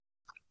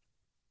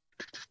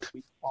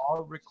We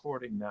are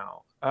recording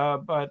now.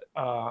 But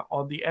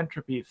on the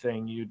entropy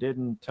thing, you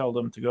didn't tell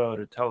them to go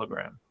to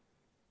Telegram.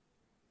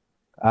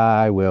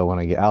 I will when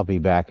I get. I'll be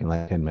back in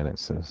like 10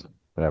 minutes. So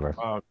whatever.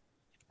 Uh,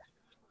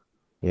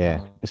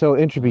 Yeah. uh, So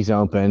entropy's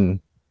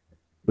open.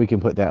 We can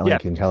put that yeah,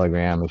 link in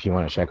Telegram if you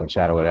want to check on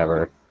chat or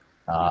whatever.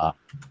 Uh,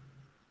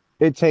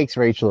 it takes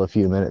Rachel a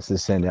few minutes to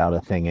send out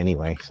a thing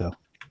anyway. So,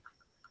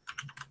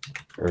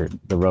 or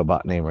the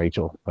robot named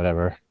Rachel,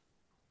 whatever.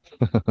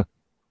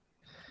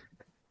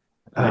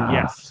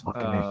 yes.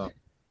 Fucking A.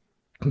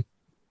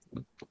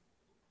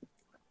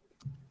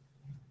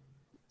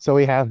 So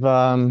we have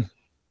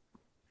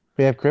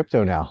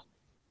crypto now.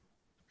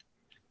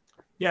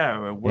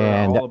 Yeah, we're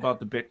And all about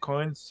the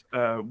Bitcoins.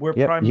 We're yep,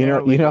 you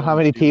primarily know how going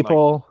many to like,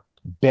 people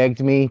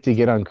begged me to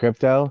get on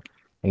crypto?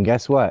 And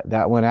guess what?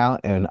 That went out,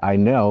 and I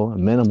know a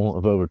minimal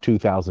of over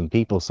 2,000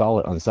 people saw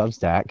it on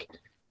Substack.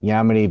 You know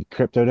how many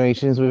crypto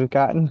donations we've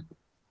gotten?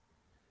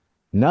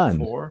 None.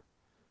 4.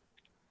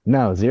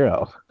 No,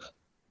 zero.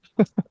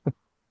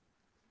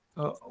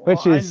 Well,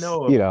 Which is,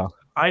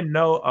 I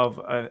know of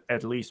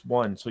at least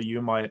one, so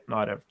you might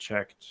not have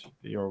checked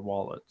your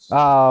wallets.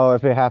 oh,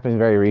 if it happened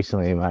very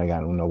recently, it might have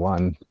gotten to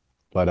one.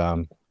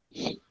 But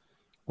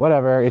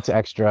whatever, it's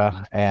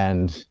extra.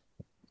 And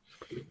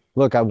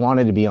look, I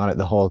wanted to be on it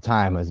the whole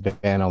time. It's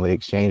been on the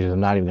exchanges. I'm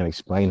not even going to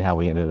explain how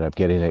we ended up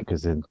getting it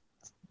because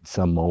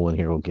some mole in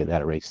here will get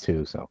that race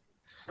too. So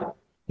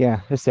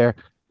yeah, it's there.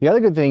 The other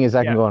good thing is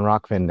I can Yeah, go on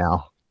Rockfin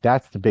now.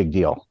 That's the big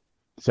deal.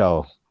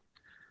 So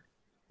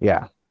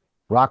yeah,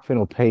 Rockfin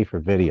will pay for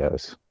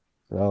videos.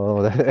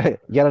 So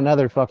yet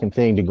another fucking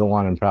thing to go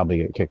on and probably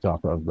get kicked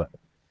off of. But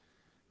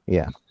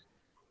yeah,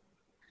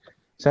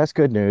 so that's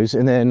good news.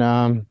 And then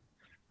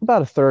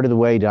about a third of the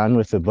way done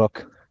with the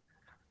book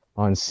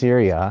on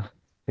Syria.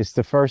 It's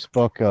the first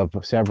book of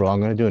several. I'm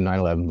going to do a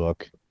 9/11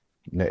 book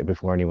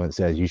before anyone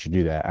says you should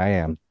do that. I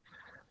am.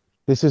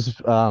 This is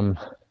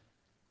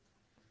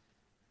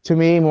to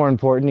me more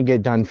important to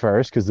get done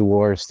first because the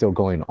war is still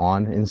going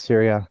on in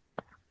Syria,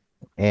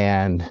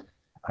 and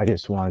I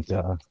just want.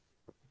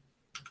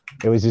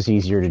 It was just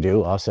easier to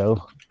do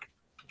also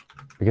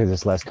because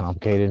it's less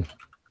complicated,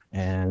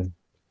 and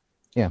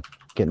yeah,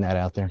 getting that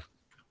out there.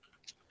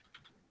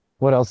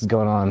 What else is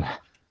going on?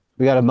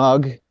 We got a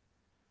mug.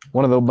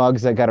 One of the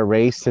mugs that got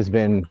erased has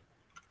been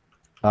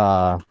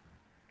uh,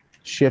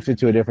 shifted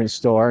to a different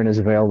store and is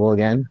available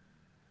again.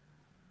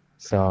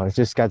 So it's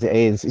just got the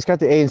it's got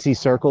the ANC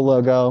Circle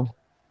logo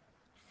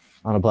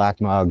on a black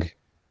mug.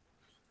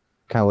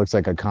 Kind of looks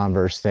like a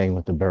Converse thing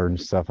with the bird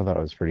and stuff. I thought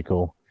it was pretty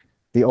cool.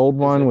 The old is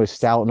one it with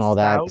Stout and all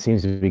that stout?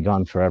 seems to be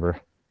gone forever.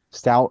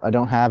 Stout, I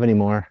don't have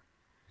anymore.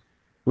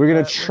 We're gonna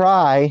Let's.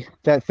 try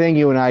that thing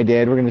you and I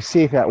did. We're gonna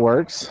see if that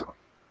works.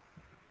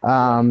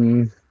 Yeah.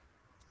 Um,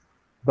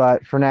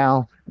 but for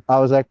now, I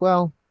was like,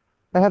 well,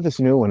 I have this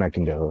new one I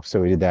can do.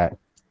 So we did that.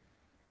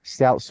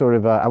 Stout sort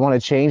of. I want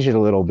to change it a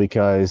little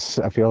because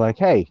I feel like,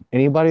 hey,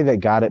 anybody that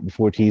got it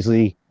before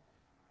Teasley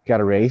got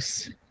a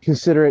race,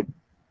 consider it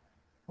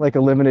like a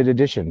limited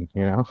edition.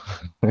 You know,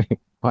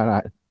 why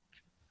not?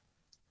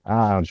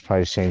 I'll just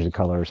probably just change the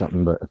color or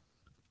something. But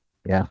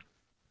yeah.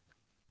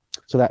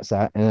 So that's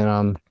that. And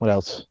then what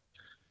else?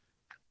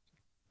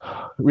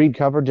 Reed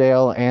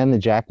Coverdale and the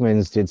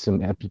Jackmans did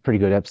some pretty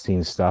good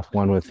Epstein stuff.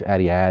 One with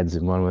Addie Ads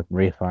and one with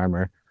Maria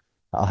Farmer.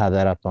 I'll have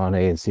that up on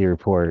ANC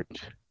Report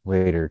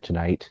later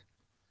tonight.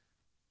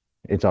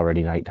 It's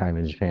already nighttime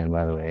in Japan,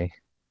 by the way.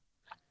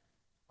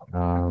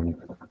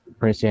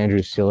 Prince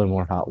Andrew's still in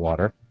more hot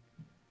water,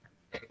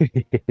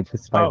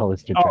 despite Oh, all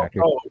his oh,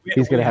 detractors. oh.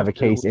 He's going We to have have a to.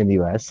 case in the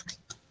U.S.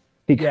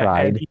 He Yeah,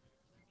 and cried.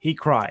 he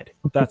cried.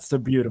 That's the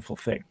beautiful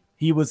thing.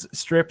 He was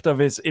stripped of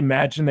his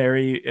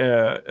imaginary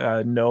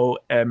no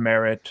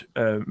merit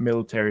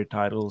military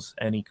titles,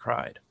 and he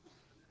cried.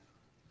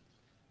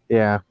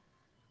 Yeah.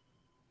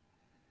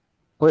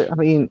 But I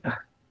mean,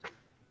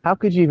 how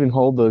could you even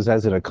hold those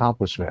as an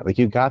accomplishment? Like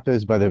you got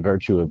those by the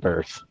virtue of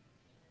birth.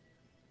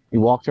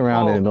 You walked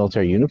around in a Well,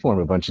 military uniform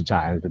a bunch of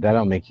times, but that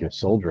don't make you a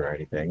soldier or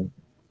anything.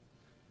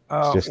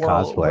 It's just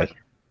well, cosplay.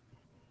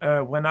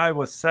 when I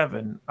was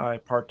 7, I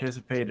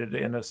participated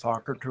in a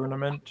soccer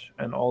tournament,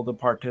 and all the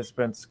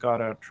participants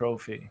got a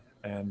trophy,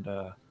 and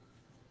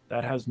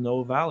that has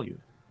no value.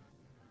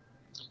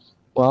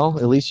 Well,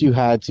 at least you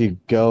had to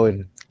go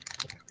and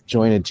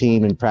join a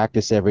team and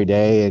practice every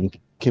day and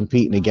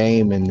compete in a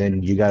game, and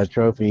then you got a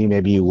trophy.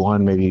 Maybe you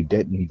won, maybe you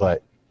didn't,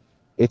 but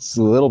it's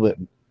a little bit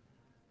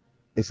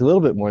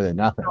more than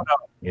nothing,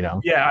 you know,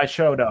 Yeah, I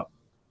showed up.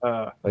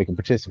 Uh, like a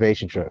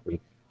participation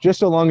trophy. Just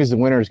so long as the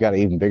winner's got an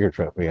even bigger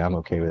trophy, I'm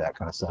okay with that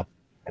kind of stuff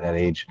at that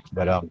age.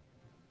 But do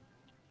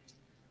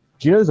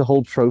you know there's a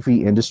whole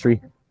trophy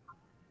industry?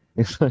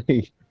 It's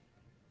like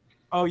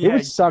oh it yeah, would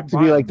you suck can to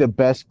be buy like them. the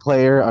best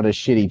player on a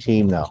shitty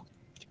team though.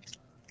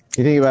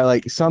 You think about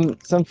like some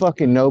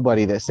fucking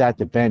nobody that sat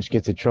the bench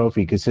gets a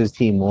trophy because his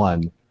team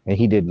won and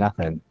he did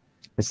nothing.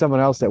 There's someone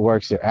else that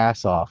works their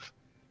ass off,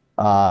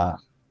 uh,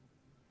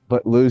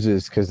 but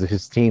loses because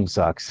his team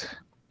sucks,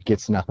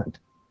 gets nothing.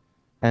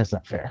 That's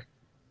not fair.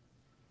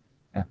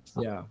 Yeah.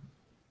 Yeah.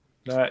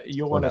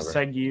 You want to Whatever.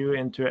 seg you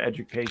into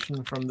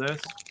education from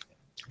this?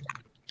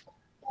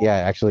 Yeah,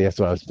 actually, that's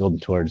what I was building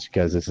towards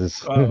because this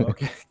is, Oh,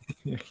 okay.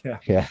 Yeah.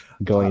 yeah,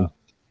 Uh,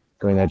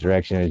 going that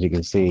direction. As you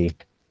can see,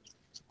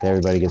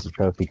 everybody gets a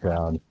trophy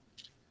crown.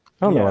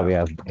 I don't know why yeah. we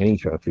have any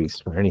trophies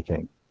for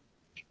anything.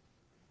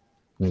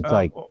 And it's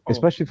like, Oh,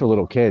 especially for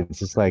little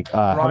kids, it's like,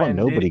 how about Ryan,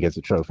 nobody gets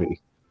a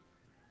trophy?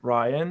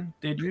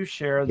 Did you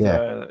share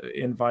Yeah, the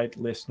invite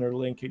listener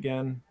link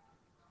again?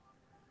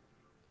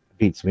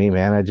 beats me,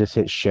 man. I just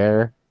hit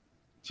share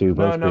to No,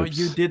 both no, you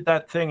groups. did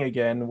that thing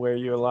again where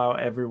you allow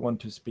everyone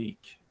to speak.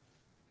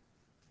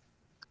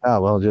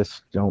 Oh, well,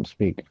 just don't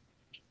speak.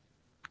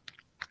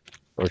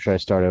 Or should I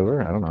start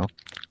over? I don't know.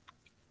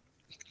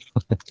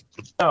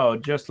 No,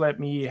 just let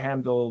me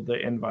handle the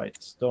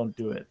invites. Don't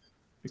do it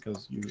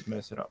because you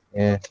mess it up.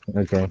 Yeah,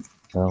 okay.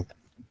 Well,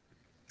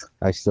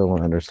 I still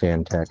don't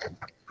understand tech.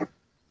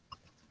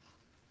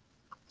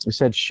 It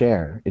said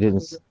share. It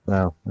didn't,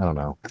 well, I don't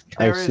know.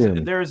 I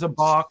assume. There is a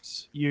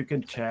box you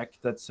can check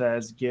that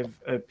says give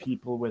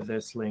people with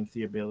this link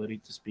the ability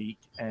to speak,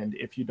 and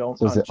if you don't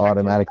Does it uncheck it,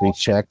 automatically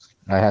check?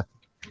 I have.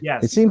 It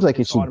yes, seems like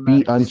it it's should be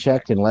automatically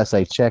unchecked checked. unless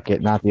I check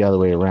it, not the other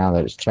way around.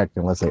 That it's checked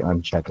unless I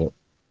uncheck it.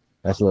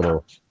 That's a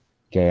little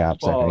gay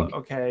ops, I Well, think.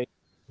 okay,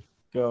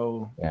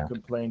 go Yeah,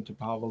 complain to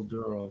Pavel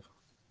Durov.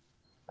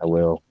 I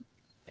will.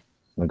 I'm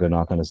gonna go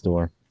knock on his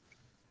door.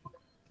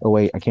 Oh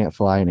wait, I can't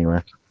fly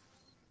anywhere.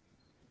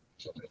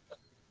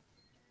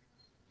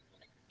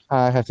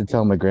 I have to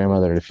tell my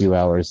grandmother in a few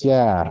hours.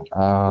 Yeah,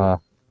 I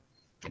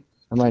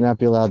might not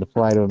be allowed to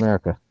fly to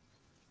America.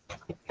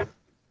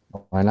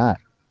 Why not?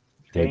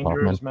 Gabe Hoffman.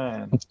 Dangerous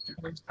man.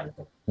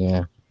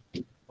 Yeah.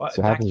 Well,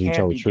 So that happens if you can't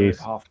tell the be Gabe truth.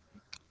 Hoffman.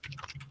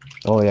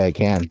 Oh yeah, I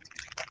can.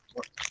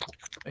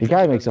 The He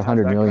guy makes doesn't have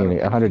 100 that kind million,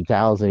 of.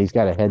 100,000. He's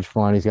got a hedge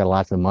fund. He's got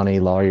lots of money,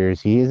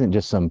 lawyers. He isn't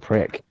just some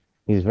prick.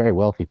 He's a very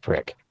wealthy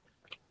prick.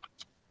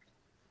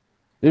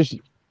 There's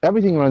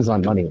everything runs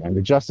on money, and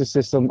the justice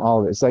system,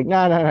 all of it. It's like,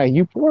 no, no, no.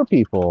 You poor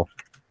people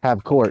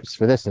have courts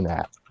for this and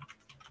that,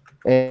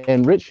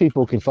 and rich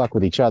people can fuck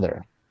with each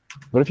other.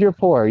 But if you're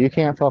poor, you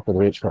can't fuck with a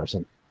rich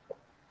person.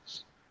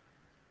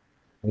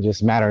 It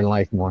just matter in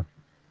life more.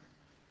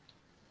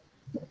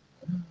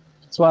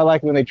 That's why I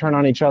like when they turn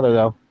on each other,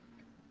 though.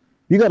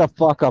 You got to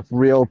fuck up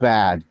real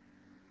bad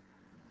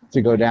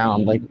to go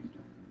down, like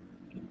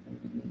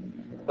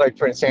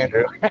Prince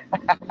Andrew.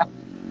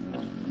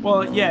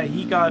 Well, yeah,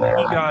 he got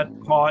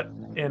caught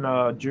in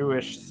a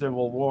Jewish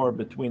civil war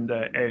between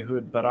the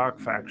Ehud Barak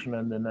faction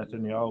and the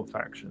Netanyahu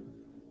faction.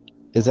 That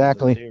was the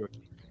Exactly. theory.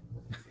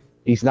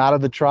 He's not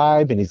of the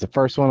tribe, and he's the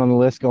first one on the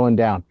list going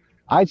down.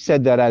 I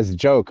said that as a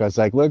joke. I was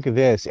like, look at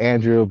this,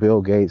 Andrew,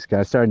 Bill Gates.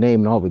 I started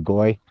naming all the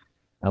goy.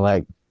 I'm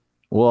like,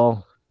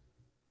 well,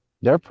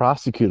 they're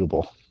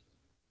prosecutable.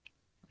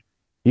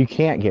 You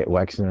can't get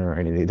Wexner or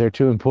anything. They're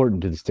too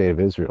important to the state of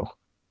Israel.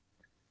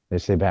 They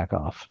say back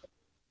off.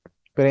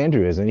 But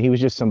Andrew isn't. He was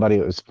just somebody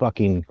that was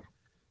fucking.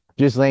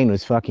 Ghislaine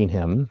was fucking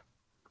him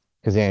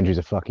because Andrew's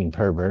a fucking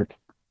pervert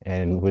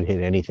and would hit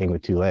anything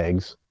with two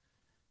legs.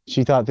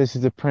 She thought this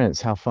is the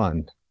prince. How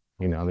fun.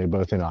 You know, they're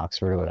both in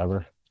Oxford or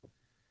whatever.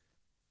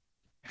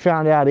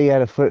 Found out he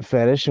had a foot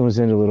fetish and was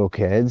into little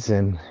kids,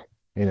 and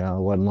you know,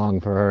 it wasn't long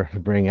for her to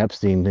bring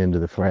Epstein into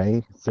the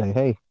fray. Say,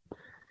 hey,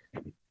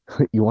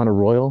 you want a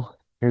royal?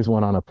 Here's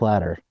one on a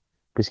platter.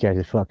 This guy's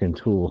a fucking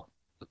tool.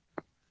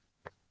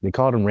 They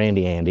called him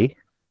Randy Andy.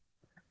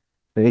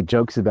 They made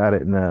jokes about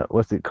it in the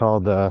what's it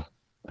called, the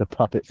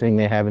puppet thing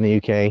they have in the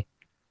UK.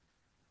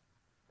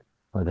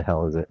 What the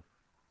hell is it?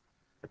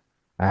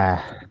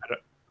 Ah,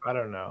 I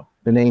don't know.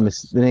 the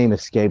name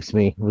escapes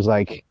me. It was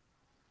like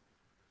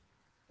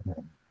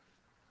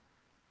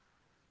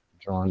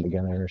drawn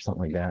together or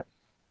something like that.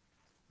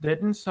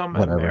 Didn't some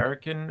Whatever.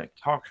 American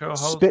talk show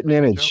host Spit and make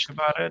a joke image.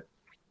 about it?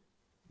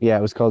 Yeah,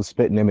 it was called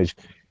Spit and Image.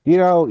 You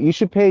know, you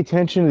should pay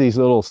attention to these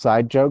little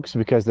side jokes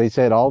because they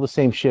said all the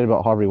same shit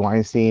about Harvey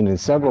Weinstein and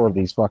several of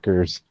these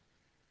fuckers.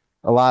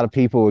 A lot of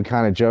people would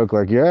kind of joke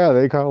like, yeah,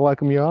 they kind of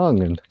like him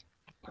young. And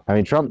I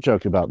mean, Trump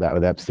joked about that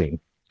with Epstein,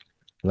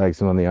 likes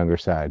him on the younger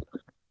side.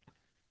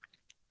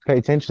 Pay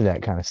attention to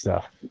that kind of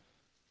stuff.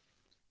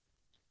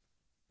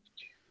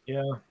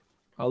 Yeah,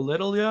 a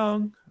little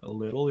young, a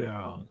little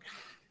young.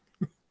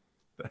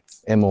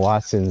 That's Emma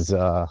Watson's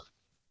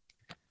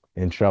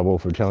in trouble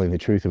for telling the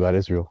truth about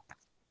Israel.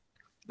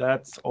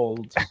 that's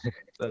old.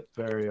 That's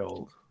very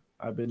old.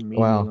 I've been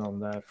Well, memeing on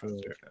that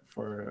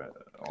for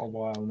a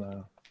while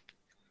now.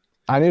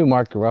 I knew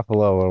Mark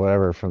Ruffalo or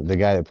whatever from the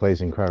guy that plays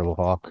Incredible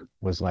Hulk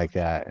was like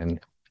that, and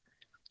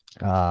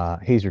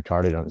he's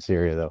retarded on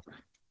Syria though.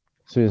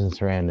 Susan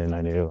Sarandon,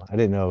 I knew. I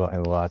didn't know about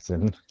Emma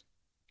Watson.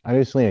 I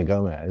knew Selena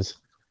Gomez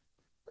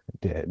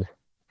did.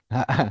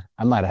 I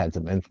might have had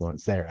some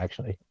influence there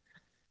actually,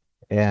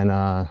 and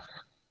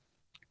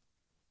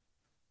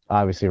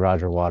obviously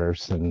Roger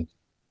Waters and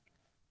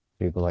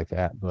people like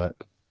that. But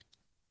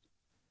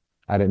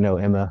I didn't know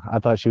Emma. I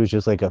thought she was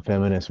just like a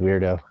feminist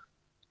weirdo.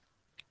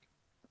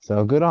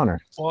 So good on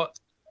her. Well,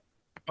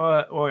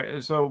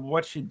 So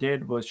what she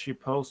did was she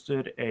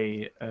posted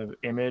a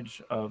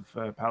image of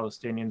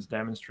Palestinians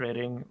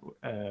demonstrating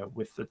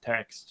with the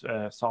text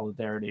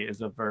 "Solidarity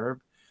is a verb,"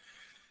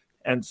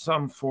 and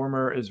some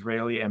former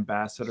Israeli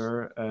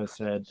ambassador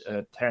said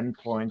 10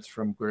 points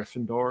from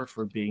Gryffindor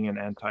for being an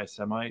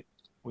anti-Semite,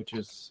 which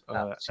is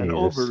Oh, an Jesus.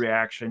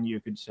 overreaction, you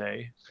could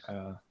say.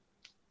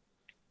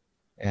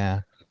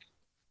 Yeah.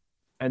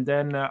 And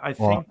then I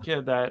Well,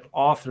 think that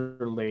author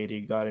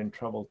lady got in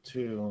trouble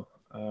too,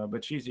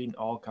 but she's in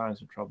all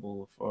kinds of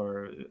trouble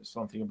for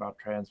something about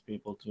trans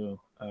people too.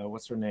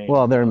 What's her name?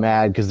 they're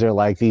mad because they're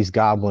like these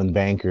goblin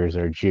bankers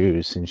are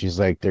Jews, and she's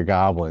like they're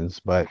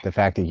goblins, but the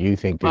fact that you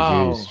think they're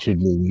Jews Oh,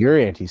 should mean you're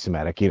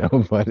anti-Semitic,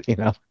 But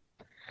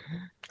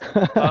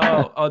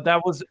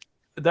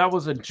that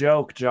was a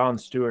joke John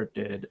Stewart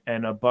did,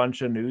 and a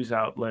bunch of news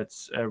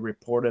outlets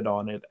reported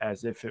on it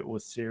as if it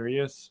was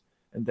serious.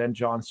 And then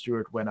John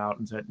Stewart went out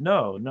and said,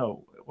 "No,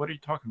 no, what are you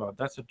talking about?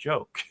 That's a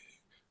joke.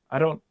 I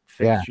don't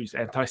think yeah. she's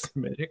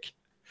anti-Semitic."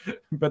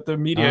 But the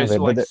media Oh, is but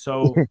like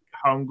so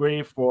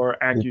hungry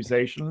for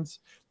accusations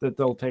that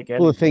they'll take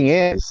well, the thing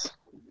anything. is,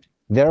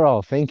 they're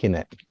all thinking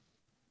it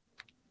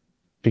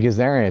because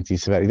they're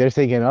anti-Semitic. They're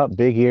thinking, "Oh,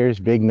 big ears,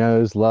 big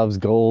nose, loves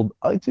gold.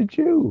 Oh, it's a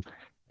Jew."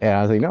 And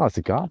I was like, "No, it's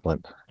a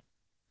goblin."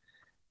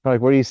 They're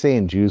like, "What are you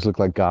saying? Jews look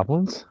like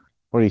goblins?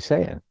 What are you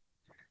saying?"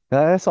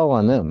 That's all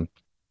on them.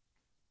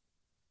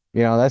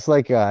 That's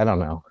like I don't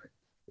know,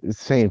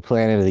 saying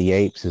Planet of the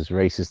Apes is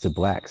racist to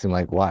blacks. I'm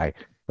like, why?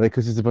 Like,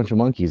 because it's a bunch of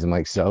monkeys. I'm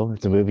like, so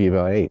it's a movie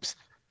about apes.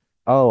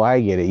 Oh,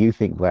 I get it. You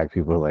think black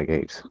people are like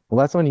apes. Well,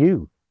 that's on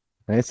you.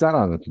 And it's not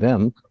on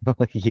them.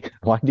 Like,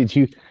 why did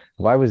you?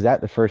 Why was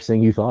that the first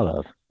thing you thought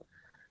of?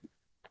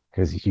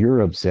 Because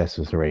you're obsessed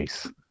with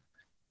race.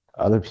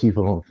 Other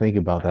people don't think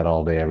about that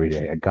all day, every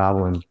day. A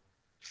goblin,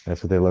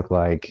 that's what they look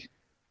like.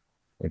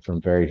 And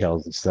from fairy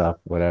tales and stuff,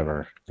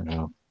 whatever.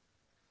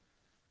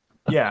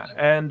 Yeah,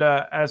 and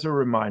as a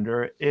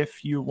reminder,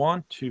 if you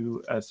want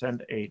to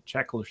send a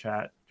Checkle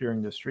chat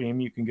during the stream,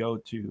 you can go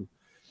to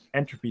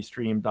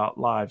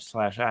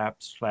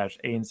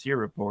entropystream.live/apps/ANC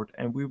report,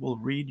 and we will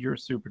read your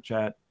super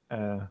chat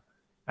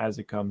as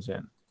it comes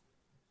in.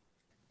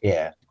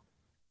 Yeah.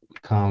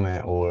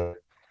 Comment or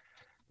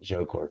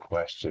joke or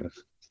question.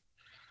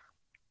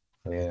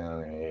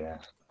 Yeah.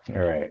 All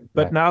right.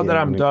 But now that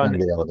Yeah, I'm let me climb done,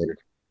 the elevator.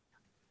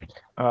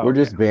 We're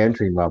okay, just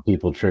bantering while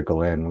people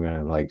trickle in. We're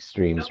gonna like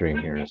stream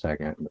here in a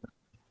second.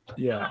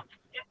 yeah,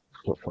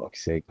 For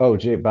fuck's sake. Oh,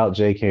 about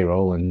J.K.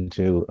 Rowling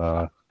too.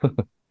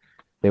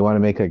 They want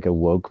to make like a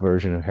woke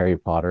version of Harry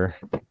Potter.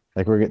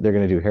 Like they're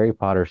gonna do Harry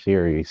Potter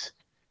series,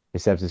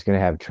 except it's gonna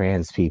have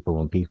trans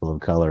people and people of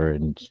color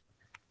and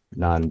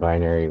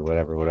non-binary,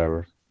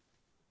 whatever.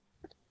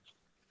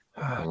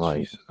 I'm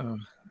like, jeez.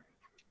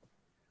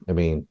 I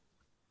mean,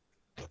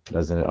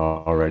 doesn't it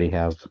already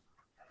have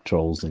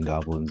trolls and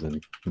goblins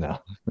and no?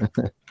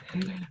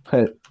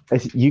 But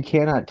you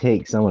cannot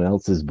take someone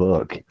else's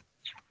book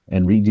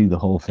and redo the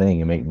whole thing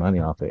and make money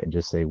off it and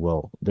just say,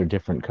 well, they're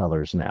different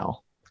colors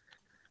now.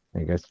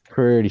 I guess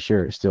pretty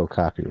sure it's still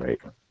copyright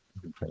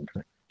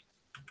infringement.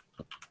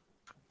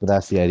 But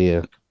that's the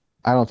idea.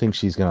 I don't think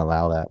she's gonna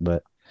allow that,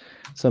 but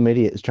some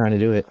idiot is trying to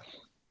do it.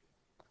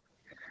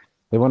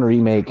 They want to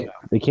remake. Yeah.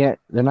 They can't.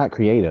 They're not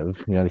creative.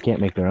 They can't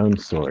make their own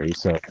story.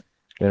 So they're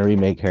gonna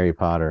remake Harry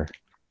Potter.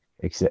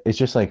 Except it's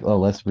just like, oh,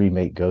 let's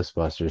remake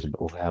Ghostbusters, but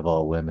we'll have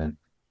all women.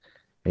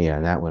 Yeah,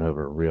 and that went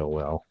over real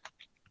well.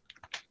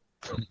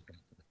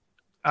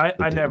 I It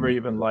never didn't.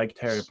 even liked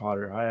Harry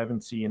Potter. I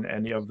haven't seen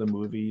any of the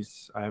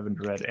movies. I haven't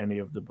read any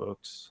of the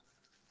books.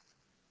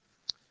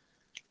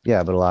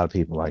 Yeah, but a lot of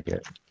people like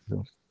it.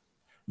 So,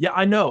 Yeah,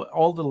 I know.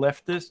 All the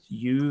leftists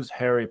use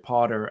Harry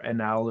Potter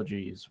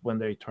analogies when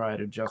they try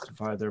to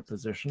justify their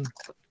position.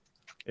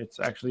 It's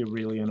actually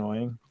really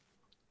annoying.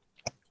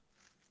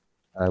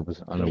 I was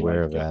They're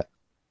unaware like, of that.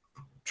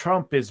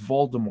 Trump is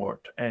Voldemort,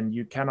 and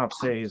you cannot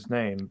say his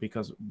name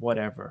because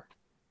whatever.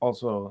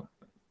 Also,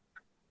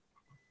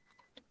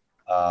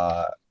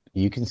 Uh,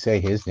 you can say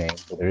his name,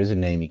 but there is a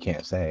name you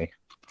can't say.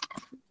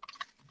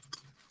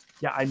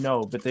 yeah, I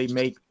know, but they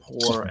make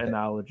poor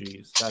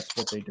analogies. That's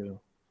what they do.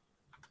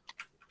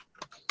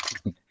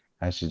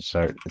 I should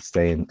start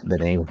saying the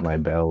name of my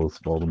bell is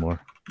Voldemort,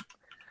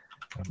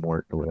 or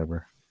Mort, or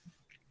whatever.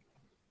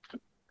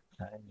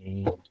 I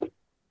mean,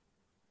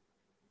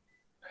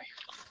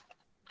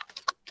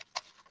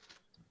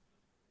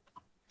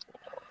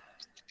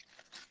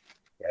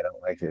 yeah, I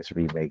don't like this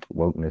remake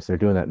wokeness. They're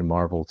doing that in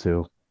Marvel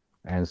too,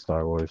 and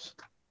Star Wars.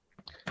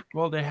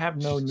 Well, they have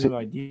no So, new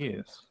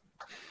ideas.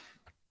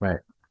 right.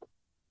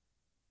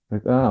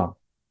 Like, oh,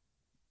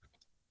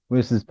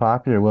 this is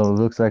popular. Well, it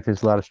looks like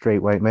there's a lot of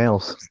straight white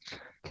males.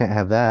 Can't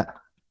have that.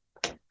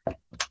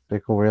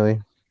 Pickle, really?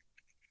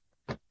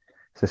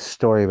 It's a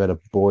story about a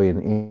boy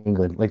in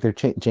England. Like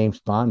James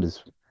Bond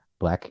is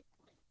black,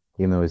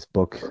 even though his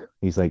book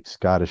he's like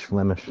Scottish,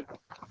 Flemish,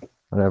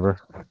 whatever.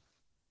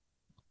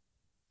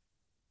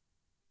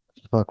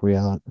 Fuck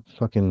reality.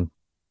 Fucking.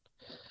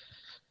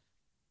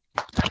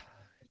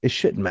 It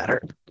shouldn't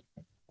matter.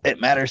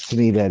 It matters to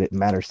me that it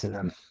matters to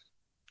them.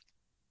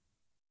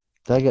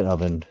 Did I get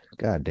ovened?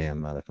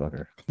 Goddamn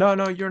motherfucker. No,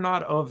 no, you're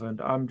not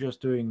ovened. I'm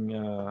just doing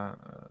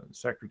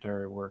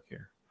secretary work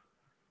here.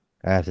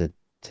 I have to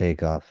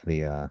take off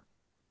the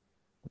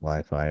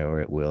Wi-Fi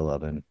or it will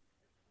oven.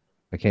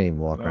 I can't even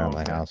walk Oh, around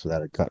my okay. house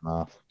without it cutting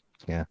off.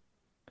 Yeah.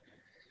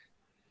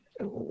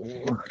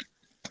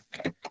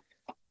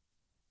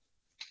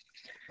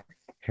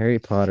 Harry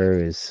Potter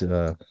is,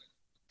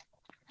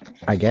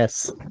 I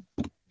guess,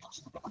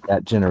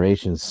 that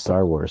generation's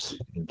Star Wars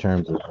in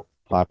terms of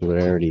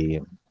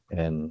popularity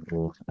and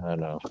well, I don't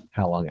know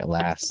how long it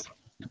lasts.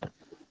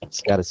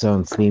 It's got its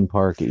own theme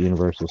park at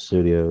Universal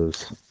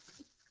Studios.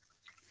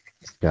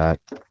 It's got,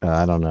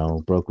 I don't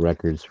know, broke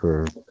records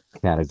for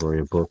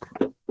category of book,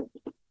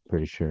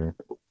 pretty sure.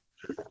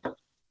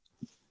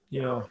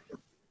 Yeah. Of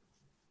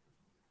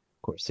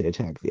course, they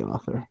attack the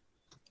author.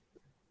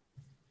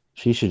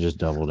 She should just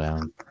double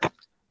down.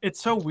 It's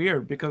so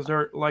weird because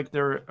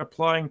they're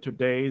applying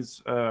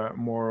today's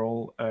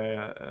moral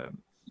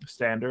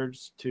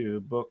standards to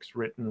books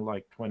written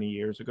like 20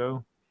 years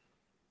ago.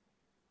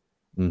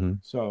 Hmm.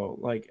 So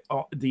like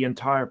the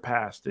entire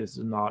past is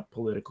not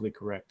politically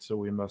correct, so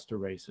we must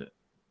erase it.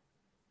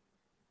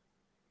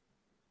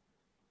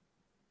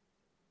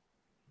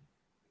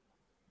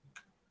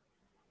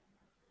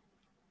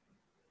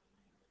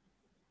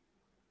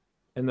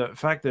 And the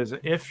fact is,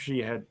 if she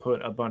had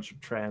put a bunch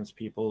of trans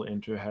people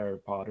into Harry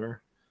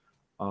Potter,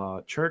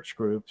 church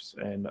groups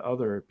and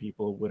other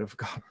people would have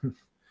gotten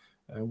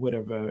would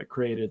have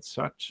created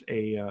such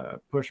a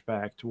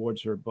pushback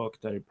towards her book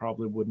that it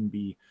probably wouldn't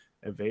be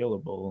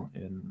available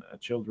in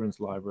children's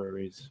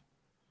libraries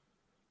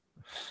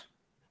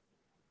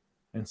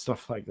and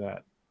stuff like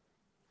that.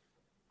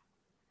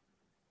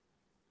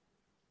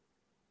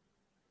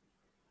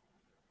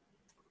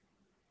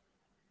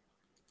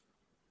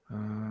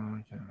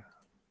 Okay.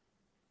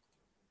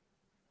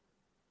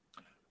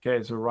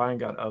 Okay, so Ryan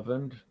got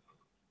ovened.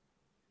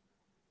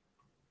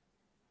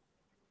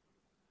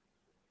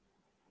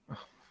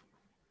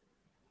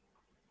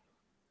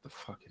 The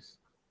fuck is?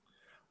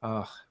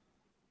 Uh,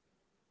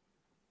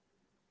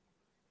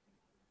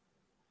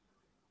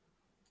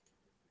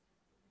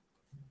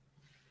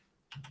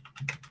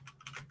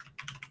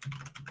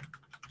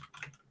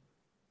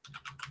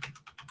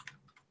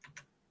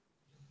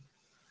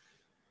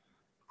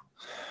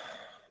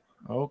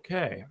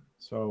 okay,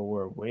 so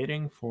we're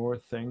waiting for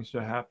things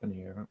to happen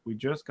here. We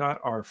just got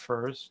our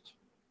first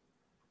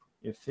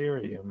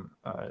Ethereum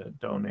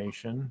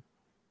donation.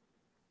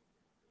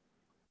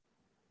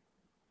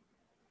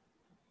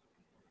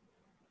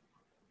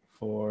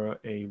 For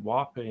a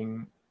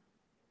whopping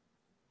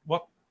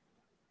what?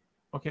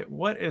 Okay,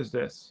 what is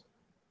this?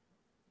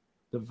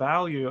 The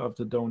value of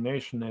the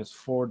donation is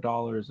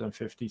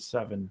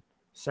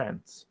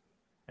 $4.57,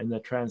 and the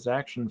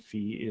transaction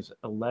fee is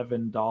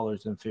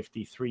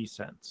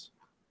 $11.53.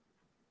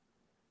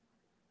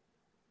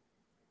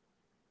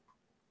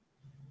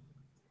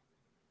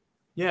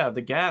 Yeah,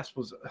 the gas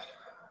was.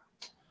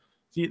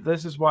 See,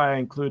 this is why I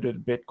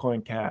included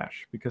Bitcoin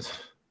Cash because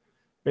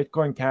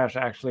Bitcoin Cash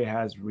actually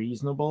has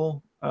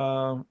reasonable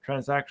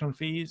transaction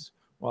fees,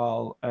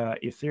 while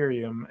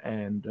Ethereum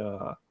and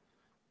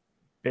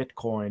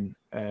Bitcoin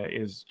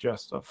is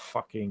just a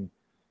fucking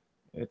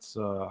it's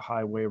a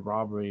highway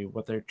robbery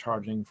what they're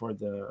charging for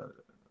the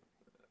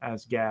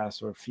as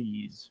gas or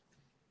fees.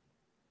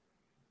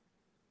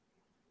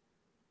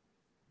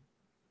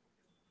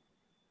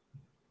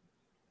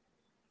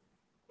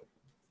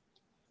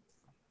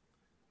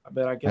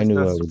 But I I guess knew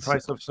I that's the would.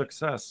 price of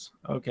success.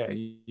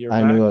 Okay, you're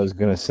I knew back. I was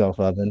gonna self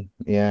oven.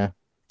 Yeah.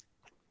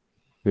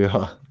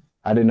 Yeah.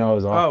 I didn't know I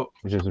was off. Oh It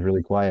was just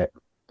really quiet.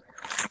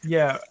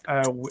 yeah,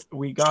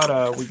 we got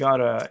a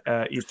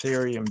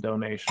Ethereum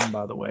donation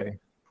by the way.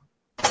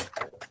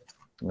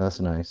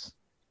 That's nice.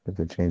 If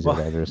they change that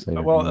Well, address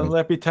later well, anyway.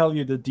 let me tell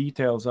you the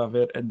details of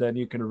it, and then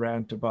you can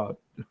rant about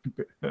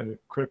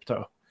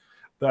crypto.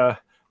 the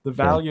The Okay.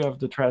 value of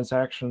the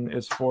transaction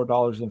is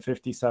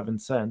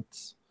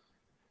 $4.57,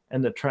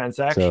 and the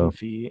transaction So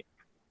fee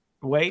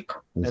wait,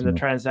 and the listen,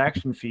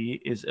 transaction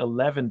fee is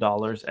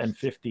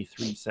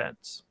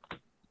 $11.53.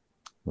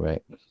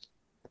 right.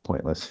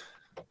 Pointless.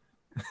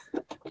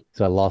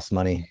 So I lost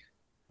money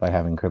by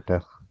having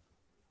crypto.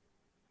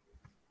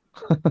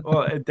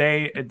 Well,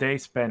 they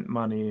spent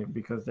money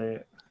because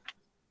they.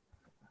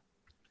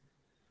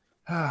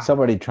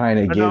 Somebody trying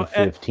to No, give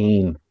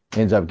 15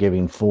 ends up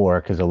giving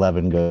 4 because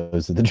 11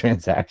 goes to the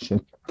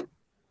transaction.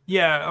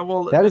 yeah.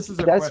 Well, That this is is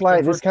a that's question why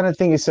for this kind of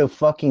thing is so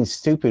fucking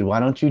stupid. Why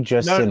don't you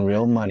just no. send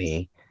real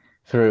money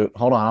through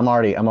hold on, I'm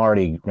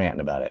already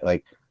ranting about it.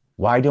 Like,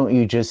 why don't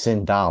you just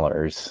send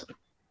dollars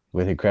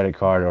with a credit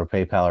card or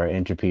PayPal or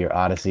Entropy or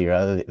Odyssey or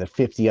other the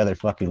 50 other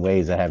fucking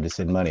ways I have to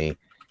send money?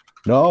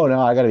 No,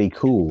 I gotta be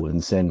cool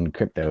and send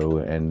crypto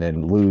and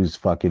then lose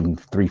fucking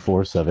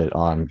 3/4 of it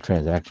on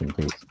transaction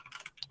fees.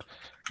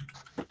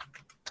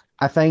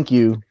 I thank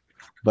you,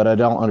 but I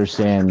don't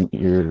understand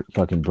your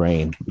fucking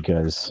brain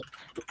because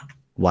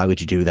why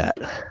would you do that?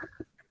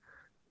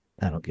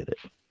 I don't get it.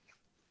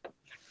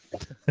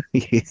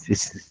 It's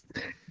just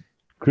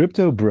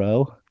crypto,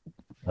 bro.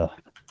 Ugh.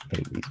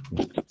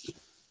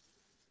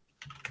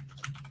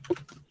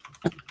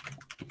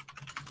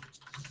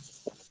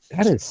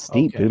 That is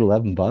steep, Okay. dude.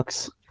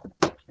 $11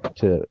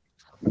 to.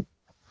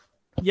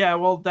 Yeah,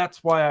 well,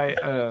 that's why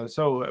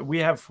so we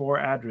have 4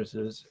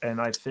 addresses, and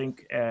I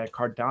think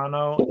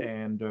Cardano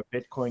and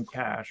Bitcoin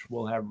Cash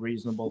will have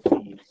reasonable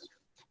fees.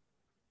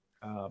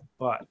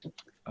 But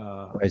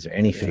Why is there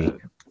any fee?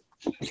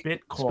 It's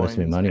supposed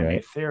to be Bitcoins money, and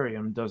right?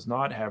 Ethereum does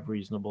not have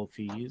reasonable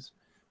fees.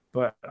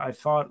 But I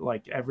thought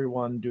like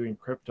everyone doing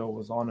crypto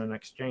was on an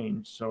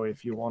exchange. So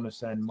if you want to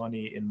send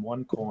money in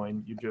one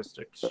coin, you just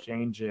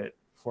exchange it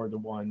for the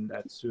one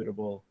that's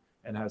suitable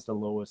and has the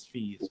lowest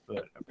fees,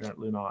 but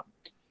apparently not.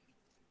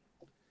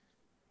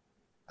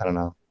 I don't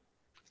know.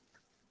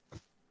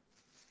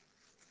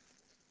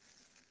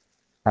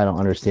 I don't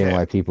understand Okay.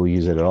 why people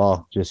use it at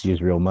all. Just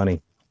use real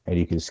money, and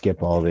you can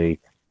skip all the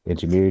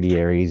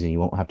intermediaries, and you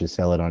won't have to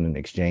sell it on an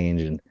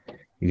exchange, and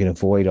you can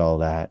avoid all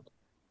that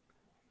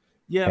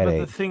Yeah, but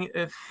the headache.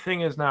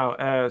 thing is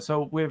now,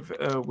 so we've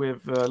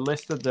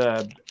listed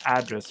the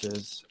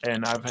addresses,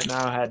 and I've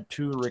now had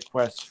 2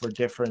 requests for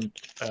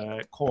different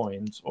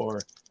coins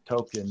or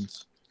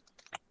tokens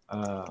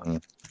uh,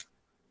 Mm.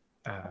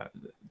 uh,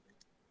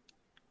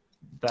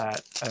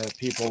 that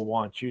people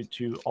want you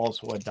to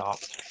also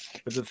adopt.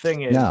 But the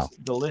thing No, is,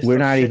 the list we're of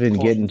not shit even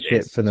getting coins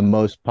shit for is the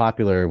most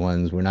popular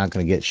ones. We're not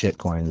going to get shit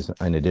coins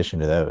in addition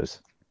to those.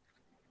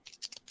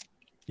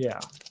 yeah.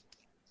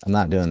 I'm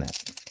not doing that.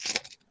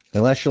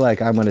 Unless you're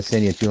like, I'm going to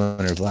send you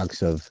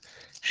 $200 of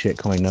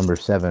shitcoin number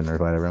 7 or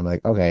whatever. I'm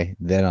like, okay,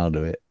 then I'll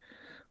do it.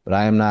 But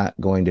I am not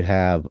going to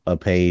have a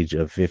page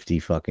of 50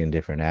 fucking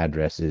different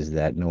addresses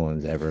that no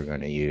one's ever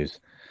going to use.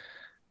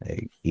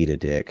 Like, eat a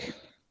dick.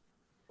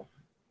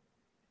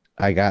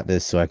 I got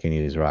this so I can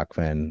use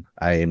Rockfen.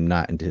 I am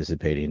not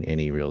anticipating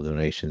any real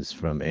donations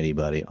from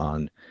anybody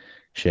on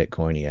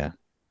Shitcoinia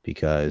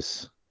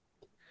because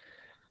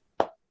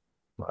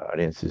my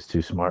audience is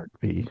too smart to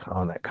be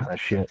on that kind of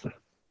shit.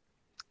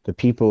 The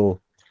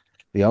people,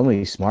 the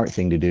only smart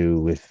thing to do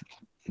with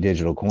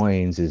digital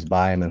coins is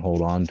buy them and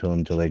hold on to them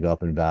until they go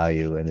up in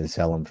value and then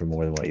sell them for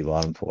more than what you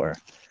bought them for.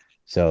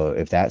 So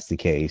if that's the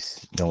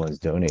case, no one's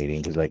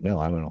donating because like, no,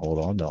 I'm going to hold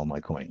on to all my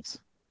coins.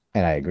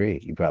 And I agree,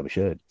 you probably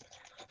should.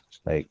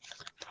 Like,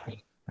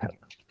 I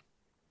don't know.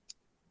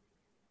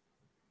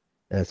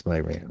 That's my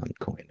rant on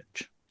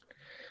coinage.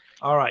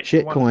 All right,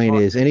 you want to Shitcoin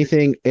talk is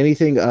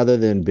anything other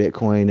than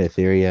Bitcoin,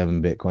 Ethereum,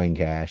 and Bitcoin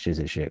Cash is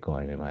a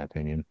shitcoin in my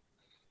opinion.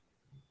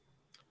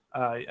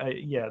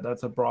 yeah,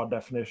 that's a broad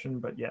definition,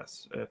 but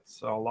yes,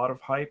 it's a lot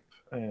of hype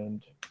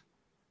and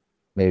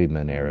Maybe uh,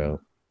 Monero.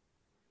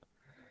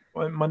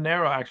 well,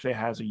 Monero actually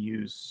has a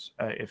use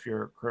if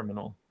you're a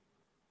criminal.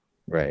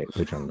 Right,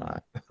 which I'm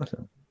not.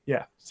 So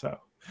Yeah, so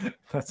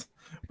that's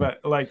but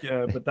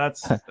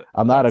that's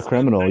I'm not a that's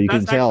criminal, you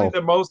can that's actually tell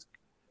the most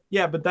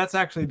yeah, but that's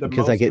actually the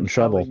because I most get in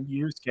trouble. compelling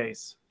use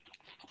case.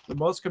 The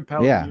most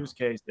compelling Yeah. use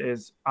case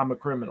is I'm a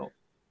criminal.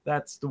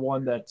 That's the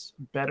one that's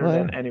better Well,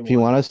 than yeah. If you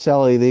anyone. want to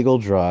sell illegal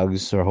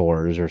drugs or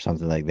whores or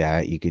something like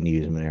that, you can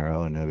use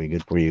Monero and it'll be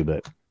good for you,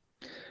 but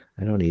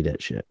I don't need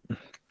that shit.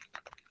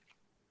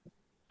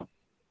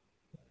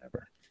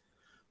 Whatever.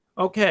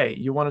 Okay,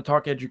 you want to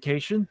talk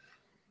education?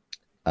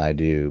 I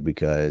do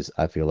because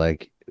I feel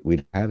like we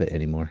don't have it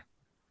anymore.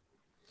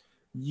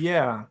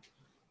 Yeah.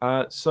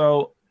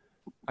 So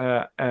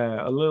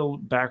a little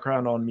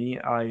background on me.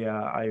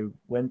 I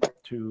went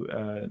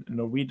to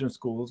Norwegian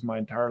schools my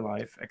entire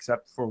life,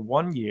 except for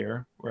 1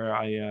 year where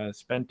I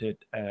spent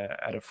it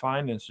at a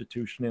fine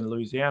institution in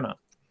Louisiana.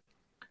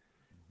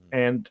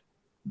 And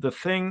the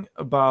thing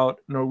about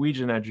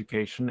Norwegian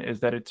education is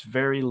that it's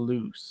very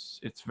loose.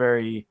 It's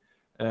very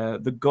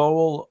the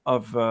goal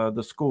of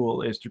the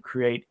school is to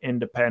create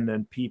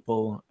independent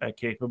people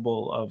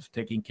capable of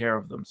taking care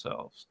of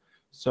themselves.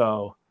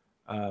 So,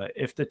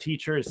 if the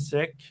teacher is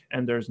sick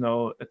and there's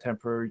no a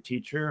temporary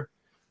teacher,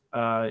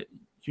 uh,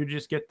 you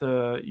just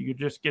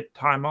get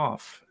time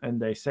off,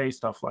 and they say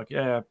stuff like,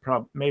 "Yeah,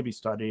 maybe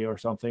study or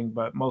something,"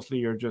 but mostly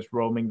you're just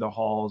roaming the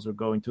halls or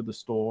going to the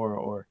store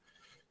or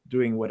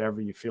doing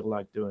whatever you feel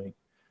like doing.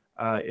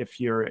 If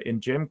you're in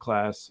gym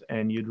class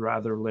and you'd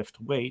rather lift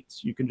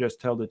weights, you can just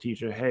tell the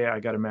teacher, "Hey, I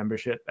got a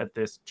membership at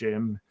this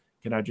gym.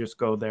 Can I just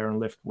go there and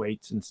lift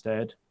weights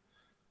instead?"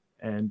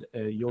 And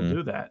you'll Mm.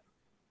 do that.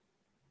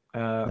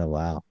 Uh, Oh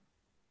wow.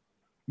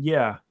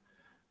 yeah,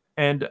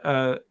 and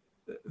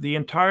the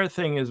entire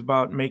thing is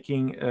about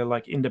making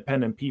like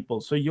independent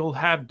people. So you'll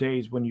have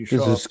days when you Does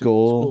show the up to the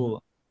school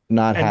school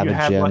not and have you a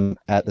have like gym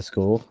at the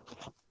school?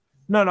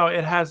 no,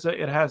 it has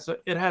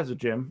a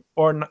gym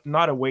or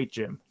not a weight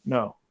gym.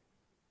 No,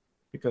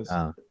 because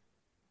Oh,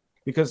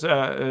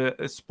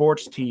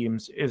 sports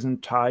teams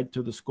isn't tied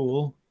to the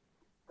school,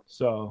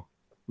 so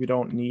we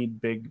don't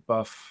need big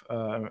buff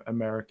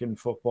American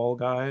football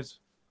guys.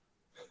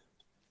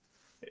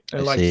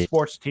 I Like see.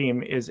 sports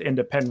team is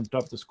independent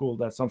of the school.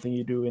 That's something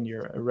you do in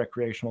your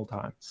recreational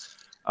time.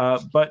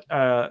 But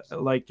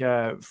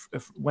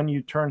when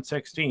you turn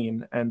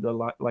 16 and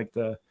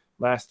the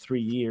last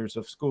 3 years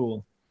of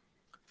school,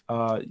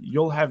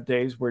 You'll have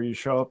days where you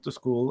show up to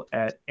school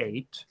at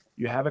 8,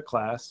 you have a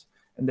class,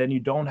 and then you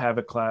don't have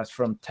a class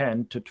from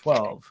 10 to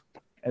 12.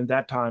 And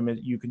that time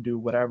you can do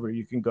whatever.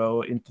 You can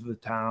go into the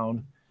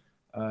town,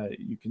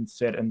 you can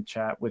sit and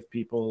chat with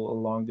people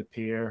along the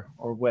pier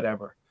or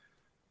whatever.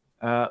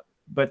 Uh,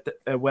 but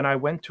when I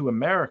went to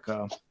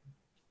America,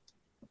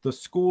 the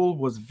school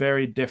was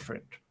very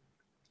different.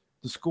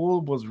 The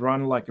school was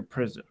run like a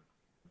prison.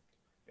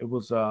 It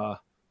was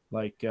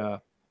like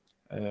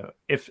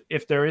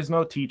if there is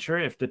no teacher,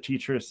 if the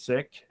teacher is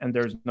sick and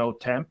there's no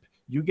temp,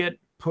 you get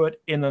put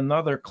in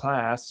another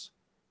class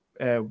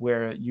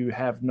where you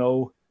have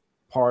no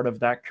part of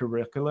that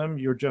curriculum.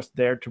 You're just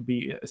there to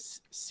be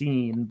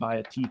seen by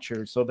a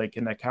teacher so they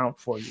can account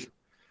for you.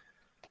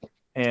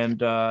 And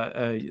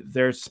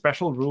there's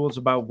special rules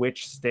about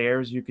which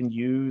stairs you can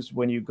use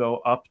when you go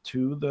up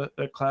to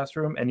the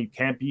classroom, and you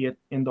can't be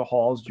in the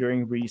halls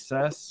during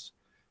recess.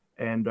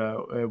 And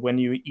when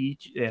you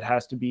eat, it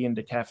has to be in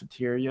the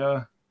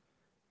cafeteria,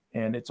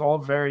 and it's all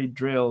very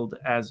drilled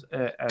as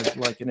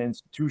like an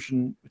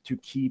institution to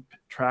keep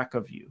track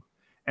of you.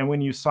 And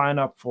when you sign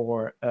up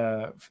for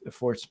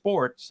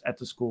sports at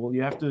the school,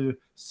 you have to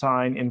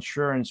sign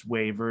insurance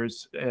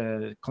waivers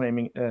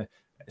claiming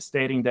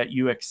stating that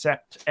you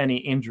accept any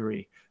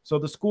injury. So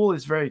the school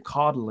is very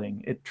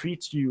coddling. It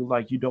treats you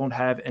like you don't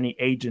have any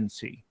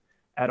agency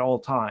at all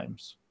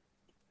times,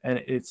 and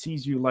it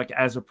sees you like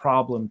as a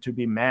problem to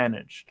be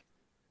managed.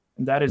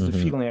 And that is the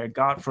Mm-hmm. feeling I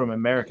got from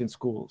American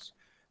schools.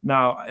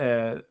 Now,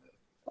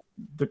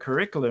 the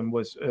curriculum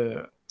was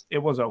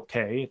it was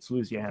okay. It's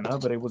Louisiana,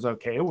 but it was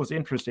okay. It was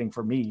interesting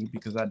for me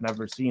because I'd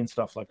never seen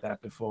stuff like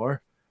that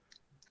before.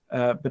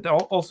 But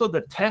also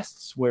the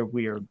tests were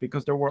weird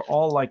because they were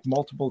all like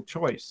multiple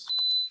choice,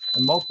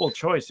 and multiple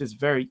choice is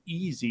very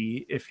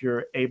easy if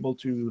you're able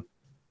to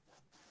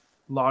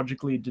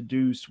logically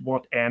deduce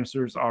what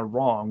answers are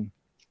wrong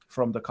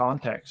from the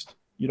context.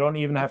 You don't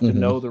even have to Mm-hmm.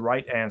 know the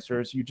right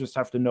answers. You just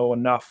have to know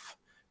enough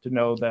to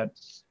know that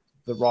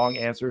the wrong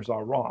answers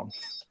are wrong.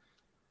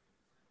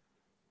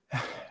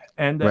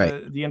 And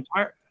Right. the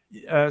entire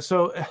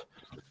so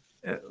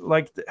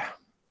like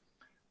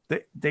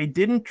they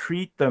didn't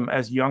treat them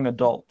as young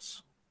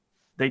adults.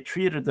 They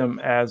treated them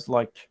as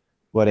like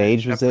What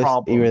age a was this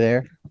you were problem.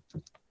 there?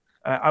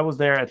 I was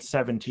there at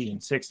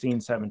 17,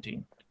 16,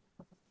 17.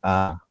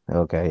 Ah,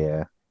 okay,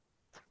 yeah.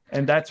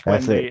 And that's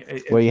That's when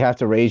it. Well, you have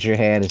to raise your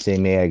hand and say,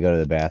 "May I go to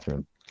the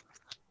bathroom?"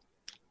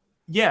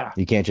 yeah,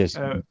 You can't just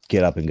uh,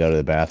 get up and go to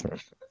the bathroom.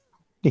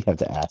 You have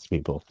to ask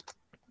people.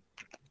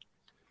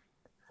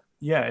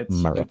 yeah,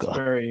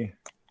 America.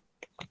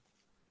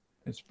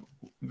 it's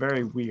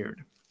very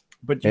weird.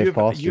 But It you've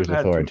fosters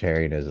had to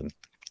authoritarianism.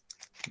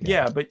 Yeah.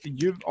 yeah, but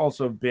you've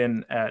also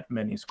been at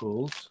many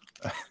schools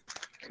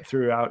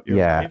throughout your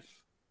Yeah. life.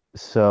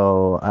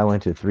 So I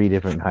went to 3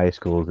 different high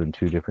schools in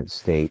 2 different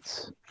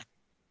states,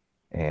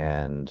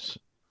 and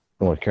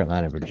North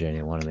Carolina,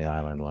 Virginia, one in the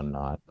island, one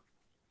not.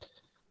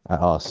 I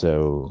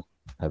also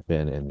have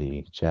been in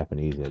the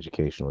Japanese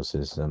educational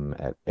system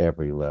at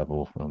every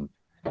level from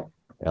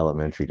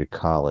elementary to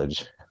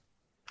college.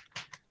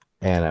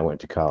 And I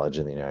went to college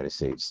in the United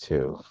States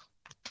too,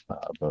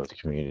 both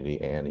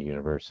community and a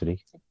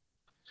university.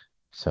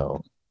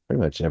 So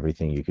pretty much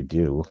everything you could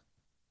do,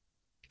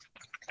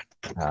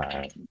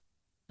 I've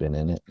been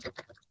in it.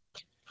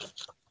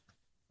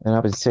 And I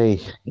would say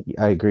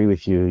I agree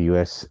with you.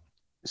 U.S.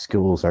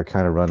 schools are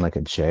kind of run like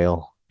a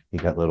jail. You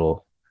got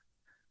little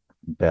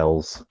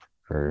bells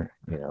for,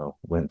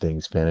 when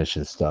things finish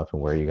and stuff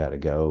and where you got to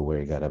go, where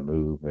you got to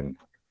move, and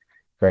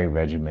very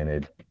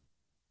regimented.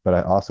 But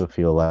I also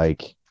feel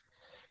like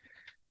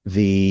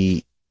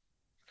the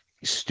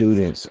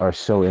students are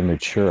so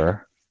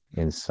immature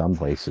in some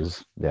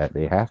places that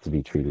they have to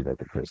be treated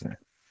like a prisoner.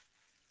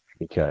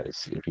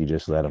 Because if you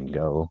just let them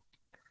go,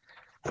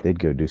 they'd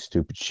go do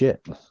stupid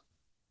shit.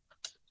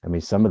 I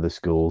mean, some of the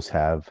schools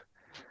have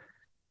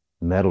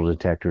metal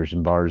detectors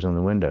and bars on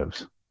the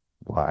windows.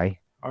 Why?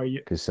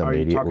 Because some Are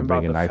you idiot will talking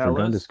bring about a the knife or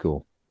gun to fellas?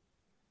 school.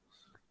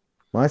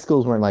 My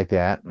schools weren't like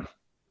that,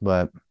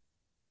 but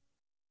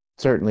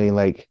certainly,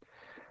 like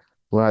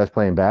when I was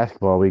playing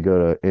basketball, we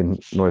go to in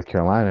North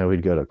Carolina,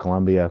 we'd go to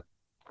Columbia,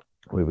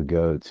 we would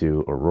go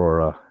to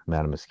Aurora,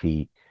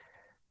 Mattamuskeet,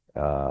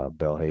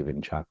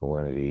 Belhaven,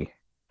 Chocowinity.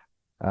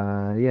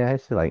 Yeah,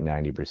 it's like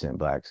 90%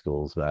 black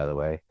schools, by the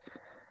way.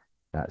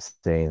 Not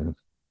saying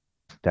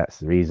that's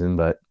the reason,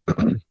 but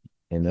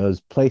in those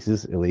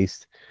places, at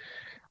least,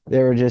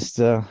 they were just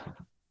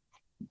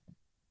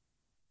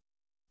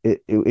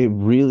it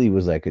really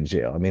was like a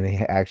jail. I mean, they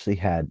actually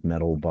had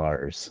metal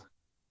bars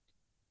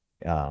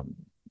um,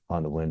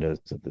 on the windows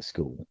of the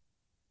school.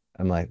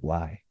 I'm like,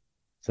 why?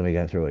 Somebody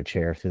got to throw a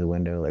chair through the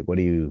window? Like, what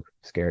are you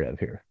scared of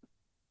here?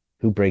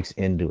 Who breaks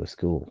into a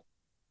school?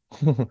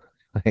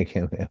 Like,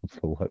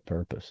 for what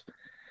purpose?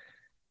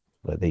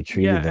 But they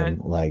treated Yeah, them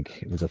and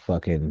like it was a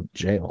fucking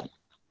jail.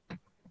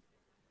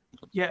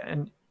 yeah,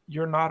 and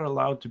you're not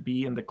allowed to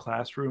be in the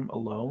classroom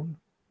alone.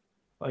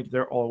 Like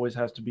there always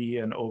has to be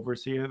an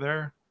overseer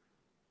there.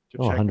 to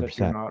Oh, check that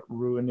you're 100%. not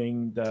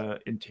ruining the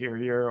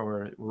interior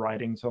or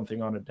writing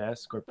something on a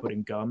desk or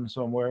putting gum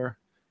somewhere.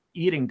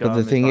 Eating But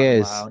the gum is thing not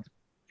is, allowed.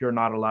 You're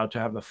not allowed to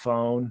have a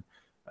phone.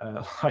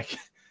 Like,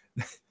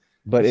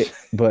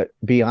 but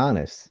be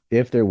honest,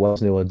 if there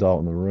was no adult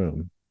in the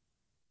room,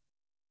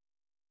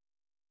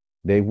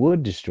 they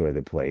would destroy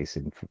the place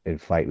and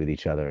fight with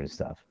each other and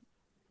stuff.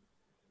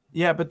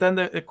 yeah, but then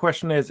the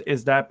question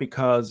is that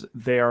because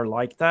they are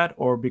like that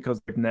or because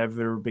they've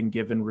never been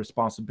given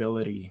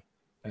responsibility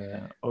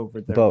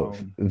over their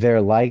Both. own?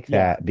 They're like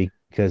Yeah, that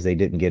because they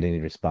didn't get any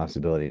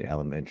responsibility in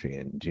elementary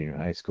and junior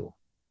high school.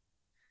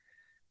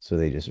 So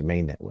they just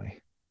remain that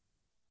way.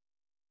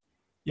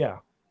 yeah.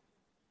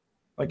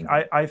 Like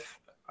Mhm.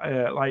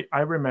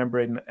 I remember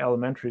in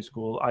elementary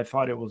school, I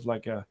thought it was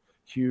like a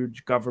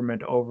huge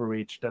government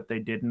overreach that they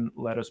didn't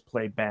let us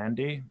play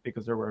bandy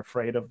because they were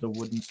afraid of the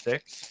wooden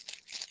sticks.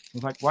 I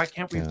was like, why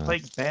can't we Uh,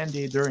 play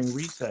bandy during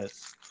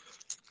recess?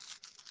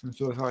 And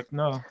so it's like,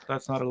 no,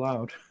 that's not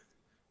allowed.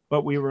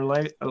 But we were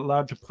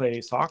allowed to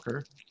play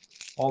soccer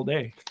all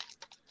day.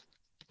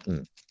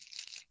 hmm.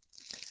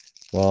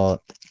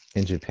 Well,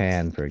 in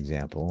Japan, for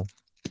example,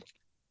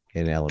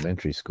 in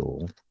elementary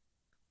school,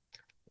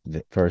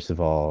 first of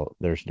all,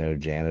 there's no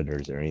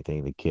janitors or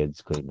anything. The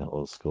kids clean the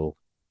whole school,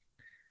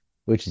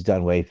 which is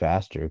done way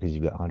faster because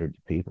you've got hundreds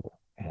of people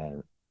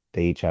and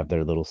they each have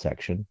their little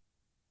section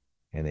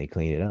and they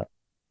clean it up.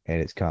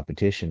 And it's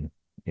competition,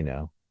 you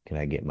know. Can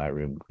I get my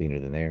room cleaner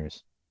than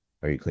theirs?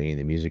 Are you cleaning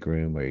the music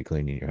room? Are you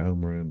cleaning your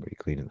homeroom? Are you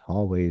cleaning the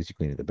hallways? You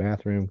cleaning the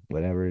bathroom?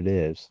 Whatever it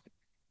is,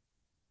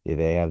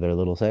 they have their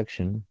little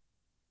section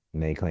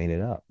and they clean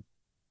it up.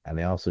 And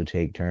they also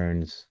take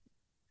turns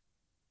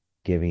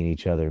giving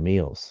each other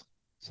meals.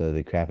 So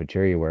the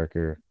cafeteria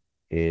worker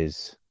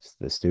is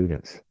the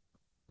students,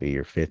 be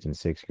your fifth and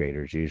sixth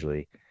graders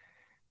usually,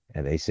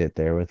 and they sit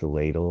there with the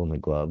ladle and the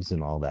gloves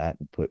and all that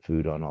and put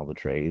food on all the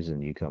trays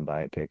and you come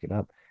by and pick it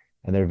up.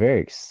 And they're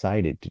very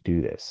excited to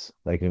do this.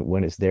 Like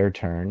when it's their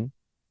turn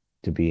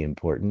to be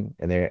important,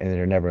 and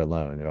they're never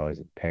alone, they're always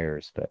in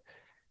pairs, but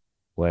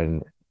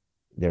when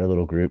their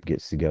little group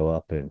gets to go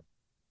up and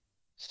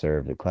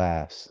serve the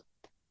class,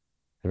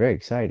 they're very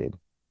excited.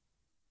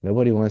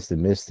 Nobody wants to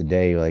miss the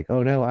day like,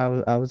 oh no,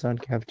 I was on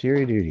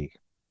cafeteria duty.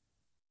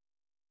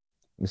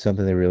 It's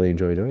something they really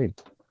enjoy doing.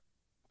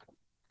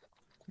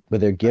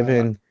 But they're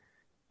Uh, given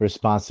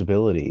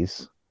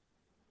responsibilities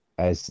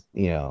as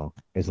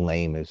as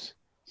lame as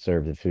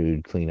serve the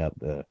food, clean up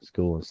the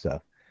school and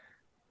stuff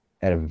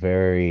at a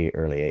very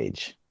early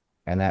age.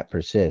 And that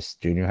persists.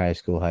 Junior high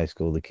school,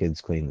 the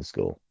kids clean the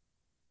school.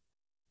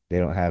 They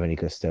don't have any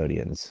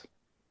custodians.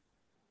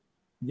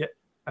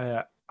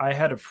 yeah, I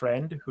had a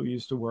friend who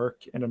used to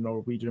work in a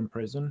Norwegian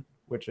prison,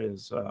 which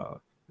is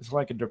it's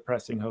like a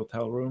depressing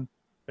hotel room,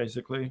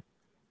 basically.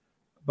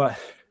 But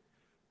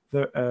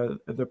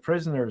the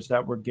prisoners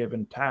that were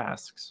given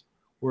tasks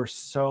were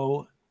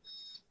so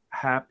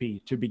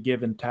happy to be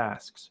given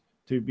tasks,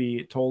 to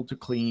be told to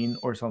clean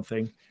or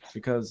something,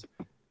 because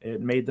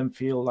it made them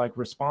feel like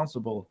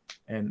responsible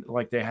and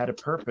like they had a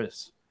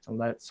purpose and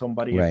that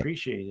somebody Right.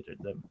 appreciated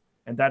them.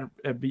 And that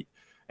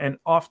and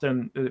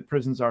often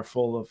prisons are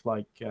full of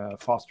like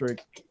foster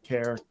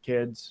care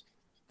kids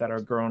that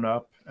are grown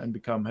up and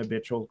become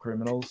habitual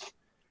criminals,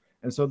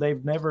 and so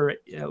they've never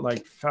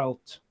like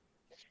felt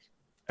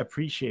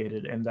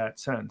appreciated in that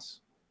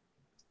sense,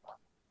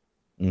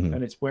 Hmm.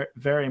 and it's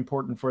very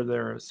important for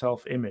their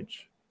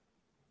self-image.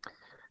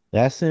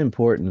 That's the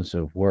importance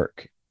of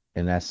work.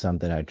 And that's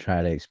something I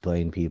try to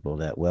explain people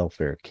that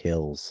welfare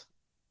kills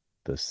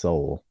the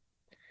soul.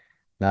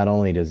 Not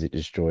only does it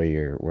destroy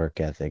your work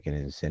ethic and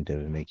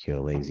incentive and make you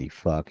a lazy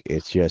fuck,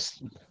 it's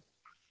just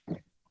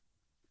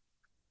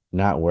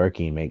not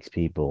working makes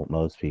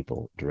most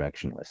people,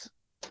 directionless.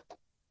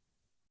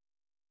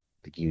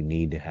 Like you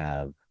need to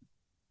have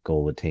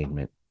goal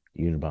attainment.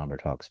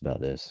 Unabomber talks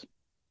about this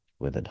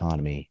with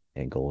autonomy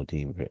and goal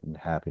attainment and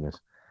happiness.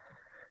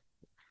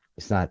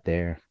 It's not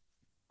there.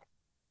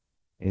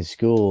 In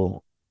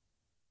school,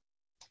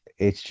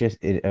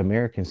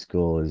 American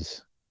school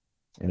is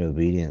an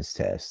obedience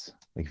test.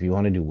 Like if you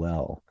want to do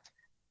well,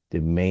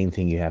 the main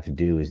thing you have to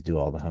do is do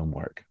all the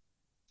homework.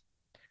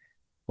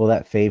 Well,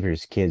 that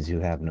favors kids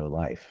who have no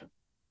life.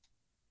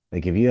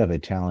 Like if you have a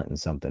talent in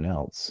something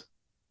else,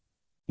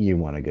 you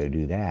want to go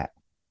do that.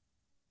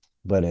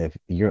 But if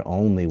your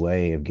only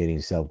way of getting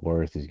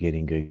self-worth is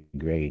getting good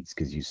grades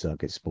because you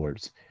suck at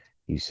sports,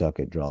 you suck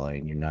at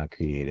drawing, you're not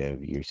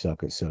creative, you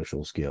suck at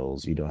social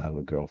skills, you don't have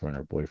a girlfriend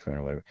or boyfriend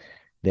or whatever,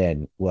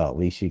 then, well, at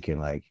least you can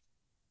like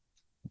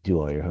do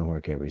all your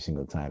homework every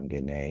single time and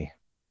get an A.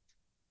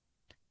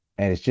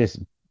 And it's just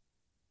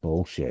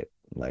bullshit,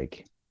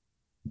 like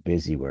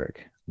busy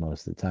work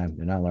most of the time.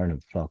 They're not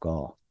learning fuck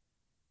all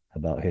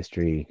about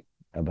history,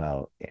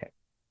 about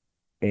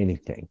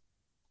anything.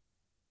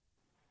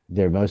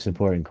 Their most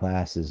important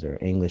classes are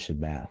English and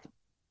math,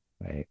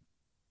 right?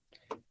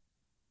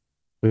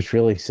 Which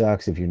really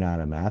sucks if you're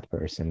not a math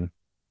person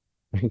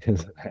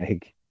because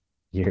like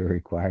you're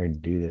required to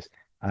do this.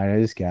 I know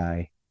this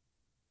guy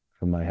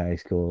from my high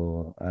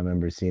school. I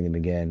remember seeing them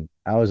again.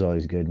 I was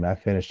always good. I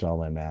finished all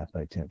my math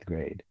by 10th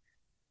grade.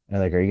 And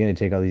like, are you going to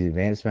take all these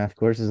advanced math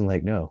courses? I'm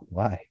like, no.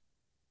 Why?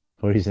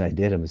 The reason I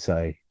did them is so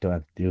I don't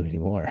have to do it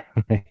anymore.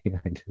 I'm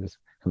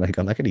like,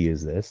 I'm not going to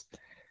use this.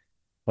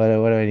 What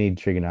do I need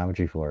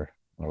trigonometry for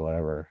or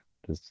whatever?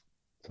 Just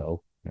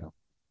so, you know.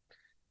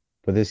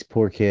 But this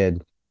poor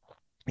kid,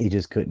 he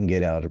just couldn't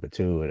get algebra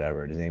two, or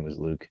whatever. His name was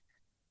Luke,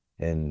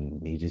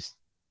 and he just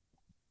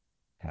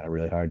had a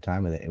really hard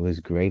time with it. It was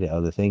great at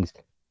other things,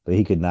 but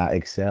he could not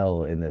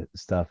excel in the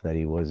stuff that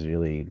he was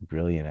really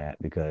brilliant at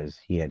because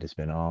he had to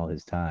spend all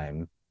his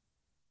time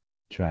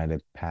trying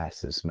to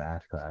pass this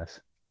math class.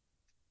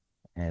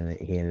 And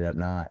he ended up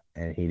not,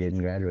 and he didn't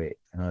graduate.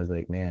 And I was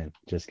like, man,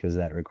 just because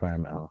that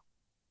requirement, oh,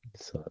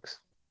 it sucks.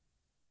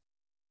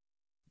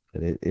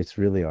 But it's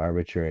really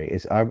arbitrary.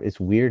 It's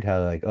weird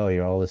how like, oh,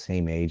 you're all the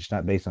same age,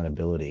 not based on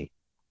ability,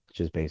 it's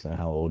just based on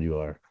how old you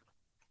are.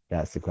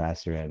 That's the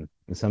class you're in.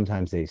 And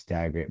sometimes they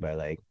stagger it by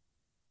like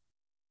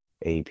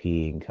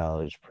AP and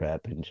college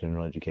prep and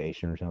general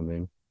education or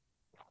something.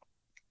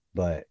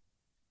 But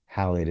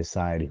how they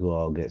decide who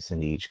all gets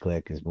into each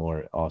clique is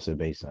more also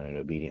based on an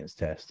obedience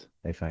test.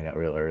 They find out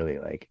real early,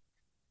 like,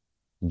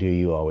 do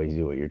you always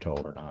do what you're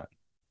told or not?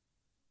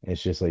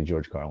 It's just like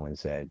George Carlin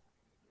said,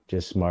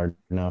 just smart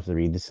enough to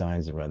read the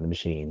signs and run the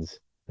machines.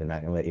 They're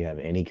not going to let you have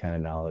any kind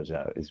of knowledge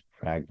that is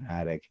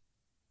pragmatic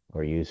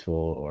or useful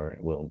or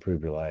will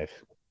improve your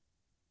life.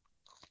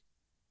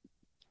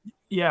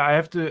 Yeah, I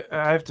have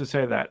to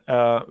say that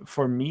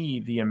for me,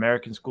 the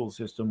American school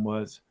system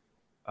was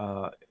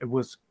it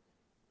was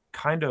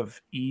kind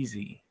of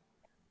easy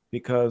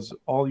because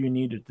all you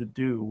needed to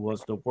do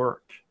was the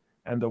work,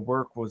 and the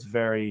work was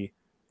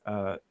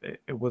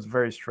it was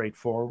very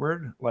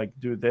straightforward. Like,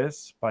 do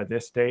this by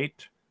this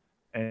date,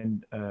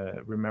 and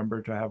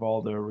remember to have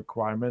all the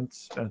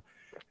requirements.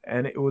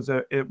 And it was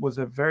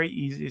a very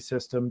easy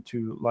system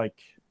to like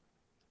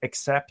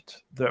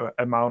accept the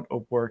amount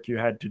of work you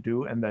had to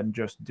do and then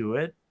just do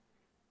it.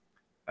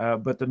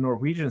 But the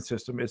Norwegian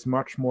system is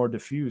much more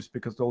diffuse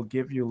because they'll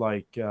give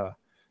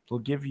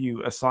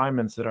you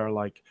assignments that are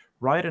like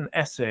write an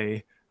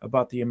essay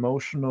about the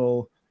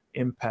emotional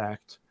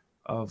impact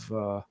of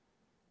uh,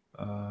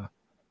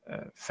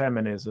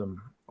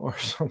 feminism or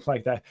something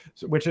like that,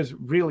 so, which is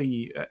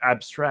really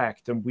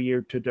abstract and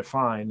weird to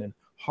define and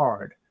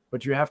hard.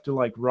 But you have to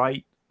like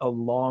write a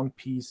long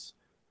piece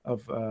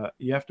of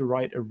you have to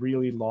write a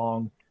really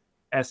long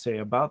essay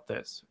about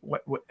this.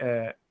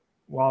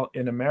 While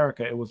in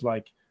America it was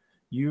like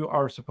you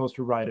are supposed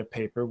to write a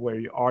paper where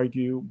you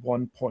argue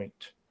one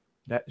point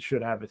that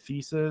should have a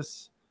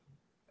thesis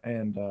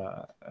and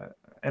uh, uh,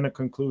 and a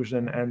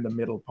conclusion and the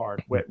middle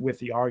part with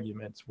the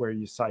arguments where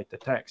you cite the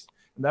text.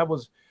 And that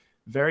was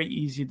very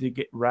easy to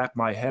get wrap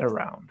my head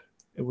around.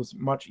 It was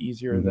much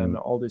easier Mm-hmm. than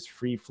all this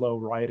free flow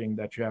writing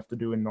that you have to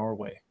do in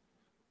Norway,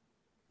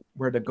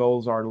 where the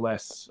goals are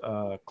less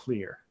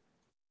clear.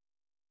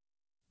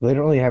 They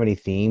don't really have any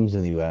themes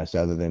in the US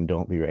other than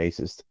don't be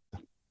racist,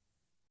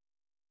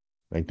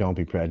 like don't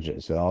be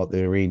prejudiced. So all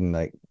they're reading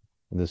like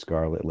the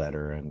Scarlet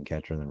Letter and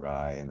Catcher in the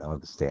Rye and all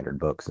the standard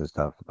books and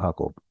stuff,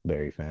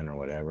 Huckleberry Finn or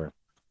whatever.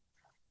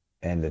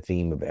 And the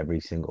theme of every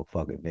single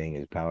fucking thing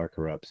is power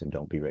corrupts and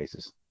don't be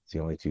racist. It's the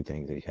only two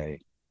things they say.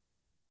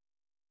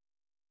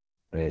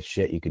 And it's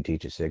shit you could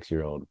teach a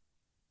 6-year-old.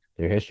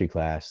 Their history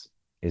class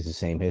is the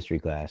same history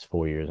class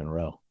 4 years in a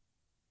row,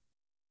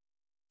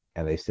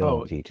 and they still Oh,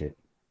 don't teach it.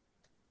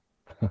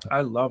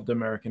 I loved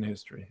American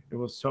history. It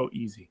was so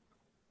easy.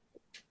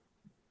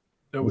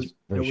 It's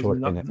very There was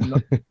short, not, isn't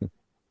not it?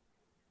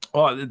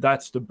 oh,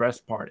 that's the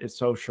best part. It's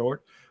so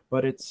short,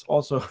 but it's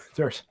also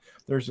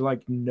there's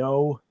like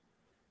no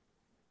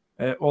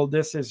well,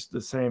 this is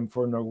the same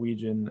for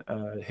Norwegian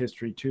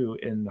history too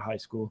in high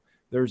school.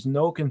 There's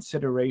no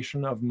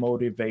consideration of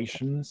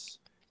motivations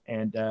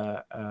and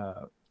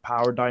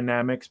power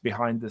dynamics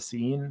behind the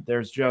scene.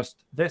 There's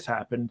just this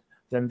happened,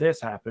 then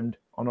this happened,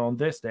 and on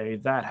this day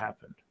that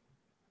happened.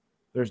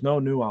 There's no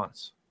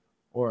nuance,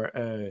 or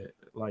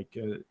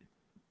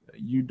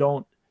you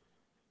don't.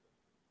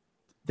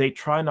 They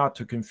try not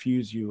to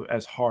confuse you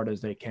as hard as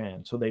they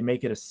can, so they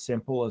make it as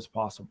simple as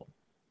possible.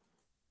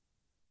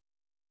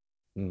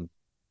 Hmm.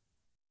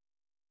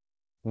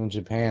 In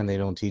Japan, they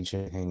don't teach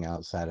anything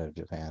outside of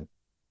Japan.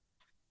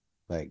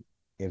 Like,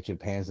 if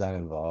Japan's not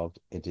involved,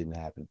 it didn't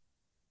happen.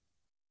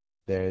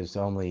 There's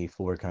only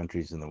four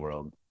countries in the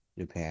world: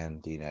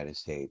 Japan, the United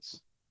States,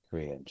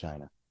 Korea, and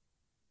China.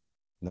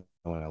 No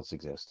one else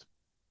exists.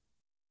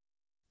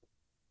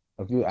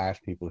 If you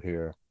ask people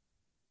here,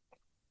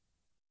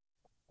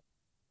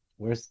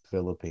 where's the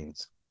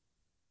Philippines?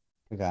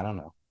 Like, I don't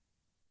know.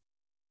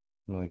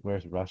 I'm like,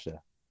 where's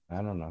Russia?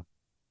 I don't know.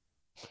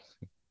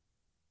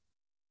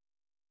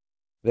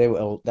 They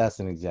well, that's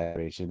an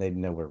exaggeration. They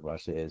know where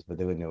Russia is, but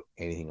they wouldn't know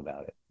anything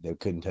about it. They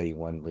couldn't tell you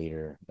one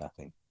leader,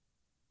 nothing,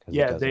 because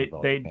it Yeah, doesn't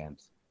involve Japan.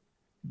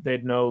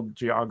 they'd know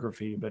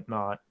geography, but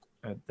not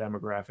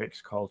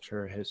demographics,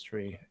 culture,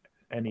 history,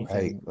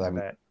 Right? anything I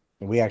mean, that.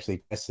 we actually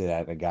tested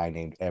at a guy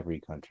named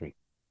every country.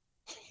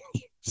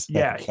 So it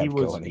Yeah, he kept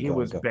was going and he going and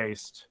was going.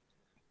 based.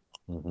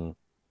 Hmm.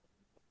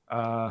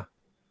 Uh,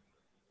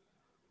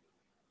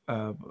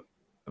 uh,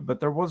 but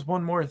there was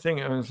one more thing.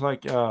 It was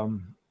like the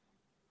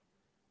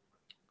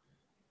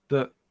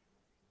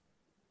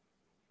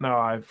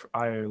no,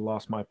 I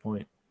lost my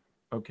point.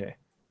 Okay.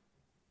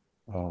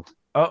 Oh,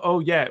 Oh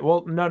yeah.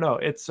 Well, no.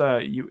 It's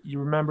you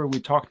remember we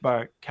talked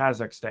about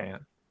Kazakhstan,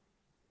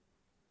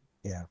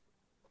 yeah.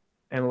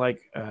 and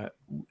like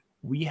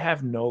we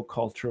have no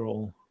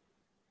cultural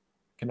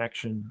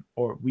connection,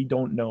 or we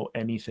don't know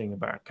anything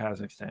about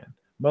Kazakhstan.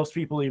 Most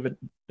people even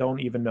don't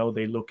even know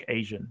they look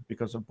Asian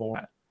because of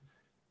Borat.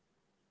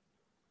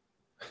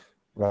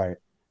 Right.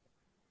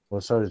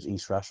 Well, so does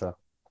East Russia. Yeah.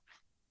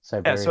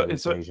 Siberia So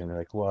looks so Asian. They're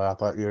like, well, I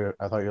thought you're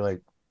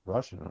like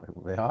Russian. I'm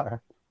like, they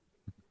are.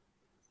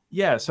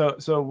 yeah.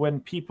 So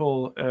when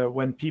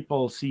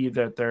people see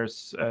that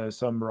there's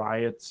some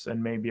riots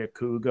and maybe a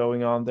coup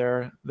going on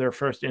there, their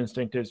first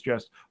instinct is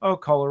just, oh,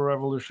 color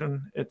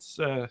revolution. It's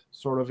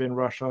sort of in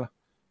Russia,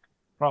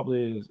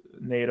 probably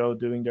NATO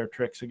doing their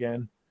tricks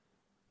again.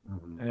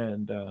 Hmm.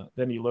 And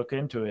then you look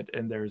into it,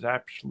 and there's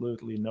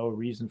absolutely no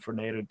reason for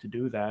NATO to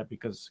do that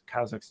because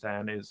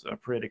Kazakhstan is a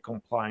pretty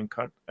compliant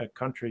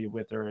country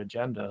with their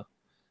agenda.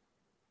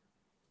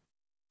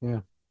 Yeah.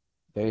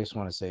 They just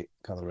want to say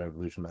color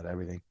revolution about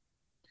everything.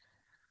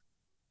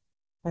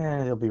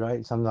 And they'll be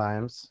right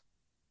sometimes.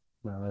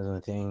 Well, there's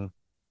another thing.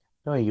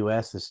 In the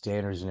US, the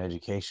standards in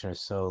education are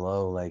so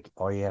low. Like,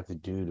 all you have to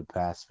do to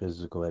pass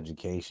physical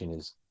education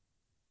is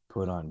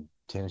put on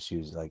tennis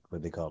shoes, like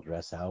what they call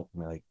dress out. I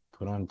mean, like,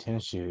 put on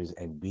tennis shoes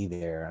and be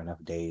there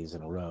enough days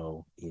in a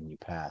row, and you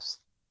pass.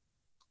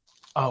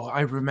 Oh,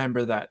 I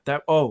remember that.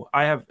 Oh,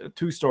 I have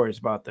two stories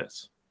about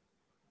this.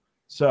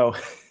 So,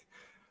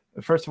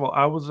 first of all,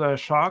 I was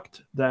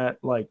shocked that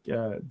like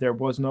there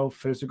was no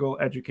physical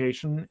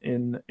education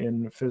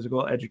in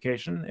physical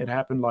education. It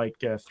happened like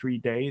 3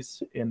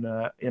 days in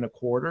a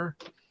quarter.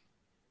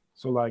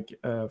 So like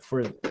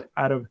for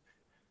out of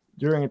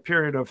during a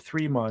period of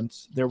 3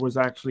 months, there was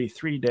actually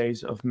 3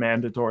 days of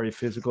mandatory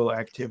physical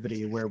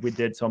activity where we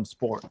did some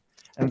sport.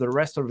 And the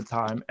rest of the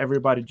time,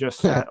 everybody just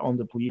sat on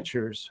the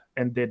bleachers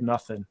and did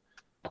nothing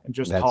and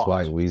just That's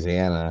why talked.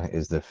 Louisiana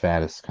is the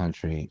fattest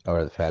country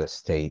or the fattest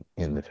state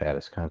in the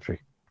fattest country.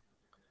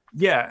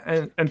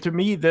 Yeah. And to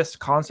me, this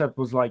concept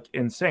was like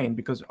insane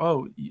because,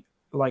 oh,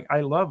 like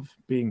I love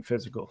being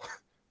physical.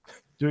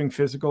 Doing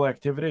physical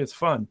activity is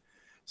fun.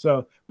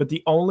 So, but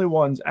the only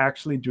ones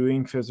actually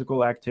doing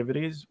physical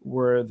activities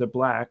were the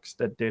blacks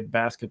that did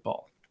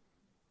basketball.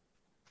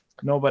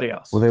 Nobody Well,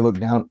 else. they look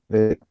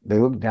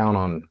down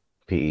on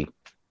PE.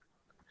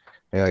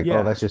 They're like, oh,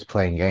 Yeah. that's just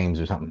playing games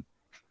or something.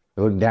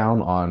 They look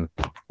down on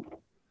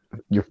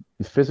your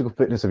physical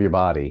fitness of your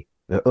body.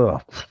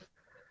 Ugh.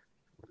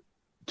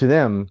 To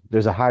them,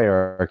 there's a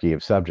hierarchy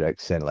of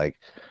subjects and like,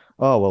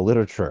 oh well,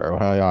 literature.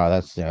 Well, yeah,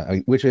 that's yeah,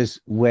 which is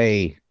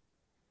way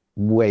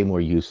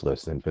more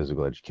useless than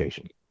physical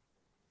education.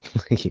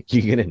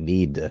 You're gonna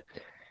need to,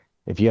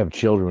 if you have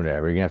children or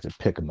whatever, you're gonna have to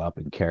pick them up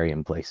and carry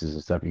them places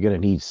and stuff. You're gonna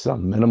need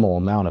some minimal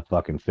amount of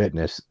fucking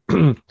fitness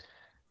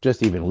just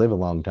to even live a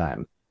long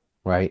time,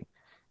 right?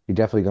 You're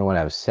definitely gonna want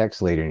to have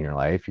sex later in your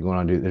life. You're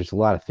going to do. There's a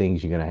lot of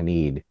things you're gonna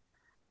need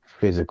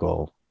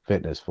physical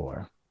fitness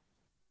for.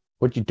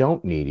 What you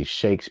don't need is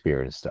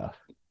Shakespeare and stuff.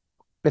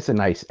 It's a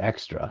nice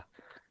extra,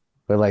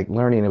 but like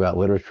learning about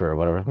literature or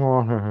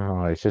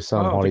whatever, it's just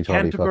some Oh, the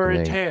haughty-taughty fucking Canterbury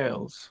thing.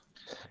 Tales.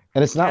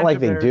 And The it's not like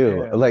they Canterbury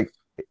do. Tales. Like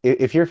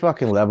if your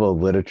fucking level of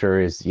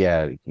literature is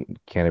yeah,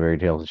 Canterbury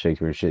Tales and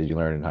Shakespeare shit you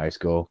learn in high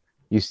school,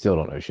 you still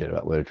don't know shit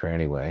about literature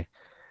anyway.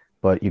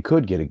 But you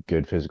could get a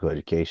good physical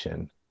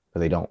education, but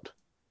they don't.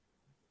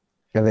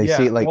 And they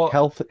see Yeah, like well,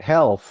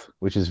 health,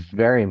 which is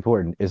very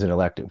important, is an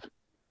elective.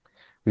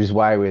 Which is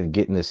why we're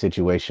getting this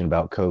situation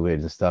about COVID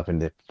and stuff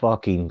and the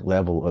fucking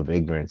level of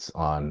ignorance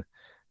on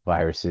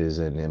viruses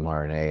and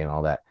mRNA and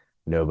all that.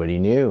 Nobody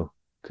knew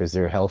because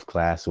their health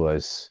class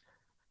was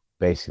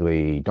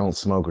basically don't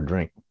smoke or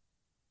drink.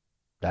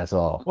 That's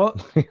all. well,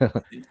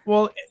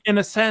 well, in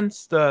a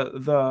sense,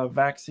 the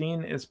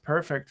vaccine is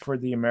perfect for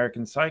the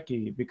American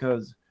psyche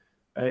because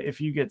if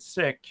you get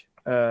sick,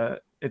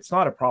 it's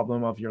not a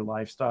problem of your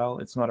lifestyle.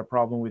 It's not a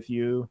problem with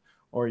you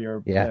or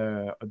your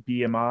Yeah,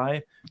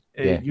 BMI.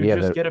 yeah. You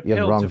just get a You have the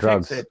pill wrong to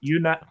fix drugs. it.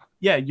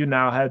 Yeah, you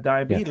now have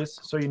Yeah. diabetes,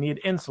 so you need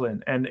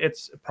insulin, and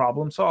it's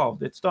problem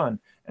solved. It's done.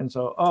 And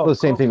so, Well, oh, the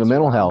same thing with COVID's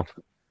mental around. health.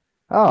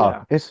 Oh,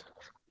 Yeah,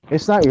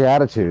 it's not your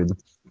attitude.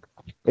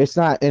 It's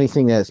not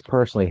anything that's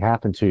personally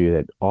happened to you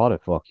that ought to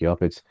fuck you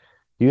up. It's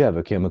you have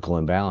a chemical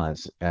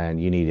imbalance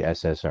and you need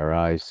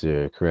SSRIs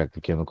to correct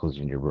the chemicals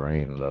in your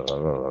brain. Blah, blah,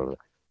 blah, blah.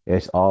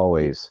 It's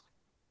always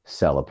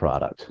sell a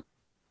product.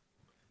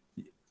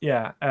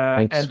 yeah,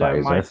 Thanks, and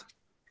Pfizer.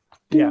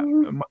 yeah,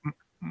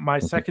 my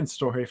second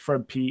story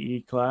from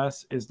PE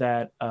class is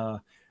that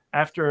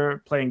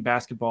after playing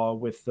basketball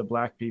with the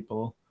black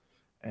people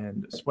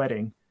and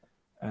sweating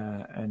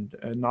and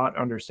not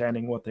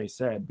understanding what they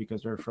said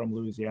because they're from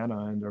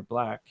Louisiana and they're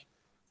black,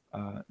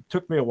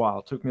 took me a while.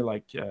 It took me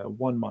like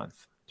 1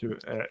 month to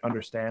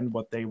understand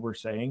what they were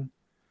saying.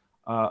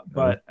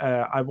 But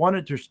I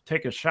wanted to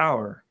take a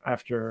shower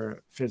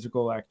after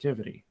physical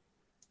activity.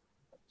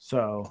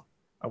 So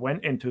I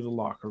went into the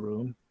locker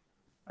room.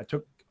 I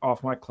took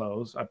off my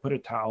clothes. I put a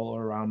towel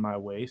around my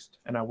waist,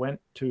 and I went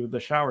to the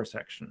shower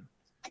section.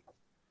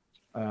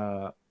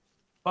 Uh,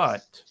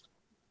 but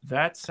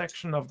that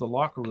section of the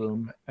locker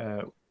room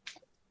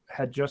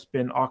had just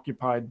been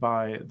occupied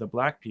by the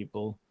black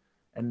people,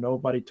 and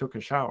nobody took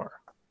a shower.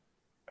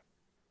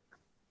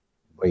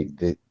 Wait,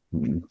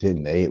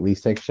 didn't they at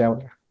least take a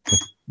shower?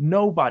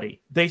 Nobody.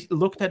 They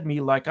looked at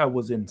me like I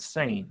was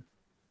insane.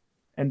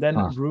 And then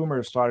Huh.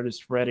 rumors started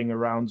spreading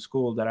around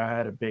school that I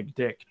had a big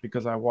dick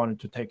because I wanted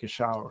to take a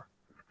shower.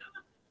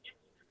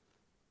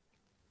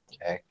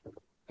 Okay.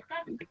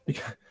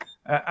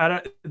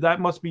 That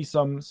must be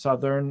some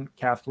Southern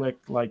Catholic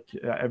like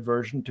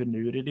aversion to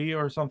nudity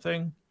or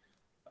something.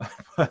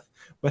 but,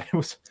 but it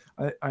was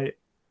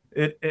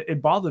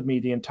it bothered me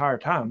the entire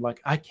time.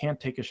 Like I can't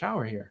take a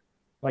shower here.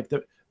 Like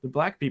the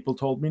black people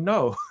told me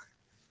no.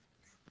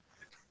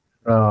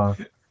 Uh,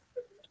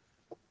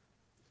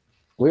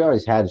 we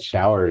always had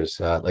showers,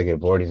 like at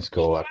boarding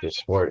school after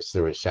sports.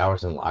 There was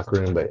showers in the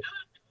locker room, but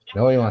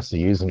nobody wants to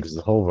use them because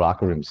the whole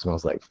locker room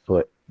smells like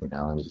foot,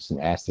 and it's just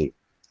nasty.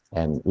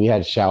 And we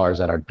had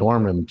showers at our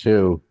dorm room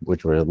too,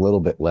 which were a little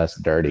bit less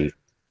dirty.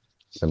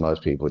 So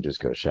most people just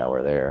go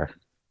shower there.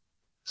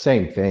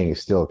 Same thing,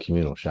 it's still a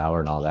communal shower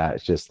and all that.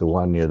 It's just the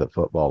one near the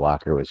football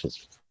locker was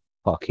just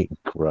fucking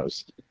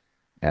gross.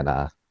 And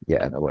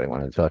yeah, nobody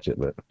wanted to touch it,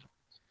 but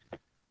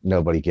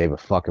nobody gave a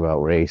fuck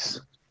about race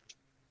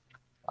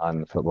on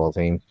the football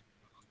team.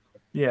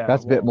 Yeah,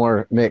 That's a bit well,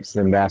 more mixed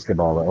than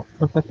basketball,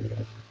 though.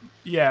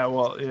 yeah,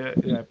 well,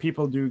 yeah,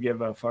 people do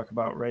give a fuck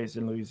about race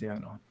in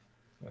Louisiana.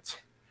 That's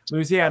I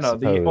Louisiana,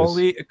 suppose.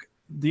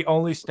 the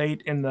only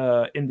state in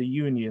the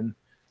union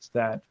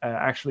that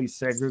actually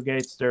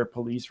segregates their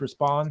police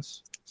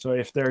response. So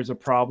if there's a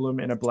problem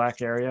in a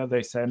black area,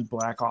 they send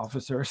black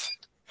officers,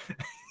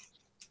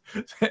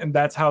 and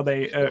that's how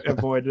they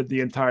avoided the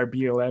entire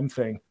BLM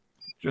thing,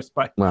 just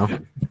by Well,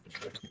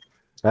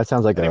 that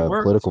sounds like and it a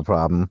worked. political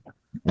problem.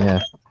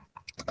 Yeah,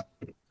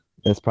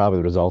 it's probably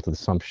the result of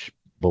some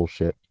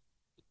bullshit.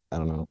 I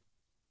don't know.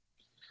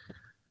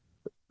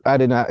 I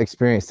did not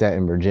experience that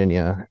in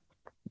Virginia,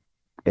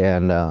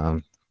 and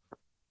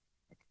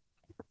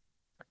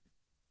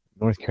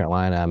North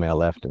Carolina. I mean, I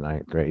left in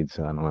ninth grade,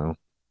 so I don't know,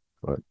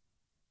 but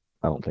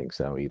I don't think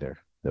so either.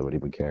 Nobody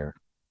would care.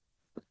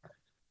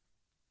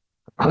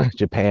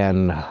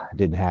 Japan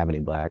didn't have any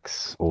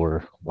blacks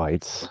or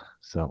whites,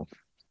 so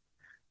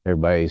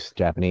everybody's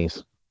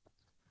Japanese.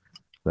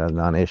 That's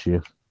not an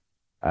issue.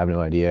 I have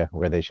no idea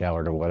where they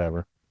showered or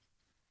whatever.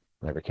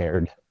 Never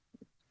cared.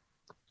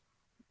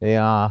 They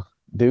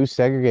do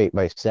segregate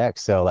by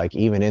sex, so like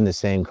even in the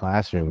same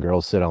classroom,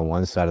 girls sit on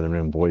one side of the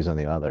room, boys on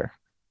the other.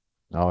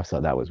 I always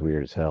thought that was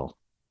weird as hell.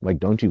 Like,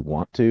 don't you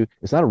want to?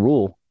 It's not a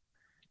rule.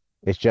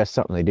 It's just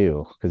something they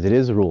do because it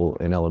is a rule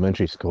in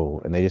elementary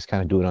school, and they just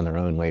kind of do it on their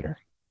own later.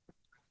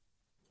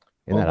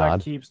 Isn't Well, that odd?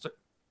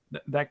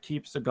 that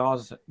keeps the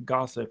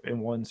gossip in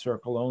one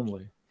circle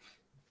only.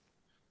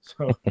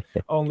 So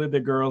only the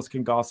girls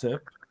can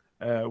gossip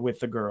with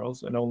the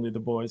girls, and only the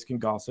boys can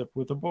gossip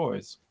with the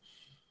boys.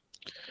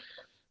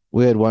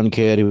 We had one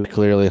kid who was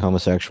clearly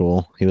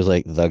homosexual. He was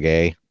like the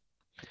gay.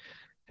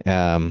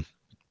 Um,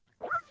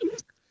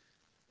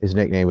 his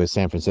nickname was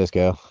San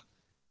Francisco.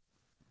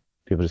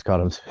 People just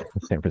called him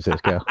San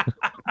Francisco.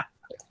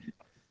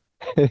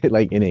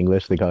 Like in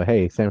English, they call it,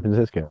 "Hey, San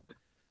Francisco."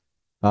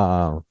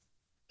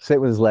 Sit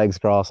with his legs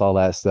crossed, all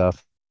that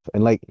stuff,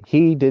 and like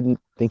he didn't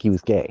think he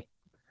was gay,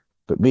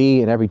 but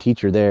me and every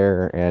teacher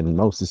there and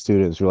most of the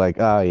students were like,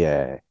 "Oh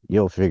yeah,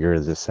 you'll figure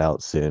this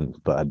out soon,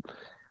 bud.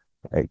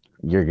 Like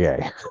you're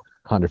gay,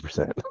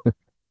 100%."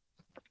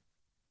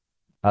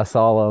 I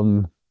saw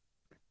him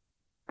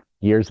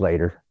years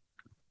later.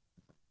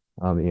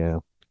 You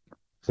know,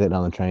 sitting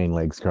on the train,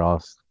 legs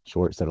crossed,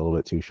 shorts that are a little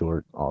bit too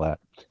short, all that.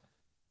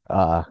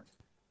 Uh,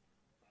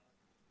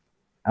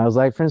 I was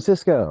like,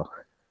 Francisco,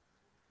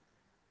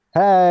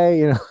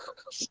 hey,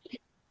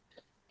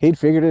 he'd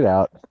figured it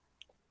out,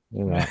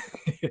 you know.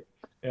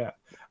 Yeah.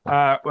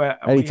 Well,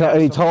 And we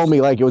have he some. told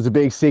me like it was a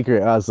big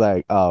secret. I was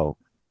like, oh,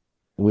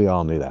 we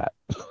all knew that.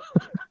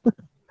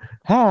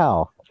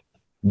 How?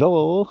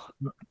 Duh.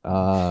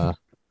 I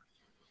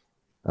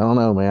don't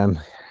know,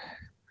 man.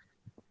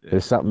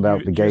 There's something about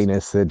You the just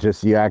gayness that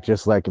just you act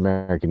just like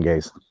American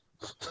gays.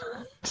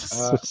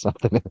 uh,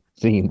 Something it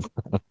seems.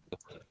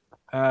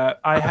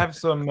 I have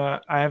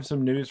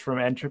some news from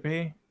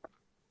Entropy.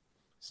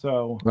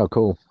 So Oh,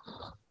 cool.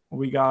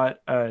 we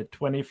got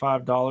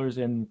 $25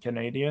 in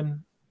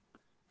Canadian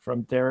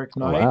from Derek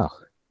Oh, Knight, wow.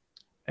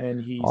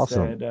 and he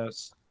Awesome. said,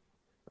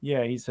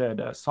 "Yeah, he said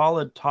a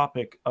solid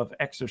topic of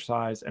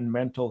exercise and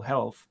mental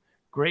health.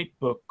 Great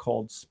book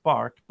called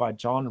Spark by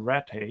John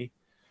Ratey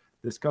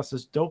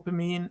discusses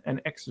dopamine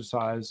and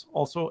exercise.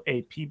 Also,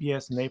 a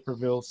PBS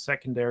Naperville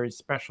secondary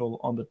special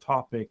on the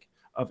topic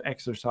of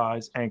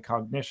exercise and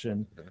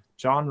cognition.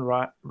 John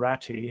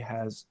Ratty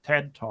has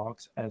TED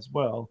Talks as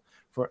well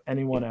for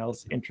anyone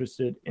else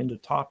interested in the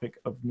topic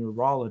of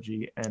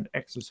neurology and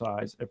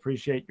exercise.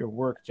 Appreciate your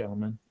work,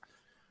 gentlemen.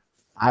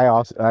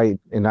 I'll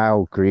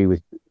agree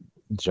with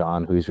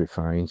John, who's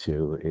referring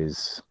to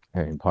is,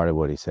 and part of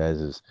what he says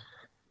is,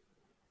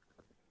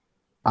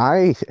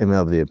 I am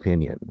of the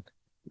opinion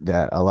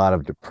that a lot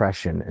of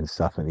depression and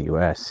stuff in the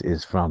US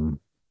is from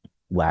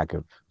lack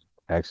of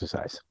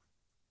exercise,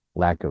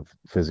 lack of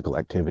physical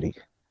activity.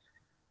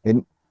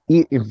 And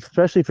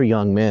especially for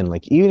young men,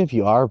 like even if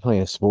you are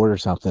playing a sport or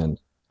something,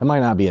 it might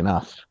not be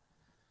enough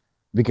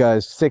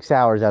because 6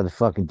 hours out of the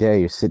fucking day,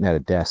 you're sitting at a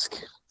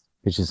desk,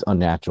 which is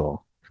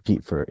unnatural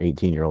for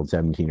 18-year-old,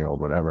 17-year-old,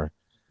 whatever.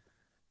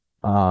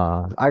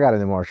 I got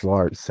into martial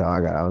arts, so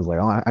I was like,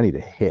 oh, I need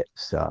to hit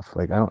stuff.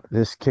 Like I don't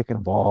just kicking a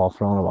ball,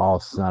 throwing a ball,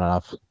 it's not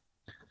enough.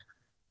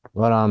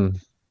 But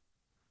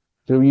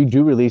so you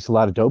do release a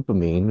lot of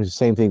dopamine. It's the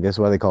same thing. That's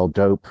why they call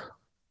dope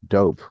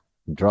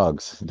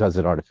drugs. It does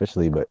it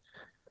artificially, but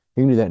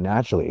you can do that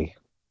naturally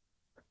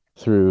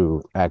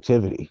through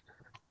activity.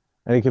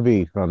 And it could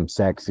be from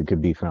sex, it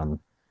could be from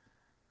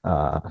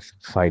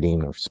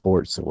fighting or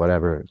sports or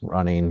whatever,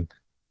 running.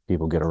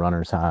 People get a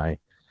runner's high,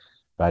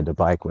 ride the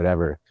bike,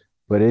 whatever.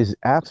 But it is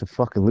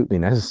absolutely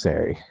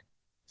necessary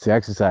to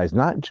exercise,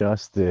 not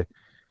just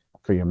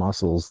for your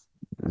muscles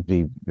to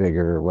be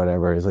bigger or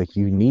whatever. It's like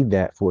you need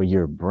that for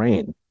your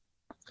brain.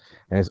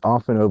 And it's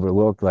often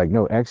overlooked, like,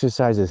 no,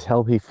 exercise is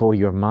healthy for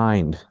your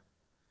mind,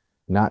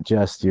 not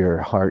just your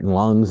heart and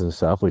lungs and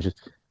stuff, which is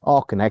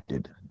all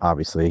connected,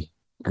 obviously.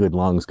 Good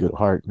lungs, good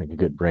heart, make a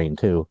good brain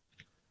too.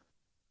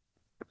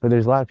 But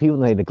there's a lot of people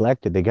they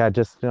neglect it. They got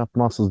just enough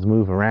muscles to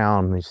move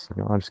around. They just,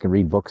 I'm just gonna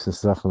read books and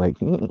stuff. I'm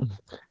like,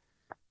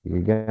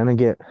 you're gonna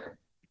get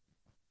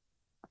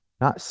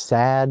not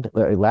sad.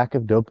 Lack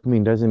of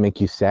dopamine doesn't make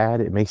you sad.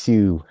 It makes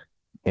you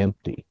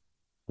empty,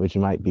 which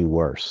might be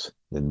worse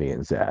than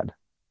being sad.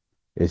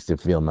 Is to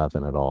feel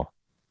nothing at all.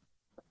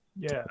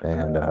 Yeah.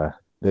 And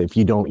if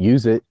you don't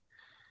use it,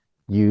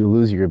 you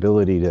lose your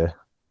ability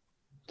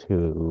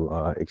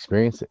to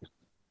experience it.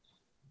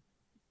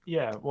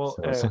 Yeah. Well,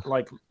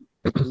 like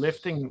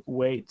lifting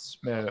weights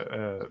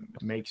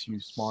makes you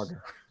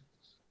smarter.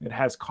 It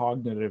has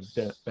cognitive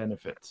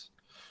benefits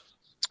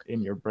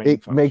in your brain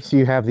it function. makes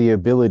you have the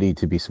ability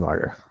to be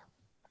smarter.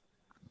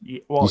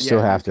 Well, you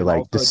still have to like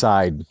also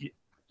decide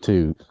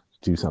to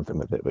do something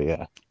with it, but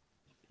yeah.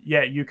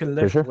 Yeah, you can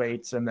For lift sure.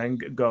 weights and then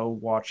go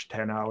watch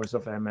 10 hours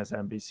of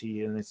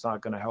MSNBC, and it's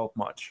not going to help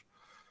much.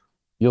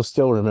 You'll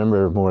still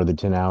remember more of the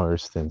 10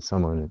 hours than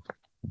someone who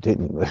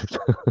didn't lift.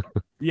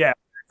 Yeah,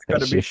 it's going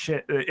to be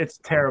shit. shit. It's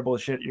terrible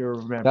shit you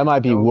remember. That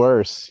might be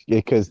worse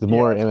because the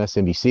more Yeah.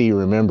 MSNBC you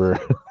remember,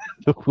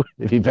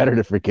 it'd be better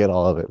to forget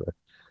all of it. But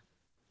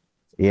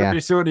yeah.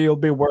 Pretty soon you'll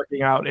be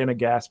working out in a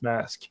gas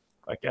mask,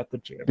 like at the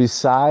gym.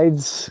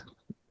 Besides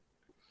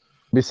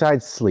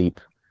sleep,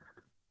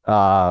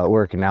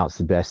 working out's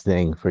the best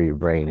thing for your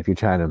brain. If you're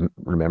trying to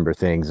remember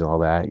things and all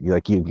that, you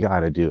got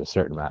to do a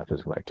certain amount of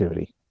physical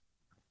activity.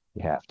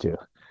 You have to. And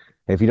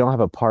if you don't have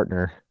a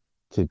partner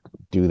to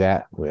do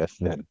that with,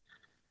 then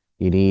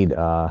you need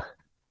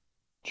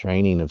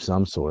training of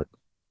some sort.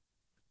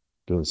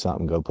 Doing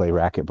something, go play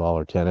racquetball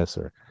or tennis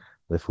or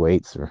lift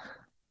weights or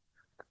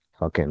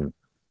fucking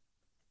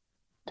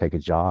take a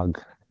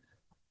jog,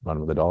 run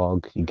with a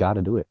dog. You got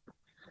to do it.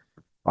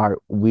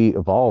 We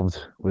evolved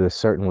with a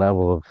certain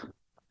level of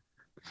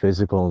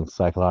physical and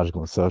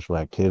psychological and social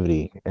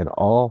activity, and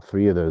all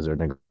three of those are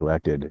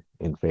neglected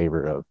in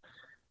favor of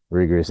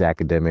rigorous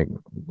academic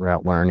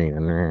route learning,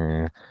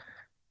 and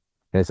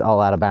it's all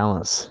out of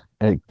balance,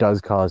 and it does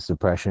cause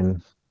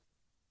depression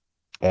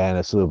and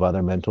a slew of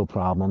other mental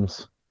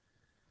problems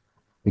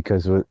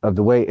because of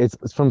the way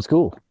it's from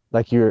school.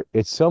 Like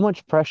it's so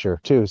much pressure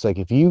too. It's like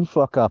if you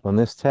fuck up on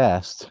this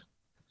test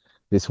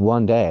this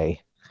one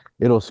day,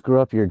 it'll screw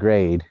up your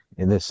grade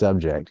in this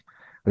subject,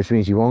 which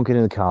means you won't get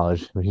into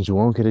college, which means you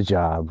won't get a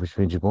job, which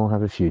means you won't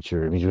have a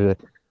future. It means you're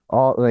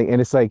all like, and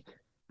it's like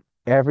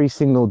every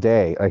single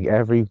day, like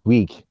every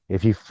week,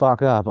 if you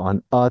fuck up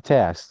on a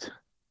test,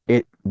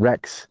 it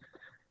wrecks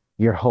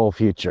your whole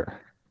future.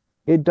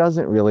 It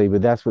doesn't really,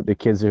 but that's what the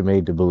kids are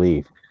made to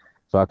believe.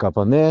 Fuck up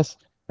on this,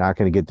 not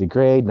going to get the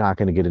grade, not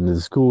going to get into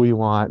the school you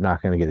want,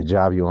 not going to get a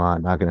job you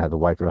want, not going to have the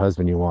wife or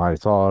husband you want.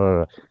 It's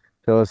all,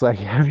 so it's like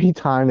every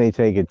time they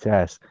take a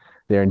test,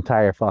 their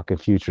entire fucking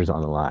future's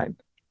on the line.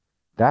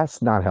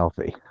 That's not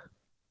healthy.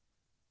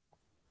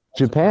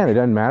 Japan, it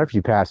doesn't matter if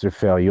you pass or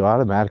fail, you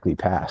automatically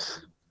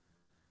pass.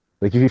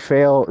 Like if you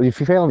fail in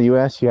the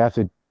US, you have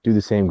to do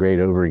the same grade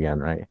over again,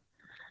 right?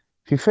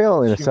 If you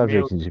fail in a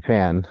subject in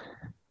Japan,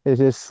 it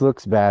just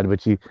looks bad,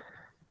 but you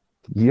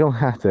don't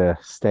have to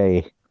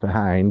stay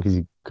behind because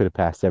you could have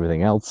passed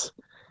everything else.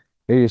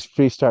 You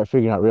just start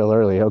figuring out real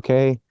early,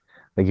 okay?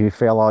 Like if you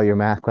fail all your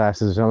math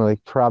classes, I'm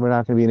like probably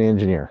not going to be an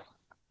engineer.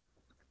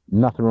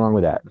 Nothing wrong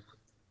with that.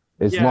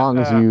 As long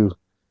as you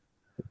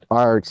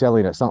are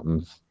excelling at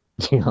something,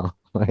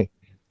 like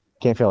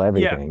can't fail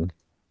everything,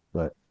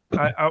 but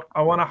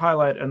I want to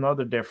highlight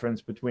another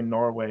difference between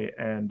Norway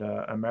and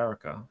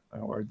America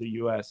or the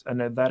U.S. And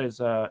that is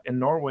in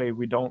Norway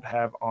we don't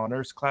have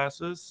honors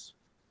classes,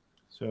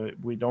 so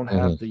we don't Hmm.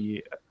 have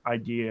the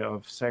idea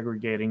of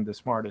segregating the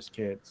smartest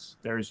kids.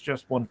 There is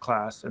just one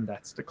class, and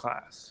that's the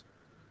class.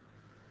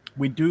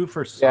 We do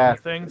for some Yeah,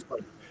 things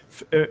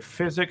like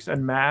physics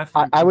and math.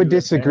 I, You I can would do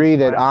disagree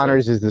advanced that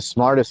honors classes. is the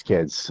smartest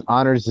kids.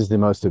 Honors is the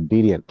most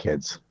obedient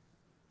kids.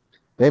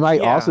 They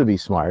might also Yeah, be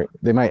smart.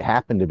 They might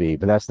happen to be,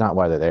 but that's not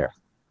why they're there.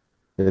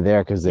 They're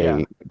there because yeah,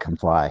 they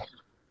comply.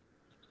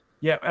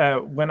 yeah.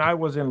 When I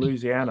was in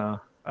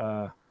Louisiana,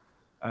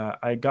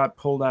 I got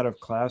pulled out of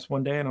class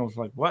one day, and I was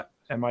like, "What?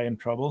 Am I in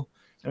trouble?"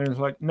 And it was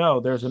like, "No,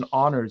 there's an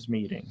honors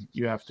meeting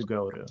you have to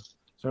go to."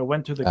 So I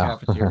went to the Oh.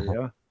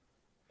 cafeteria,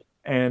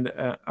 and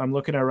I'm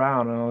looking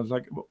around, and I was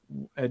like,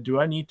 "Do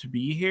I need to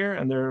be here?"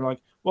 And they're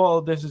like,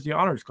 "Well, this is the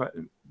honors class,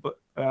 but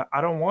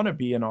I don't want to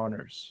be in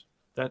honors.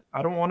 That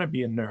I don't want to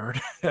be a nerd."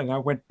 And I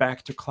went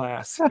back to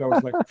class, and I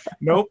was like,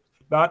 "Nope,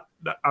 not.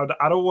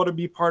 I don't want to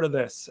be part of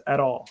this at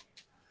all."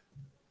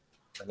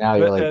 Now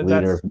you're But like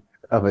leader that's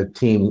of a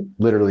team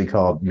literally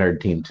called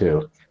Nerd Team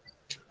 2.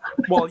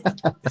 well,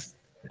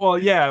 well,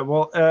 yeah.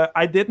 Well,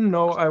 I didn't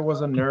know I was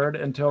a nerd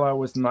until I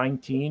was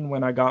 19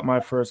 when I got my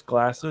first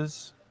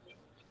glasses,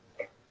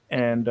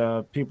 and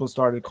people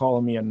started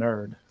calling me a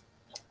nerd.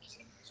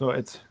 So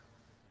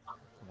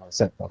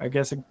I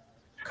guess it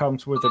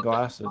comes with the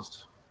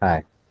glasses.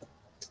 Hi.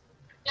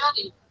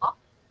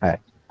 Hi.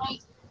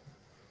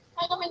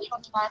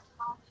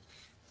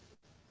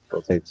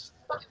 It's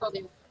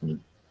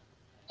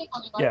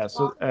Yeah.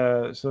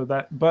 So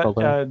that, but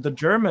cola. the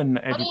German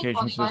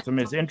education system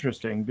is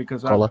interesting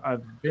because Cola.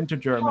 I've been to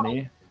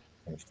Germany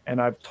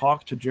and I've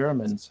talked to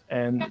Germans,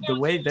 and the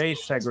way they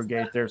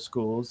segregate their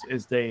schools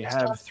is they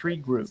have three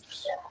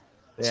groups.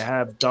 They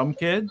have dumb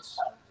kids,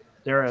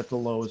 they're at the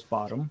lowest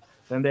bottom.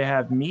 Then they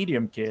have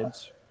medium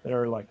kids that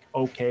are like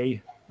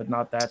okay, but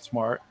not that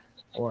smart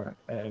or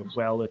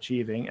well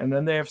achieving. And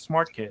then they have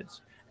smart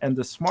kids. And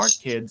the smart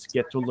kids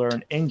get to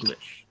learn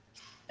English,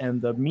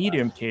 and the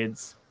medium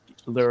kids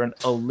learn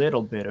a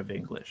little bit of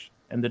English.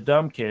 And the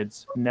dumb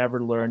kids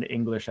never learn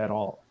English at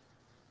all.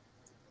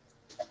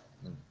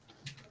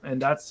 And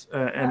that's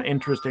an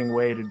interesting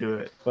way to do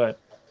it. But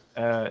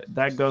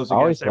that goes I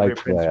against always every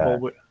like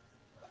principle.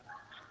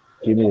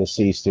 give me a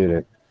C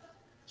student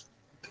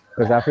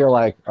because I feel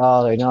like,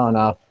 oh, they know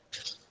enough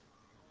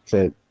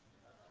to,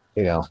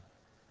 you know,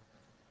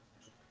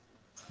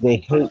 they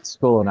hate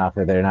school enough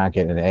that they're not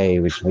getting an A,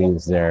 which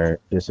means they're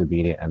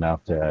disobedient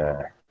enough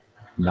to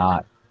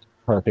not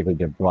perfectly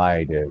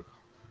comply to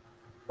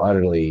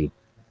utterly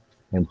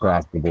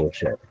impractical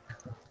bullshit.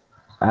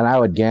 And I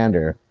would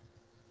gander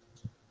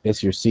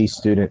it's your C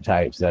student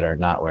types that are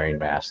not wearing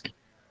masks.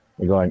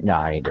 You're going, no,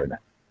 I ain't doing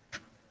that.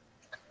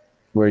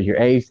 Where your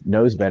A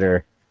knows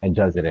better and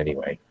does it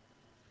anyway.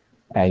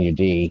 And your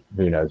D,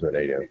 who knows what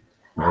they do.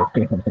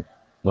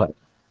 But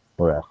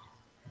for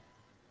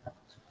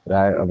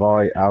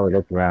I would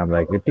look around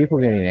like the people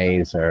getting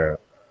A's are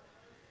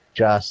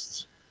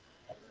just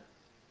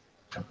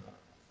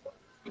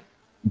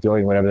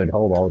doing whatever they're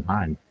told all the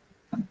time.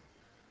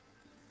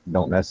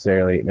 They're not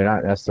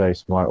necessarily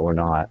smart or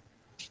not.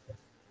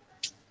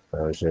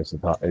 So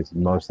it's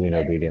mostly an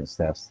obedience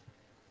test.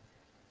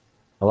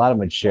 A lot of them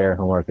would share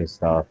homework and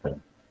stuff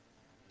and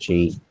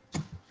cheat.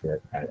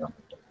 Shit, I don't know.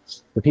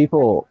 The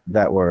people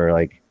that were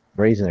like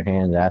raising their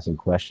hands, asking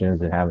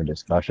questions, and having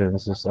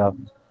discussions and stuff,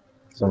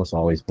 it's almost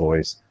always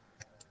boys.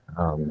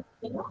 Um,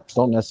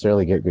 don't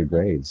necessarily get good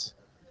grades.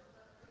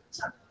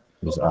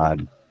 It's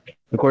odd.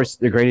 Of course,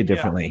 they're graded Yeah.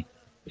 differently,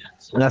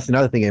 and that's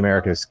another thing in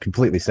America is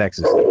completely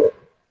sexist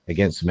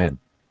against men.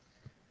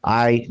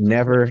 I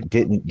never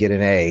didn't get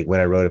an A when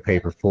I wrote a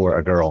paper for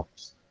a girl.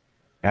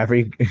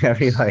 Every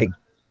like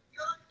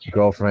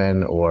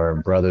girlfriend or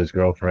brother's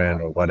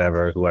girlfriend or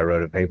whatever who I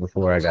wrote a paper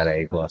for, I got an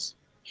A plus.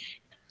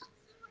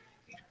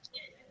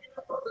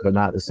 But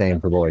not the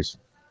same for boys.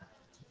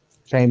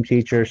 Same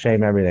teacher,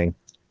 same everything.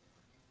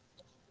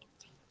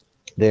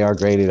 They are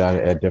graded on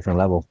a different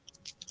level.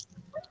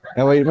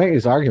 And we make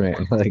this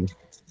argument, like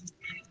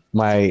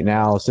my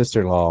now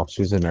sister-in-law,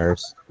 she's a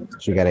nurse.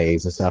 She got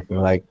A's and stuff. And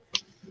we're like,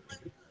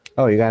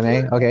 oh, you got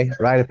an A? Okay,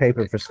 write a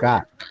paper for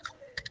Scott,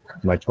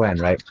 my twin,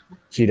 right?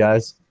 She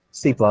does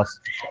C plus.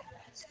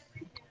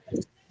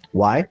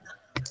 Why?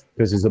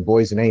 Because there's a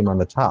boy's name on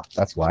the top.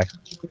 That's why.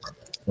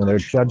 And they're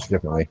judged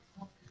differently.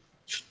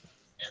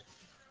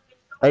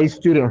 A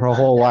student her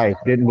whole life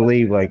didn't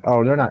believe like,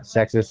 oh, they're not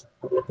sexist.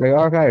 Like,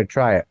 okay,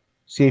 try it.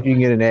 See if you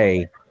can get an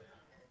A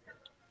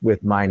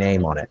with my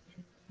name on it.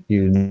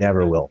 You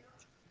never will.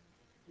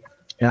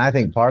 And I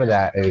think part of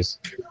that is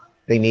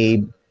they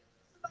need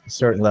a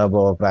certain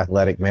level of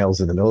athletic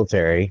males in the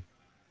military,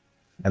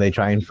 and they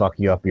try and fuck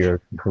you up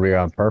your career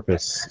on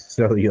purpose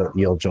so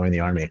you'll join the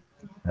army.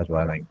 That's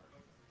what I think.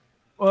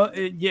 Well,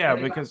 yeah,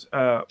 because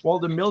well,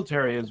 the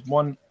military is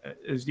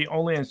the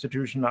only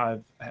institution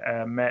I've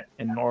met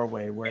in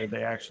Norway where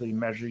they actually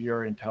measure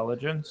your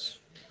intelligence.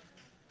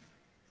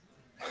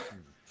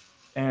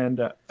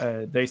 and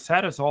they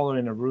sat us all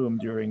in a room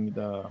during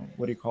the,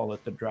 what do you call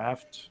it, the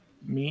draft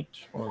meet,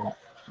 or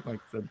like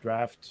the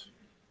draft.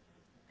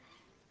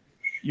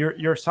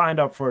 You're signed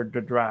up for the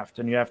draft,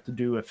 and you have to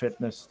do a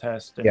fitness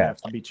test, and you Yeah,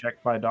 have to be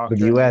checked by a but doctor,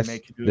 the and they U.S.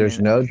 make you do there's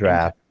no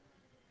draft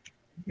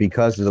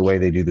because of the way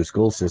they do the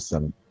school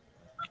system.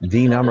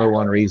 The number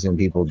one reason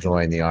people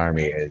join the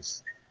army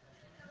is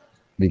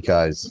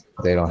because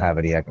they don't have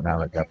any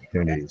economic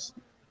opportunities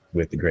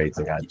with the grades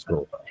they got in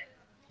school.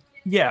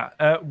 Yeah,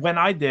 when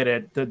I did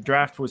it, the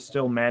draft was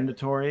still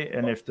mandatory,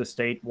 and if the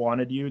state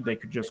wanted you, they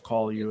could just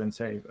call you and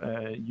say,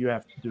 "You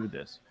have to do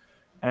this."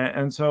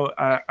 And so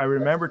I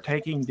remember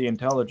taking the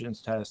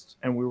intelligence test,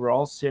 and we were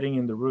all sitting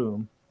in the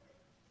room,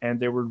 and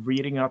they were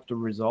reading up the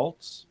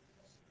results.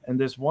 And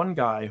this one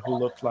guy who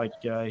looked like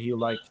he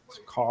liked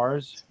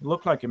cars,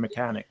 looked like a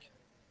mechanic.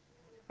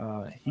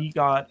 He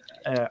got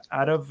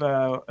out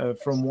of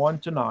from 1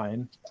 to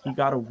 9, he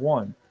got a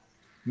 1,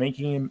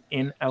 making him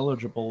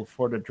ineligible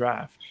for the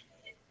draft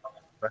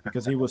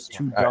because he was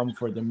too Right. dumb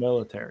for the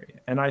military.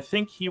 And I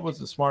think he was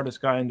the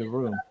smartest guy in the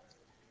room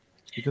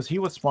because he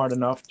was smart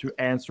enough to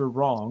answer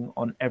wrong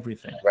on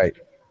everything. Right.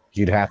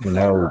 You'd have to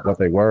know what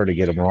they were to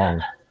get them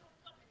wrong.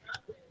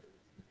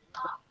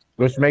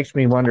 Which makes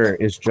me wonder,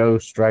 is Joe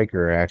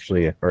Stryker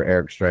actually, or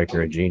Eric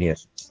Stryker, a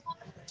genius?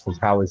 Because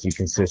how is he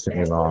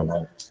consistently wrong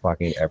on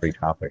fucking every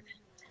topic?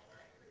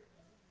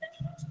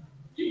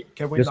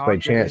 Can we Just by not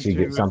get chance you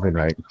get into? something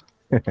right.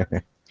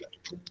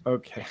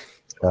 Okay.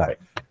 All right.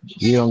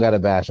 You don't got to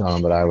bash on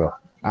him, but I will.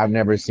 I've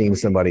never seen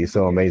somebody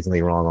so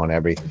amazingly wrong on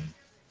everything,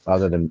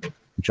 other than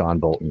John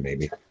Bolton,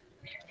 maybe.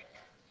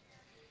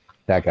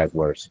 That guy's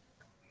worse.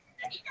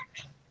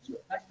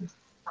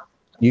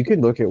 You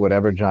could look at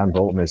whatever John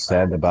Bolton has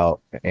said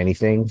about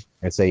anything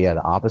and say, yeah,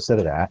 the opposite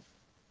of that,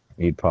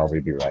 you'd probably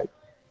be right.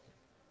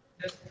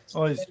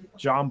 Oh, it's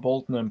John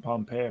Bolton and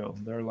Pompeo.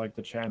 They're like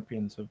the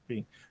champions of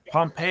being.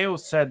 Pompeo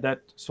said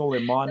that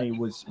Soleimani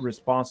was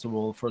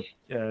responsible for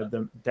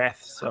the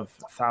deaths of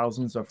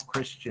thousands of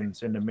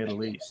Christians in the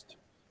Middle East,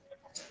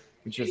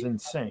 which is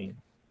insane.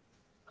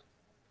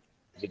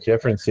 The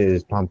difference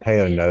is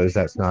Pompeo knows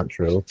that's not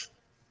true.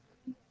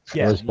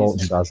 Yeah, Whereas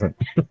Bolton doesn't.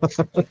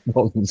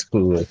 Bolton's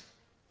clueless.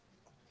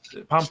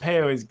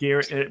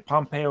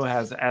 Pompeo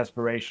has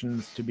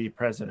aspirations to be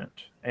president,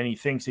 and he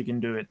thinks he can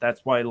do it.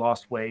 That's why he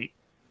lost weight.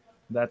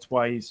 That's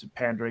why he's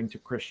pandering to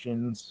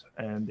Christians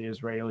and the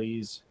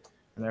Israelis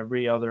and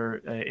every other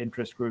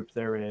interest group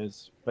there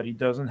is. But he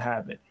doesn't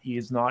have it. He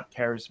is not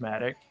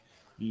charismatic.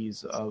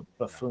 He's a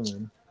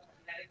buffoon,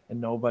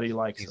 and nobody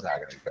likes He's him. not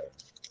going to go.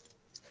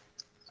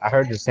 I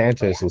heard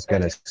DeSantis is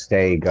going to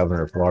stay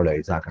governor of Florida.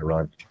 He's not going to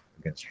run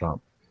against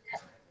Trump.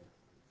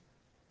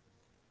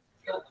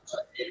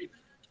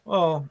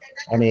 Well,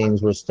 That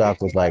means we're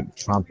stuck with like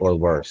Trump or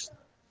worse.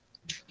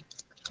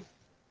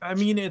 I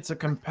mean, it's a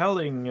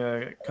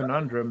compelling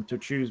conundrum to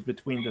choose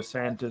between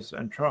DeSantis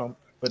and Trump,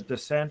 but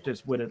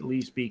DeSantis would at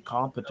least be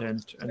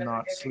competent and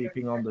not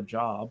sleeping on the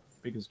job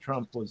because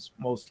Trump was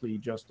mostly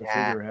just a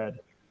Yeah. figurehead.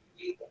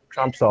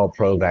 Trump's all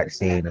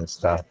pro-vaccine and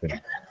stuff,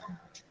 and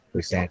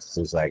DeSantis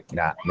is like,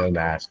 nah, no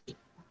mask.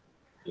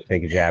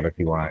 Take a jab if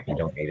you want. You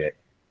don't need it.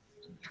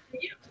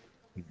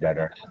 He's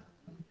better.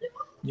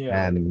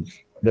 Yeah. And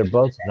they're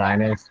both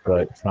Zionists,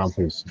 but Trump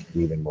is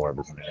even more of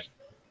a Zionist.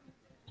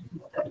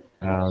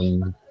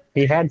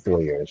 He had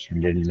 4 years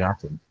and did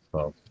nothing.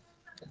 So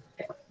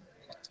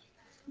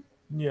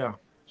Yeah.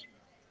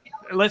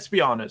 Let's be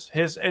honest.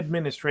 His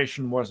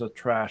administration was a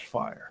trash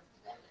fire.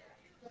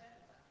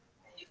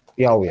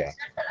 oh yeah,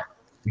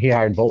 he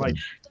hired Bolton. Like,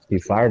 He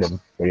fired him,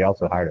 but he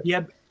also hired him. he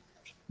had,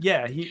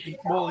 yeah,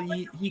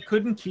 he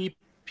couldn't keep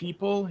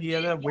people. He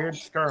had a weird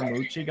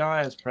Scaramucci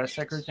guy as press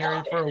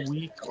secretary for a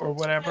week or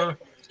whatever.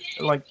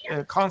 Like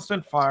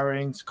constant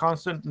firings,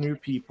 constant new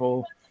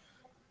people.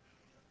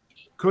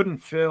 Couldn't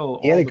fill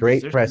He had all a the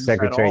great press positions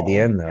secretary at the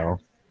all. end, though.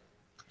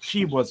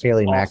 She was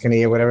Haley awesome.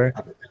 McEnany or whatever.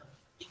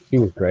 She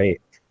was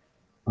great.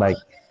 Like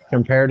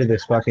compared to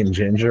this fucking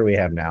ginger we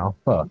have now.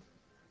 Huh.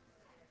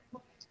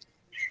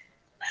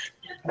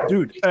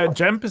 Dude,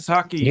 Jen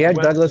Psaki. He had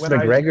Douglas when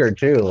McGregor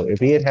too. If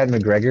he had had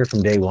McGregor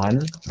from day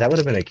one, that would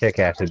have been a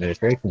kick-ass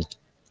administration.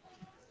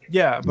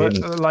 Yeah, but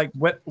Didn't. like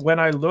when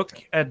I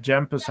look at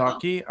Jen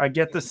Psaki, I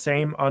get the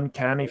same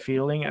uncanny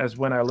feeling as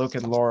when I look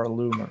at Laura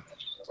Loomer.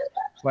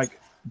 Like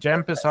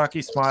Jen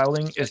Psaki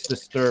smiling is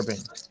disturbing.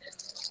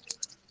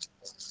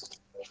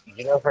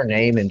 You know her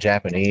name in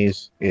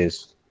Japanese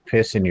is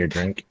piss in your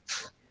drink.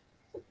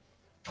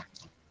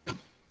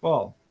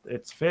 Well,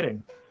 it's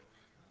fitting.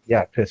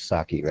 Yeah, piss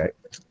sake, right?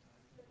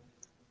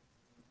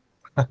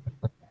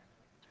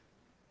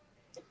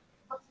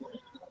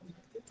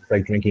 It's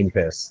like drinking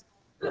piss.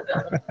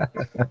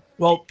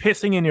 Well,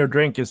 pissing in your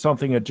drink is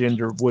something a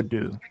ginger would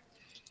do.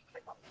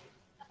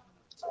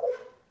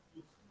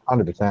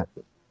 100%.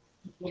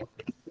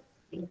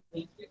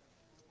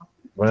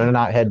 When they're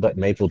not headbutting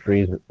maple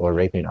trees or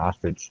raping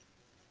ostrich,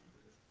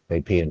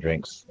 they pee in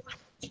drinks.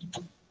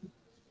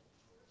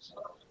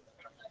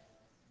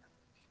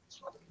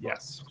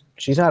 Yes.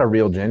 She's not a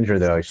real ginger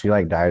though. She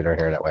like dyes her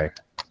hair that way.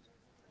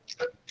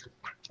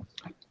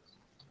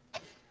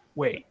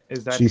 Wait,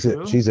 is that She's a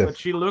true? she's a But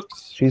she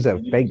looks. she's a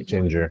fake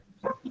ginger,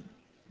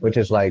 which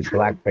is like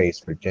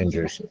blackface for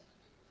gingers.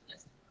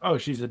 Oh,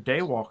 she's a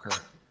daywalker.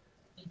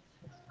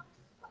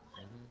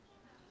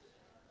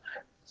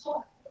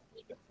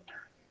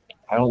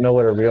 I don't know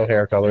what her real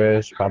hair color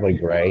is, probably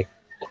gray,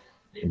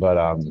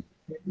 but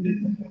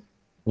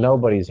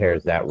nobody's hair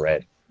is that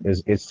red.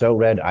 It's so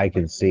red I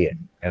can see it,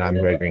 and I'm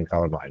red green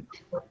colorblind.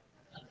 So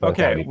it's gotta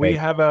Okay, be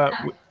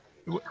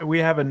fake. we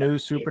have a new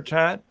super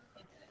chat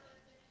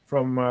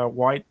from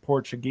White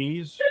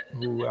Portuguese,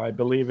 who I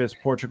believe is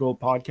Portugal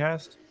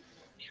podcast,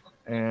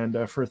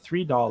 and for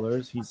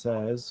 $3, he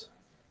says,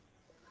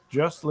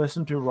 "Just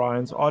listen to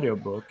Ryan's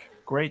audiobook.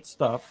 Great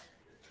stuff.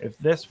 If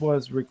this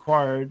was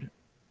required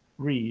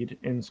read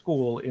in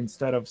school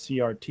instead of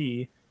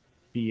CRT,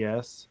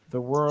 BS, the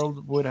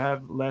world would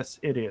have less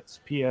idiots.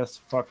 PS,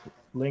 fuck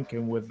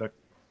Lincoln with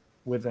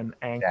an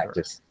Yeah, anchor."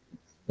 just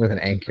with an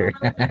anchor.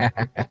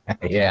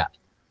 Yeah,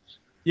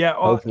 Yeah,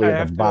 well, I hopefully at the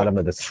have to. bottom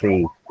of the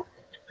sea.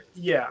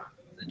 Yeah.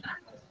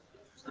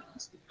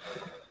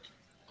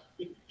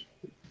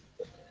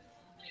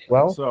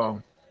 Well,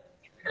 So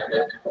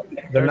they're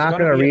there's not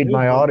gonna going to be a read new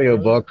my book soon.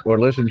 audiobook or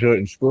listen to it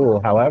in school.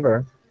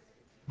 However,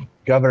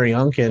 Governor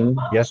Youngkin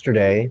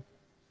yesterday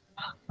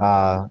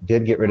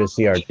did get rid of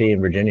CRT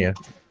in Virginia.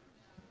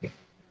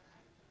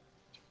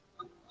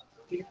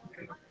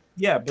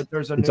 Yeah, but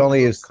there's a It's new only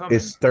book his coming.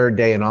 third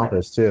day in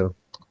office too.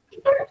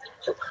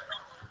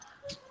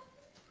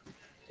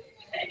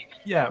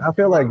 Yeah, I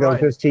feel like they'll right.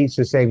 just teach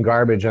the same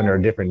garbage under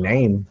a different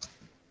name,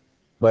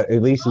 but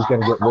at least he's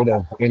going to get rid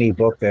of any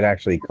book that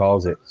actually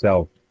calls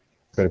itself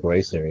critical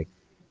race theory.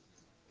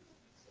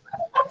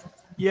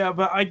 Yeah,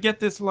 but I get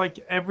this like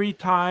every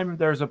time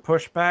there's a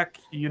pushback,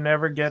 you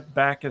never get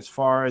back as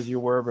far as you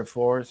were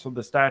before. So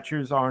the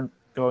statues aren't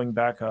going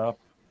back up.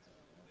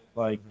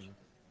 Like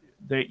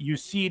you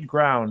cede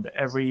ground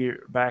every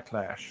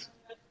backlash.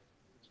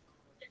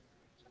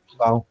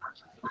 Well,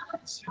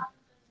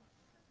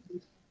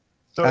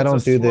 So I it's a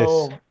don't do this.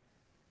 slow.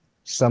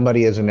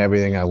 Somebody isn't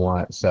everything I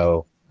want,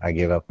 so I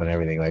give up on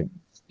everything. Like,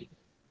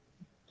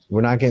 we're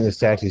not getting the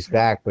statues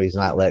back, but he's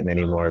not letting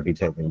any more be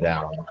taken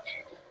down.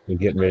 He's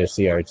getting rid of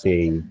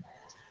CRT.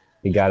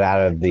 He got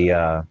out of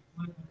the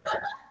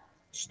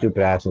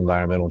stupid ass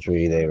environmental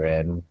tree they were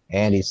in,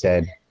 and he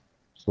said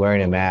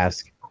wearing a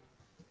mask,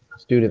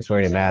 students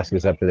wearing a mask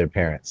is up to their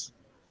parents.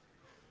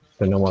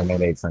 So no more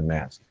mandates on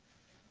masks.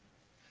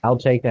 I'll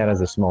take that as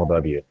a small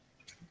W.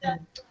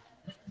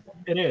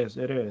 It is.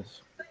 It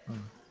is.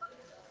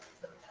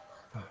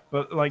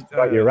 But like,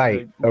 But you're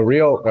right. A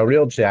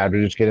real Chad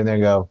would just get in there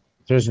and go,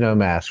 "There's no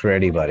mask for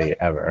anybody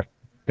ever."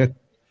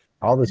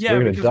 All this, yeah, we're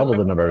going to because double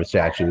the number of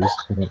statues.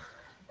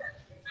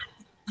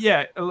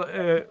 yeah,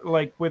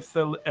 like with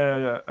the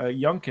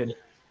Youngkin,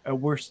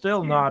 we're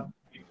still not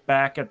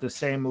back at the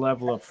same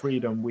level of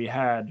freedom we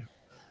had,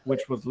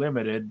 which was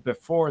limited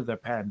before the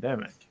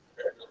pandemic.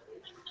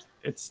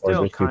 It's Or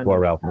still just kind before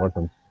of. Ralph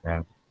Northam.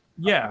 Yeah.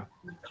 Yeah.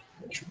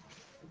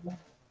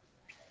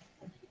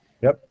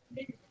 Yep.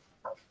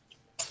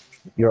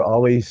 You're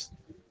always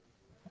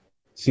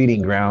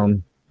ceding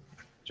ground,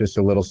 just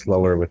a little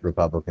slower with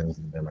Republicans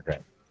and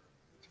Democrats.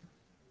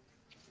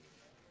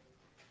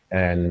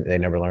 And they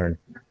never learn.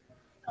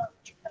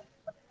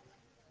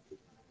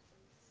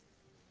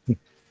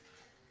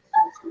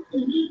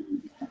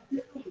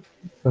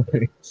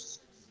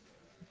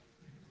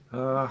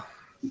 Uh,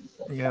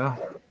 yeah.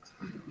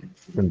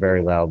 Some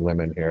very loud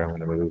women here. I'm going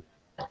to move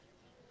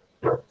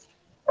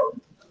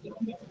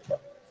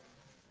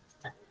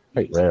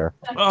right there.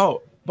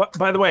 Oh, but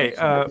by the way,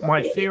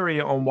 my theory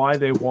on why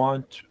they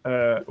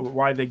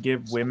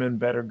give women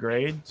better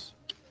grades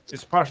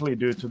is partially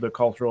due to the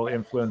cultural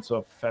influence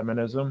of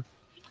feminism.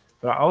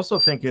 But I also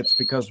think it's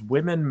because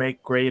women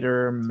make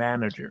greater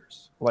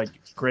managers, like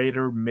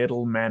greater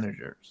middle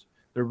managers.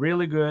 They're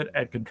really good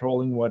at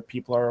controlling what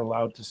people are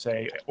allowed to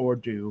say or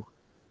do,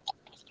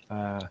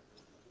 uh,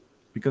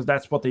 because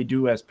that's what they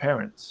do as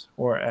parents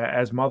or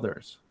as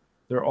mothers.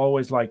 They're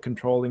always like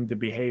controlling the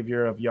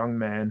behavior of young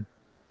men,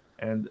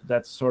 and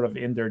that's sort of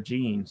in their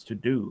genes to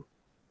do.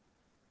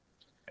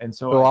 And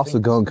so They'll I also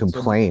think the go and system,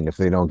 complain if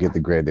they don't get the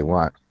grade they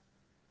want.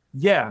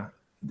 yeah.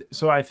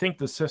 So I think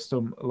the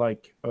system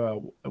like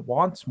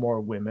wants more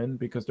women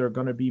because they're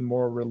going to be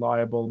more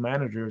reliable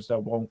managers that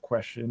won't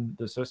question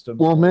the system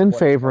Well, for men what it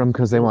favor them wants to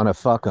because they do. want to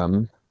fuck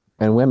them,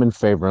 and women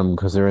favor them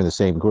because they're in the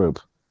same group.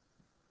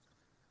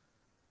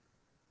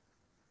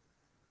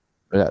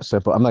 They're that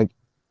simple. I'm like,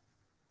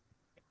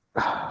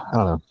 I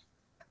don't know.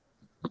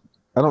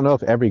 I don't know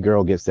if every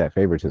girl gets that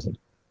favoritism.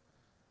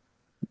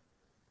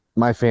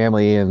 My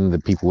family and the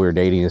people we were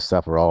dating and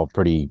stuff are all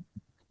pretty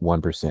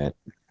 1%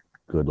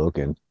 good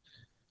looking.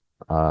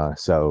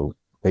 So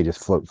they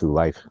just float through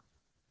life.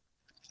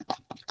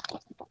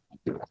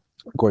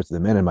 Of course, the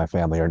men in my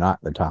family are not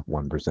the top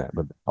 1%,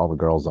 but all the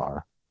girls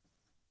are.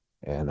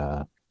 And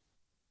I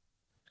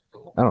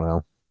don't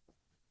know.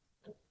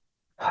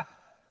 I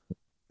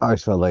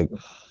always felt like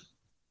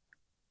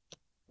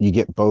you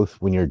get both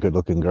when you're a good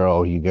looking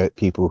girl. You get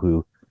people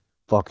who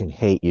fucking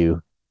hate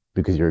you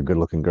because you're a good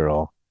looking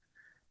girl,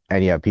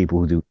 and you have people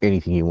who do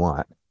anything you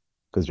want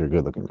because you're a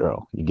good looking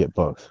girl. You get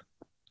both.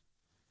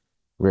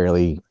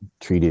 Rarely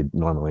treated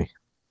normally.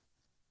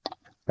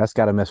 That's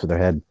got to mess with their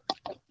head.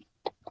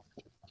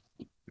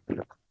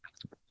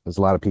 There's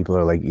a lot of people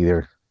that are like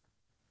either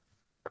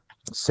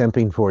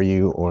simping for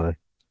you or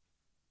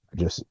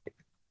just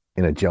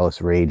in a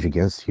jealous rage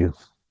against you.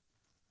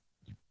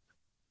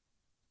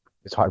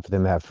 It's hard for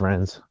them to have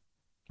friends,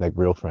 like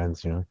real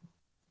friends, you know.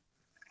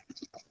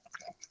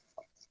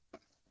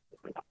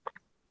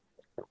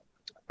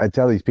 I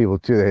tell these people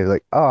too, they're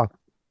like, oh,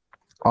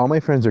 all my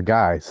friends are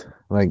guys.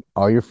 Like,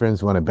 all your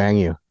friends want to bang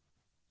you.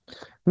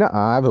 No,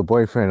 I have a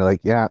boyfriend. Like,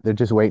 yeah, they're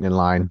just waiting in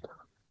line.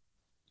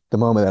 The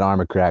moment that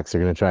armor cracks,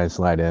 they're gonna try and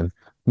slide in.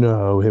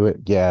 No, wait,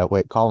 yeah,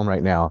 wait, call him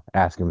right now.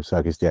 Ask him to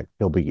suck his dick.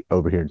 He'll be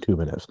over here in 2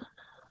 minutes.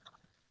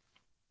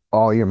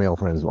 All your male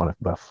friends want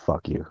to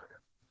fuck you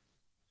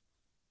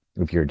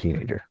if you're a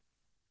teenager.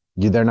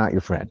 They're not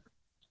your friend.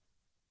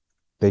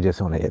 They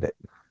just want to hit it.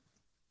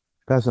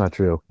 That's not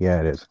true.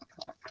 Yeah, it is.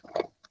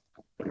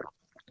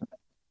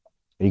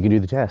 You can do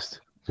the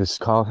test. Just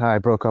call, hi, I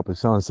broke up with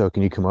so and so.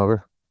 Can you come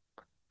over?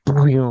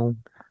 They're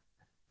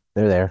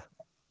there.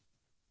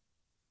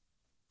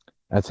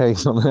 I'll tell you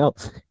something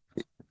else.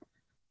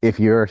 If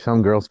you're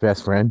some girl's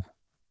best friend,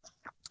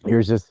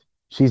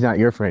 she's not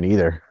your friend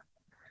either.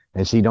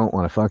 And she don't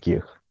want to fuck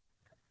you.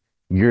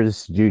 You're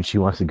this dude she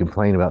wants to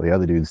complain about the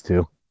other dudes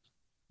too.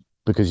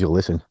 Because you'll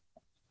listen.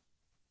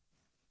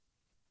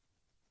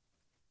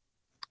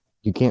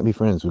 You can't be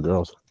friends with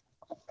girls.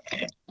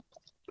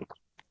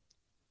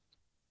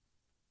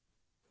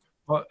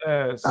 Well,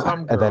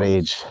 some At that girls,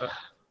 age.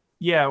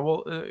 yeah,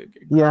 well, Yeah.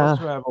 girls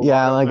who have a lot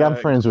Yeah, of, like I'm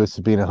friends with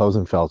Sabina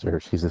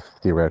Hosenfelter. She's a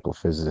theoretical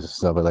physicist,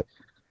 so but like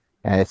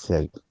and it's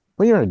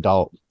when you're an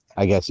adult,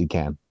 I guess you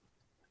can.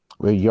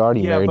 Well, you're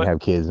already yeah, married and but have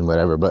kids and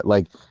whatever, but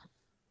like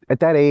at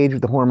that age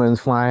with the hormones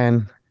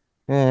flying,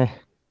 eh,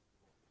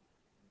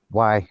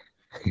 why?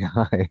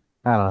 I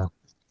don't know.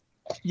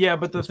 yeah,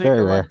 but the It's thing,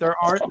 very like, rare.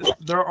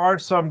 there are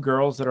some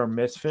girls that are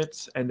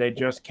misfits, and they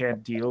just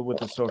can't deal with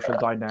the social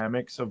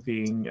dynamics of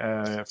being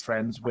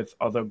friends with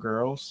other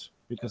girls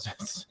because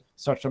it's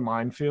such a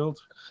minefield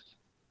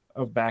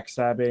of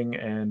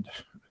backstabbing and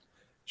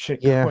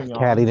shit Yeah, going on.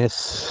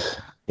 cattiness.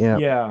 Yeah.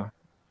 Yeah,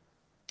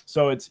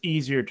 so it's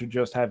easier to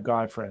just have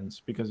guy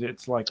friends because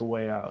it's like a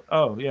way out.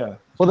 Oh yeah,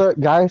 Well, the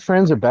guy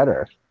friends are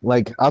better.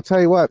 Like, I'll tell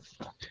you what,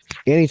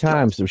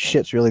 anytime some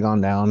shit's really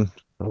gone down,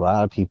 a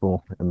lot of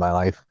people in my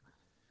life,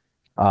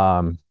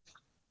 um,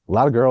 a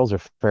lot of girls are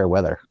fair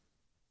weather.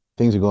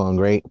 Things are going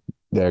great,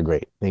 they're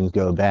great. Things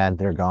go bad,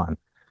 they're gone.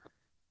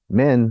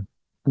 Men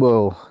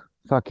will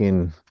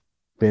fucking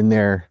been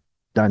there,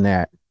 done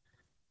that,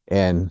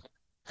 and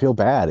feel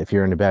bad if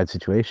you're in a bad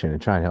situation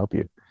and try and help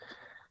you.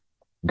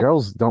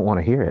 Girls don't want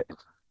to hear it.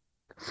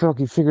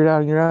 Fuck, you figure it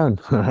out on your own.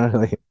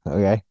 Like,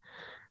 okay.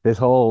 This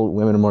whole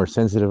women are more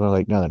sensitive. I'm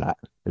like, no, they're not.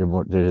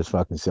 They're just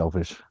fucking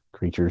selfish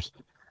creatures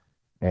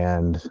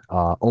and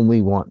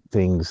only want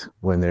things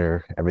when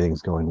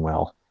everything's going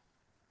well.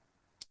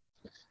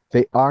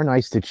 They are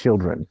nice to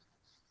children,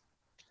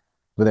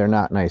 but they're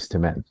not nice to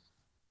men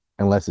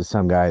unless it's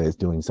some guy that's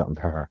doing something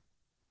for her.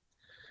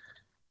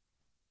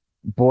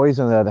 Boys,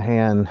 on the other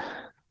hand,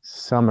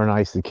 some are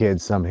nice to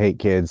kids, some hate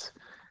kids.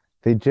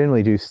 They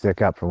generally do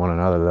stick up for one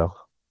another, though.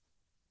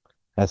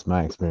 That's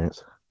my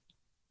experience.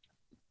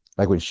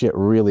 Like when shit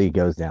really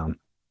goes down.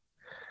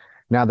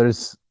 Now,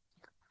 there's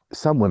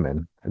some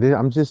women,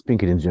 I'm just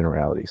speaking in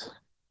generalities.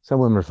 Some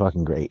women are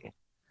fucking great,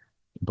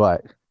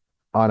 but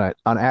on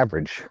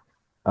average,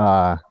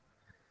 uh,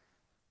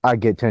 I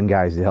get 10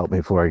 guys to help me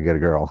before I get a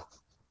girl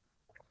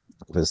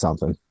with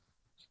something.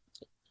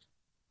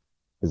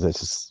 Because it's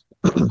just,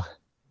 they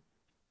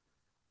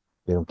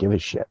don't give a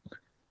shit.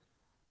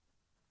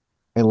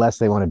 Unless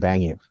they want to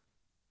bang you,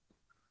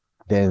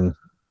 then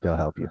they'll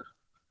help you.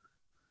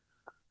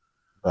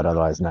 But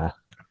otherwise, nah,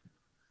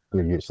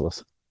 you're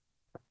useless.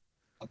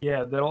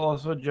 yeah. They'll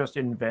also just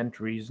invent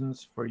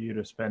reasons for you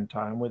to spend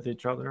time with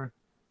each other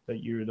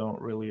that you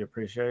don't really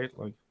appreciate.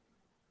 Like,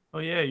 oh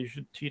yeah, you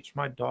should teach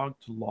my dog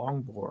to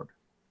longboard.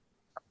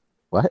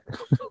 What?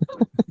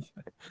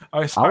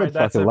 Oh, I sorry, would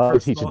that's fucking a love to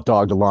teach a personal.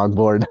 dog to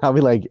longboard. I'll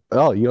be like,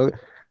 oh,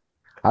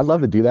 I'd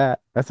love to do that.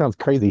 That sounds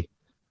crazy.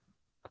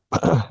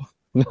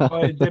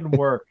 Well, it didn't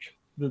work.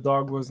 The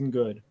dog wasn't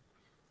good.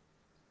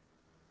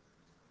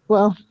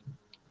 Well,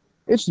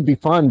 it should be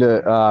fun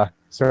to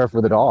surf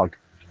with a dog.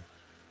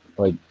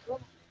 Like,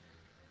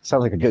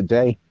 sounds like a You good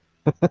day.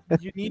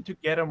 you need to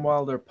get them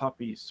while they're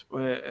puppies.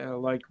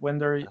 Like when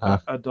they're Uh,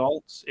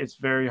 adults, it's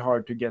very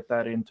hard to get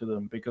that into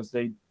them because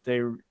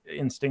they're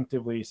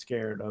instinctively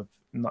scared of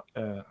not,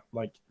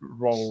 like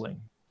rolling.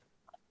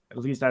 At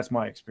least that's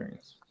my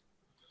experience.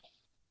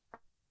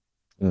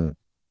 mm.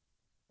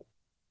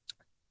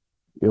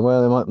 Yeah,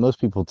 well, most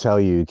people tell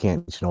you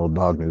can't teach an old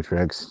dog new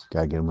tricks.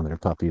 Gotta get them when they're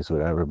puppies,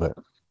 whatever. But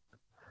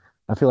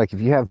I feel like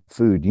if you have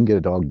food, you can get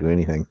a dog to do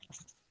anything,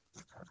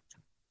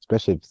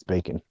 especially if it's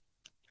bacon.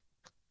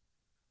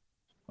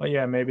 Well,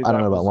 yeah, maybe I don't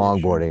know that about was the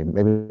issue. longboarding,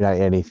 maybe not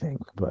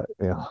anything, but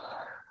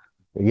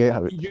They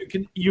get, you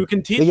can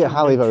they teach get them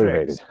highly new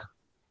motivated.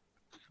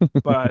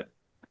 tricks,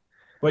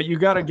 but you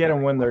got to get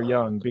them when they're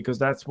young, because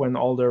that's when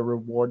all their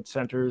reward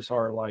centers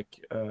are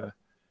like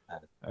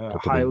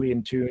Dopamine. highly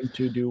in tune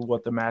to do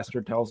what the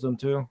master tells them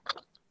to.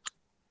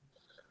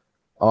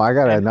 Oh, I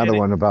got And another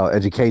one about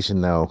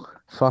education though.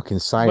 Fucking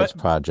science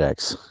but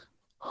projects.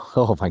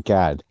 Oh my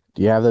God.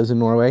 Do you have those in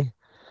Norway?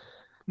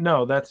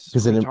 no, that's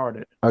Because in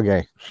retarded.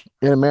 okay,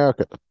 in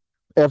America,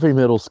 every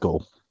middle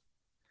school,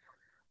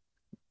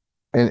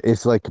 and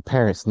it's like a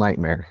parent's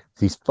nightmare.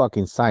 These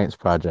fucking science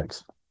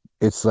projects.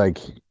 It's like,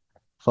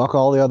 fuck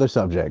all the other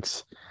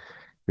subjects.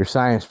 Your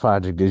science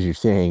project is your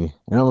thing,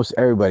 and almost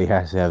everybody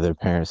has to have their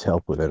parents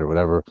help with it or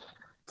whatever.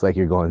 It's like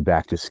you're going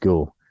back to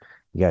school.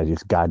 You got to do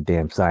this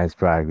goddamn science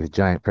project, this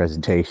giant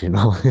presentation,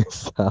 all this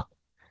stuff.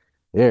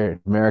 There,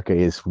 America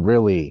is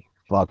really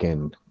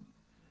fucking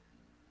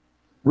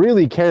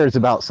really cares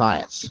about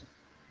science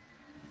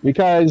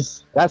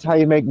because that's how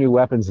you make new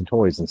weapons and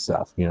toys and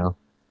stuff, you know.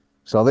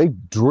 So they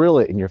drill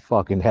it in your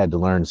fucking head to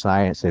learn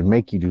science and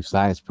make you do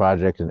science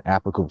projects and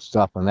applicable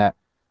stuff on that,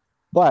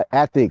 but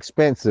at the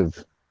expense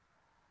of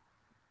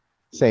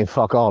saying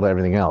fuck all to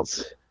everything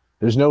else.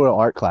 There's no real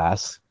art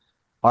class.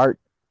 Art,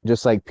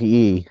 just like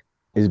PE,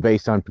 is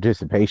based on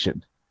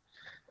participation.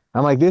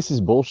 I'm like, this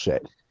is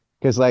bullshit.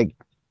 Because, like,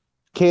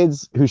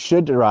 kids who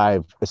should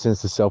derive a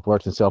sense of self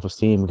worth and self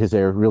esteem because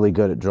they're really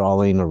good at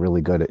drawing or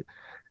really good at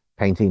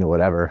painting or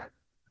whatever,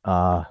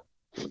 uh,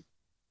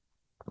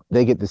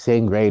 they get the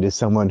same grade as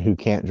someone who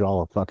can't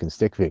draw a fucking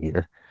stick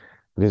figure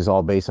because it's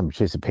all based on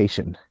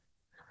participation.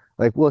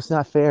 Like, well, it's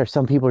not fair.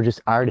 Some people are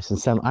just artists and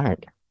some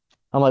aren't.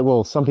 I'm like,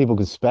 well, some people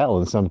can spell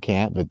and some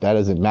can't, but that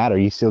doesn't matter.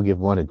 You still give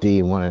one a D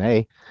and one an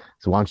A.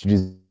 So why don't you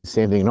do the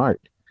same thing in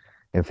art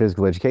and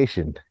physical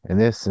education and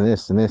this and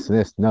this and this and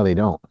this? No, they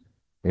don't.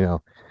 You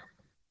know,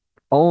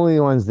 only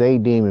the ones they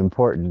deem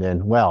important,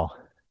 then, well,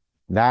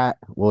 that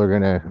we're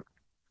going to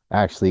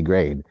actually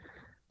grade.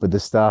 But the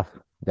stuff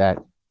that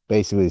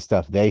basically the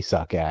stuff they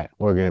suck at,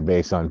 we're going to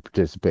base on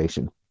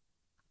participation.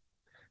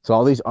 So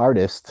all these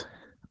artists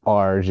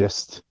are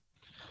just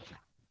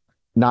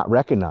not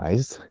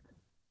recognized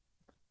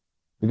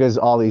because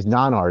all these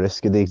non-artists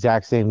get the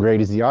exact same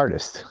grade as the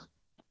artist.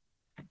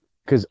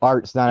 Because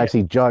art's not Yeah,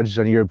 actually judged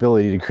on your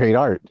ability to create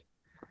art.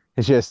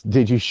 It's just,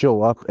 did you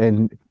show up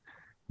and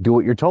do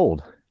what you're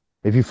told?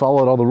 If you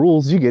followed all the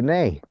rules, you get an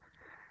A.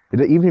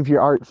 Even if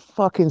your art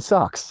fucking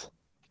sucks.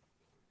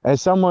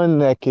 As someone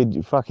that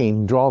could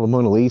fucking draw the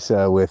Mona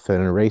Lisa with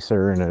an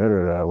eraser and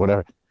a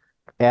whatever,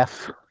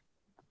 F,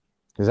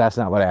 because that's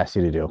not what I asked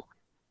you to do.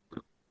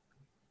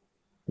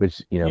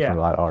 Which, you know, for yeah, a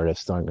lot of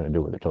artists aren't going to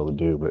do what they're told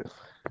to do. But,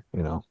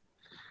 you know,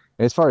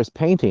 as far as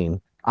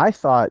painting, I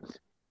thought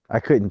I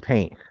couldn't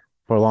paint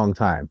for a long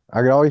time.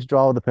 I could always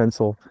draw with a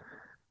pencil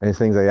and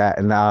things like that.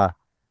 And I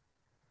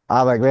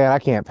was like, man, I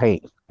can't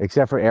paint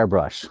except for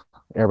airbrush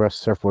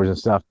surfboards and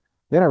stuff.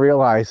 Then I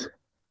realized,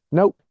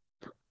 nope,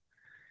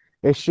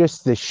 it's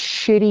just the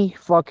shitty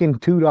fucking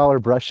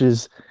 $2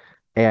 brushes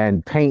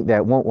and paint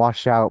that won't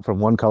wash out from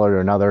one color to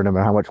another, no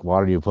matter how much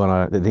water you put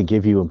on it, that they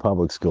give you in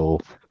public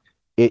school.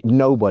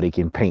 Nobody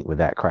can paint with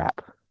that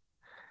crap.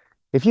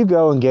 If you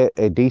go and get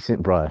a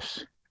decent brush,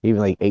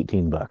 even like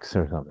 18 bucks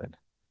or something,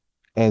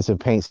 and some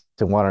paints,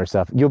 some water and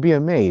stuff, you'll be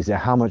amazed at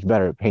how much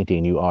better at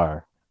painting you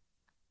are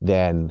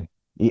than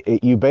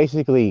you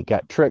basically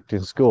got tricked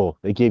in school.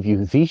 They give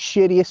you the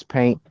shittiest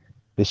paint,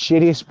 the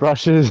shittiest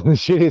brushes, the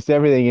shittiest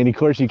everything, and of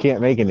course you can't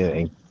make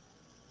anything.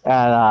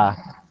 And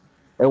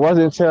it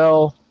wasn't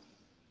until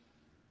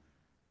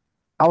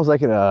I was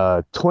like in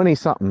a 20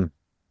 something,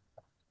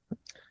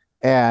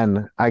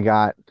 and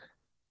I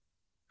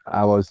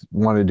was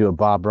wanted to do a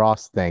Bob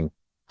Ross thing,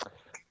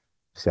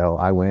 so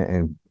I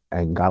went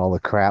and got all the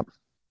crap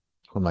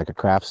from like a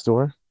craft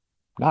store.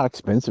 Not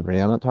expensive or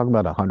anything. I'm not talking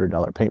about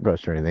 $100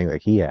 paintbrush or anything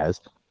like he has.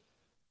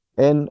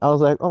 And I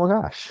was like, oh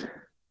my gosh,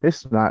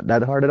 it's not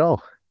that hard at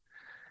all.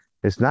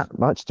 It's not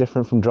much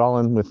different from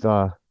drawing with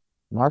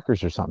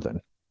markers or something.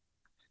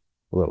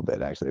 A little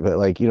bit actually, but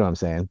like you know what I'm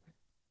saying.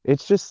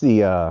 It's just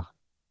the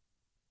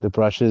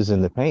brushes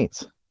and the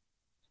paints.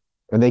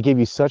 And they give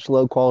you such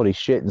low quality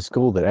shit in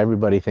school that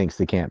everybody thinks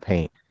they can't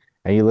paint.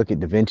 And you look at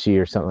Da Vinci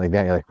or something like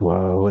that, you're like,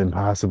 whoa,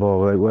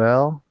 impossible. Like,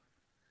 well,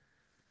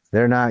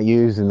 they're not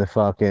using the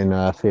fucking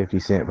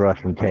 50-cent brush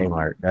from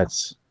Kmart.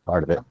 That's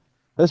part of it.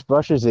 Those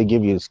brushes they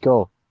give you at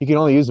school, you can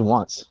only use them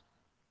once,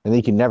 and then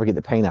you can never get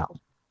the paint out.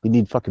 You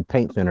need fucking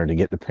paint thinner to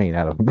get the paint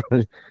out of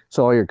them.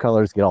 So all your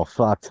colors get all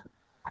fucked.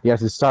 You have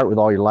to start with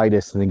all your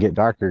lightest and then get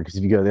darker, because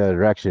if you go the other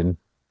direction,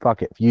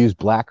 fuck it. If you use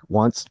black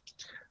once,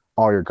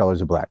 all your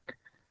colors are black.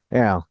 You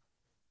know,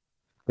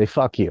 they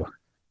fuck you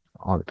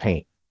on the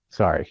paint.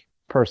 Sorry.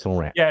 Personal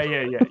rant. yeah.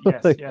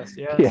 Yes, Like, yes,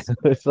 yeah, yes.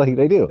 it's like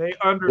they do. They And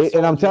I'm undersold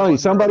you telling you, on your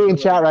somebody in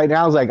chat ability. right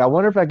now is like, I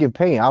wonder if I can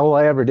paint. All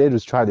I ever did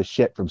was try the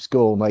shit from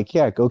school. I'm like,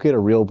 yeah, go get a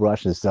real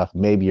brush and stuff.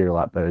 Maybe you're a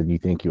lot better than you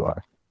think you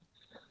are.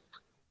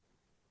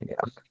 Yeah.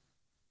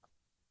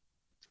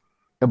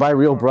 And by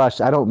real Oh,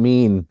 brush, I don't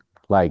mean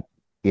like,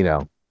 you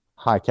know,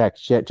 high tech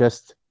shit.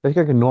 Just like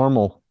a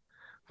normal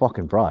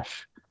fucking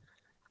brush.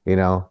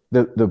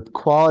 The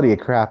quality of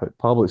crap at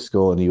public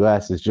school in the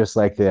US is just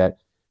like that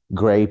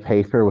gray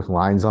paper with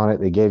lines on it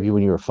they gave you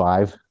when you were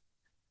 5.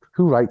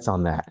 Who writes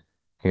on that?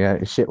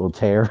 Shit will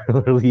tear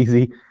real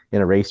easy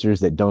in erasers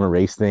that don't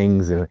erase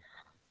things. And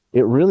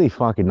it really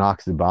fucking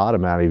knocks the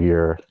bottom out of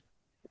your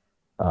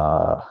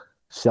uh,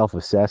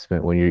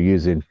 self-assessment when you're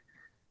using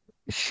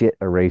shit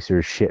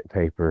erasers, shit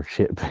paper,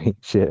 shit paint,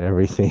 shit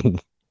everything.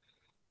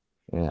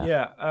 Yeah,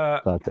 Yeah,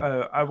 thought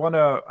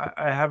that.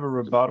 I have a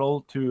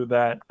rebuttal to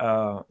that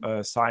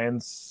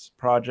science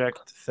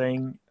project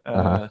thing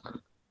Uh-huh.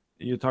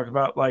 you talked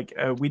about. Like,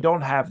 we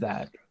don't have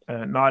that,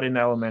 not in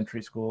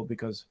elementary school,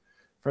 because,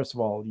 first of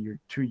all, you're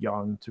too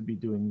young to be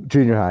doing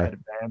Junior high.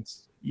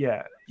 advanced.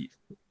 Yeah,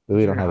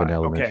 We don't junior have an high. Okay,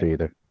 elementary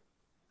either.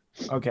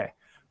 okay,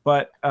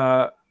 but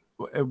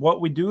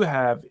what we do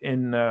have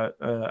in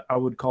I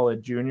would call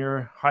it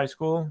junior high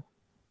school,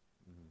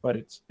 but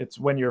it's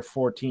when you're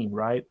 14,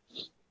 right?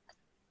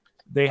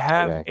 They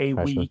have Okay, a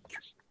freshman. week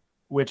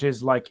which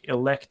is like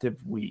elective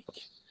week,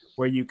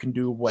 where you can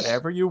do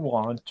whatever you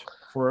want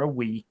for a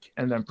week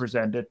and then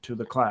present it to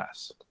the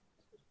class.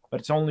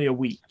 But it's only a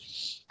week,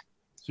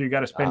 so you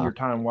got to spend Uh, your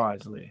time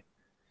wisely.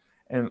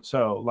 And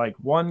so, like,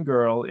 one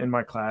girl in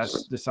my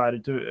class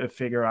decided to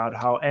figure out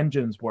how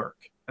engines work,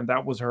 and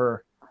that was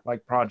her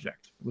like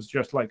project. It was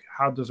just like,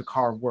 how does a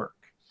car work?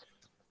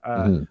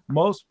 mhm.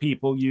 Most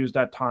people use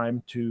that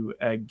time to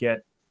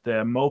get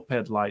the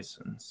moped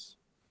license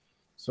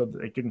so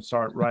that they can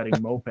start riding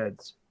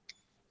mopeds.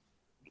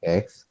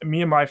 Okay.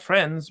 Me and my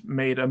friends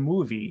made a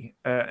movie,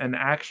 an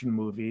action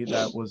movie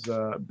that was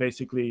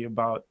basically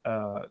about.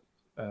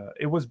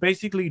 It was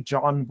basically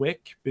John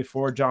Wick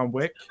before John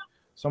Wick.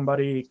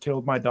 Somebody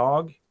killed my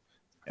dog,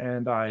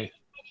 and I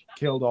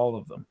killed all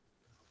of them.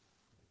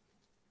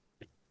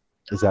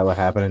 Is that what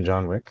happened in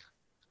John Wick?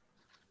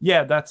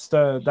 Yeah,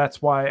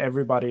 that's why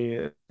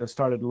everybody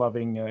started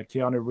loving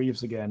Keanu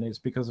Reeves again, is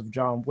because of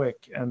John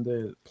Wick. And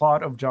the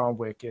plot of John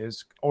Wick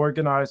is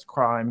organized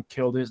crime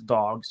killed his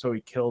dog, so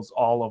he kills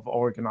all of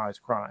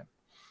organized crime.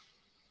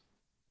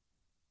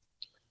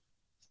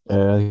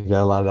 You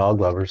got a lot of dog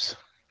lovers.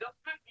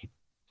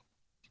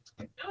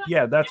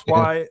 Yeah, that's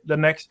why the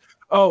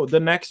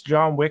next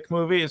John Wick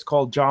movie is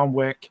called John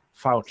Wick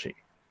Fauci.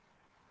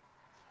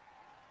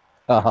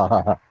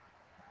 I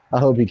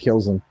hope he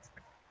kills him.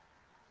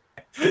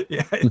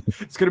 Yeah,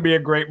 it's gonna be a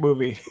great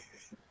movie.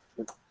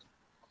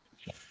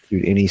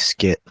 Dude, any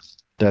skit.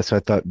 That's why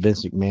I thought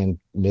Vince McMahon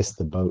missed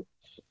the boat.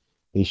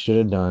 He should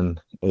have done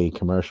a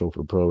commercial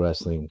for pro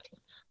wrestling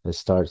that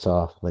starts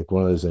off like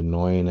one of those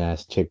annoying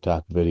ass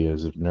TikTok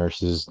videos of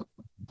nurses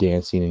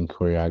dancing in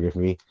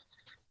choreography.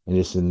 And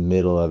just in the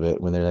middle of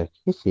it, when they're like,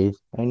 "This is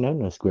I know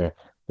no square,"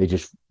 they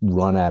just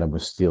run at him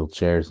with steel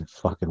chairs and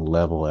fucking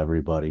level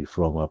everybody,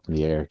 throw them up in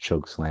the air,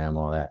 choke slam,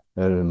 all that.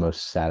 That was the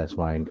most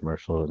satisfying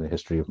commercial in the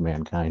history of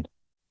mankind.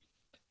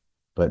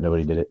 But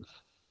nobody did it.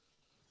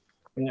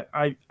 Yeah,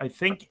 I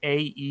think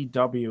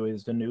AEW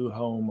is the new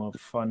home of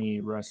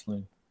funny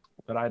wrestling,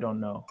 but I don't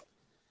know.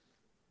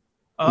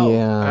 Oh,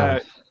 Yeah,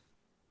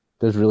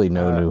 there's really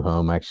no uh, new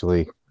home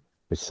actually,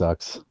 which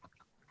sucks.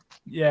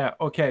 yeah.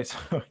 Okay, so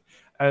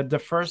the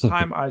first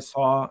time I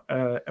saw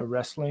a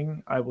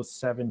wrestling, I was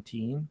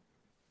 17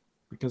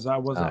 because I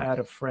was Oh, at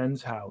okay. a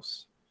friend's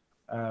house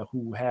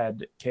who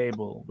had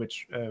cable,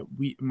 which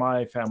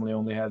my family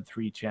only had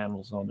 3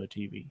 channels on the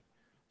TV,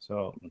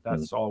 so Mhm.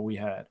 that's all we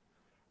had.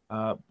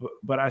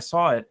 But I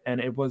saw it, and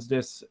it was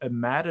this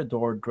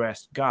matador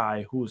dressed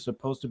guy who was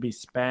supposed to be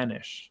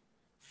Spanish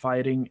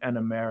fighting an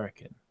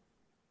American.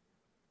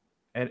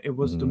 And it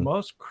was the Mhm.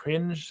 most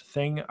cringe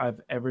thing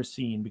I've ever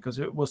seen because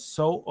it was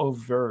so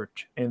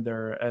overt in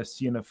their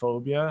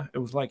xenophobia. It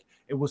was like,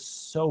 it was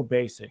so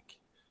basic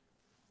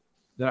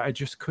that I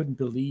just couldn't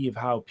believe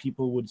how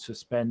people would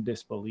suspend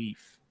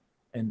disbelief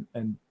and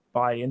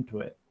buy into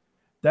it.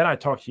 Then I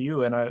talked to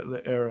you and I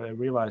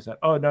realized that,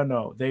 oh, no,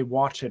 no, they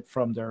watch it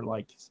from they're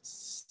like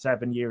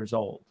 7 years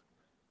old.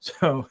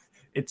 So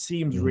it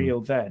seems Mhm.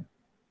 real then.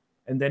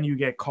 And then you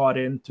get caught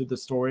into the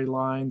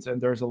storylines,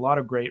 and there's a lot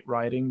of great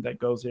writing that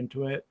goes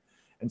into it.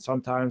 And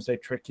sometimes they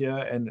trick you,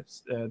 and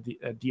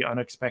the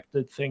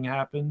unexpected thing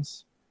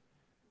happens.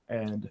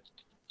 And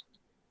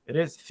it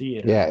is Yeah,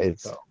 theater,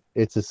 it's though.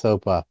 it's a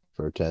soap opera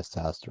for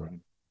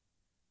testosterone.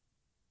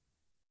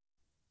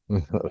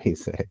 What we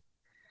say,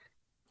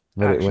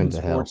 but it Action went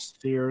to hell. sports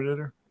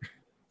theater.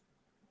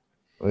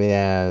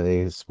 Yeah,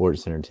 the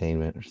sports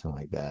entertainment or something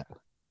like that.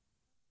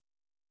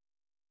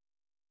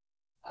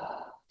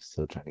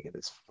 Still trying to get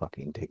this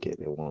fucking ticket.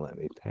 It won't let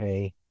me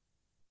pay.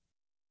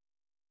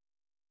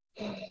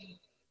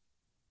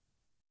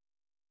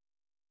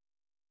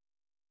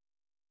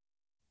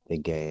 The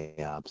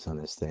gay ops on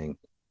this thing.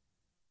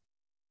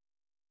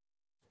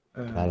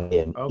 Gotta be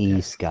an Okay.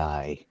 East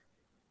guy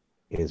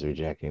is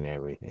rejecting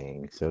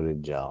everything. So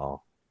did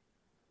y'all.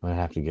 I'm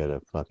gonna have to go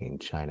to fucking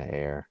China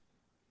Air.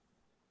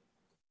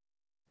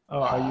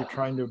 Oh, are you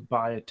trying to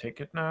buy a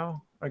ticket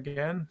now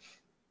again?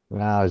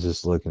 Well, I was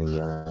just looking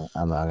again.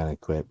 I'm not gonna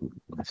quit.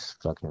 Let's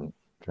fucking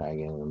try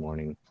again in the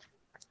morning.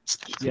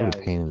 What a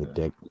Yeah. pain in the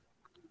dick.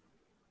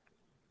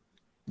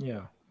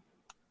 Yeah.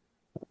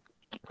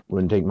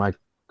 Wouldn't take my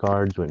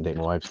cards, wouldn't take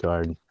my wife's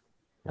card.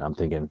 And I'm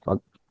thinking,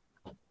 fuck,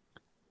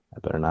 I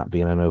better not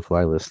be on a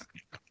no-fly list.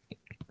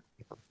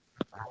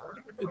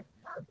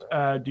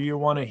 Do you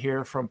want to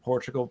hear from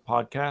Portugal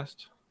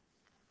podcast?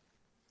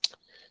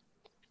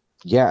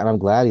 Yeah, and I'm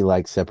glad he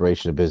likes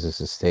separation of business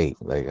and state.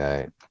 Like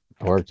I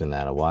worked in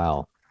that a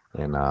while,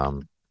 and I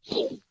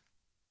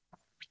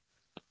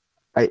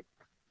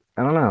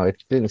I don't know,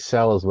 it didn't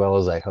sell as well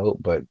as I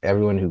hoped, but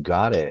everyone who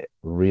got it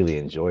really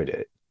enjoyed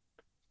it,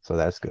 so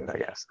that's good, I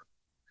guess.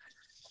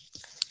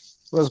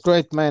 Was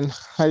great, man.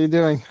 How you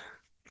doing?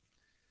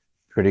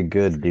 Pretty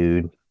good,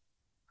 dude.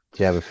 Do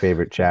you have a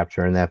favorite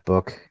chapter in that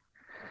book?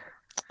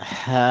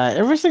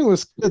 Everything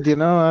was good, you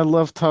know. I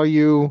loved how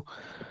you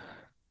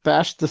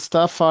bashed the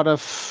stuff out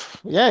of.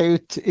 Yeah,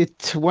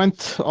 it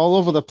went all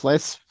over the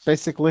place,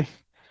 basically.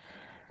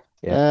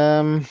 Yeah,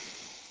 Um,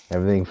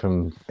 everything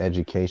from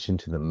education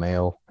to the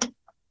mail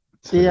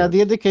to yeah, the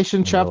the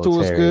education chapter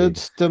was military good.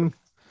 The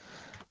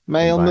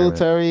male environment.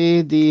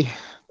 military, the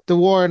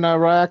war in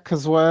Iraq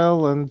as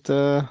well, and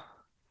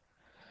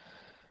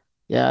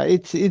yeah,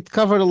 it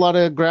covered a lot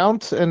of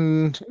ground,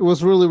 and it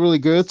was really really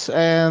good.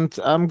 And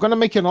I'm gonna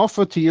make an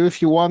offer to you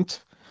if you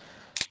want.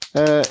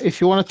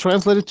 If you want to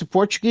translate it to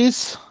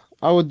Portuguese,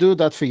 I would do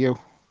that for you.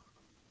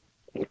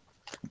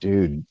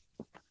 Dude,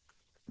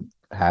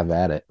 have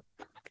at it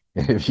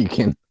if you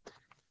can.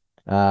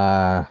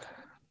 Uh,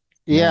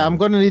 Yeah, man, I'm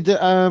gonna need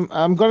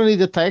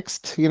the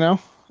text, you know.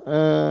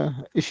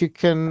 If you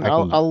can, I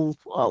can.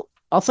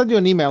 I'll send you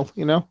an email,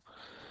 you know.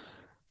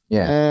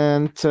 Yeah,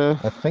 And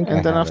I think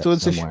I then have it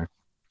afterwards, if somewhere.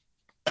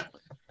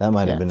 That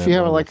might have yeah, been if you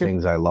have one of the like a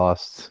things I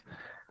lost.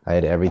 I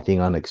had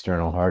everything on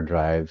external hard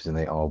drives and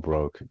they all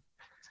broke.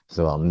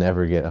 So I'll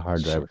never get a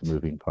hard drive with shit,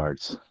 moving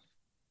parts.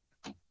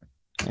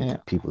 yeah,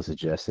 People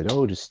suggested,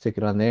 oh, just stick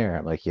it on there.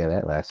 I'm like, yeah,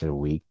 that lasted a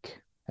week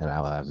and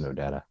I'll have no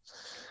data.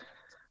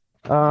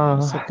 that's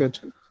Uh, not good.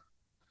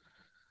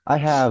 I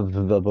have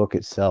the book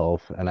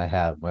itself and I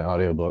have my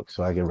audiobook,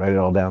 so I can write it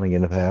all down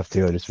again if I have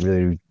to. I just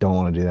really don't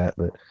want to do that,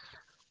 but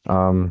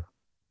um,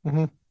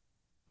 Hmm.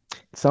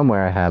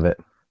 somewhere I have it.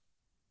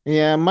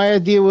 Yeah, my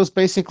idea was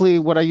basically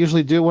what I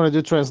usually do when I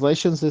do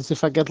translations is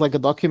if I get like a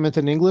document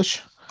in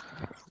English,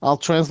 I'll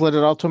translate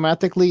it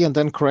automatically and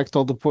then correct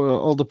all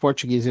the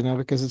Portuguese, you know,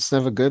 because it's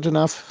never good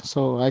enough.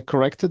 So I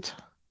correct it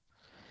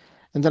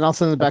and then I'll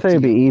send it I'd back say to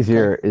it'd be you. Okay.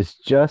 easier is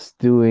just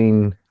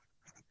doing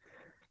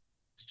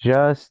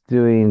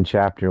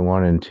chapter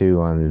one and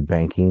two on the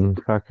banking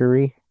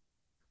fuckery.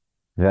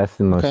 That's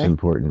the most Okay.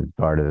 important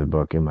part of the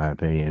book, in my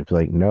opinion. It's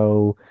like,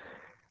 no,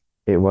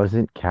 it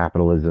wasn't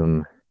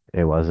capitalism,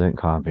 it wasn't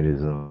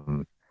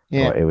communism,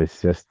 Yeah. it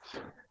was just,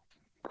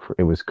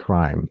 it was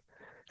crime.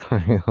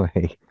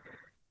 Like,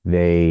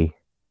 they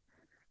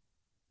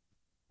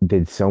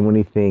did so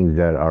many things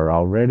that are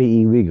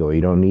already illegal.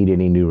 You don't need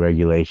any new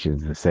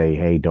regulations to say,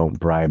 hey, don't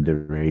bribe the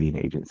rating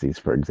agencies,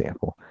 for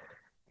example.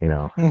 You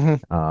know, Hmm.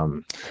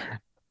 um,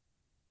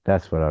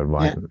 that's what I would Yeah.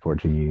 want in the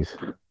Portuguese.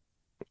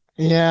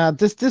 Yeah,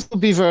 this will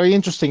be very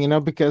interesting, you know,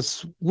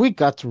 because we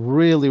got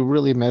really,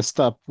 really messed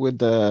up with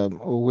the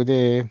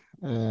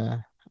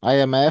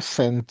IMF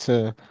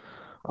and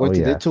Oh, what they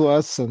did yes. to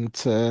us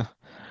and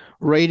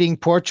rating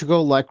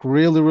Portugal like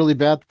really, really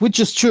bad, which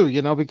is true,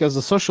 you know, because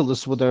the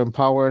socialists were there in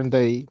power and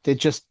they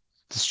just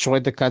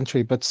destroyed the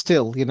country. But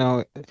still, you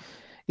know,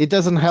 it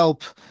doesn't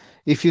help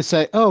if you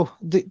say, "Oh,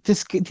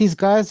 these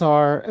guys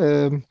are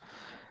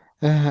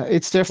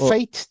it's their Well,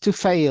 fate to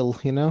fail,"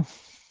 you know.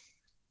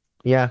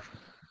 yeah,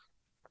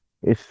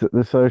 it's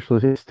the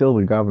socialist, it's still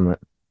the government,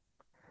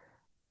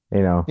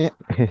 you know. Yeah.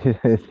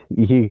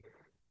 you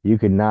you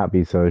could not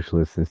be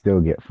socialist and still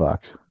get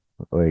fucked.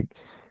 Like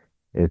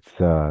it's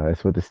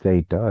what the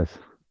state does.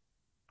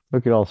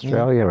 Look at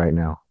Yeah. Australia right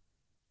now.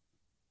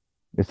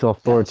 It's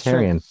Yeah, that's true.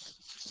 authoritarian.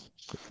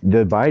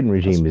 The Biden That's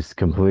regime is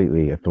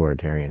completely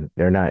authoritarian.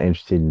 They're not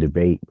interested in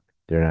debate.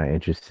 They're not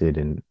interested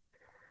in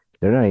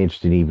they're not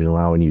interested in even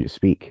allowing you to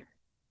speak.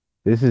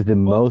 This is the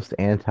Well, most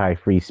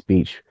anti-free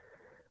speech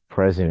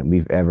president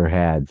we've ever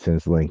had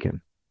since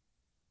Lincoln.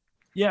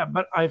 yeah,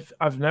 but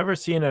I've never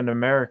seen an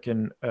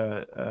American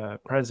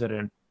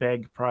president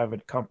beg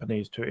private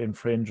companies to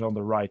infringe on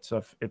the rights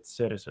of its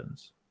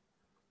citizens.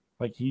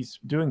 Like he's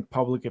doing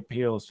public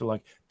appeals to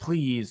like,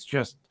 please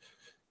just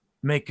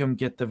make them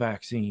get the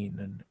vaccine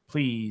and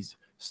please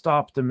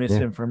stop the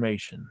Yeah.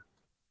 misinformation.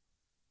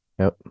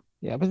 Yep.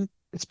 yeah, but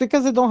it's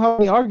because they don't have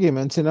any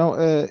arguments, you know.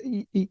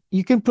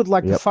 You can put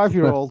like a Yep.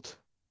 5-year-old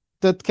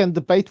that can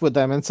debate with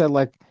them and say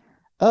like,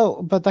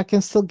 "Oh, but I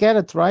can still get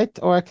it right,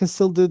 or I can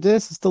still do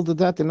this, still do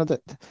that." You know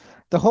that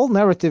the whole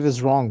narrative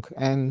is wrong,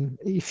 and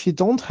if you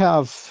don't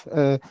have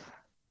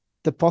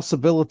the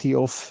possibility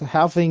of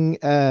having,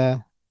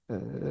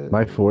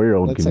 My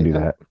 4-year-old let's can say, do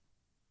that.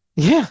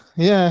 yeah,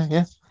 yeah,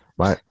 yeah,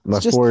 My it's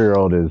just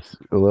 4-year-old is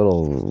a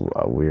little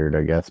weird,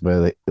 I guess,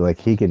 but like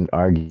he can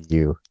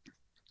argue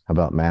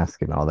about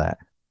mask and all that.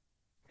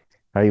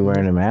 Are you mhm.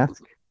 wearing a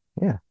mask?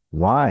 Yeah.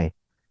 Why?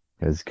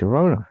 Because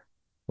Corona.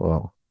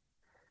 Well,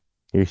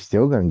 you're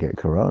still gonna get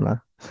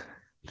Corona.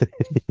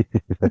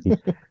 Like,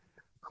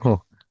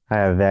 oh, I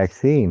have a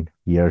vaccine.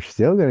 You're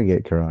still gonna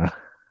get corona.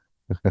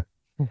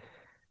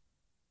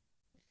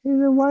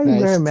 Why are you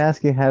wearing a Nice.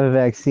 mask and have a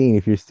vaccine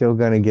if you're still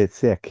gonna get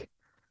sick?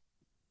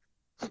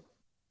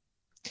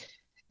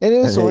 It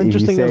is And so if you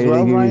interesting say as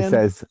well, anything, he Ryan.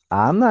 says,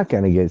 "I'm not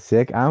gonna get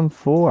sick. I'm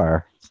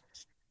for,"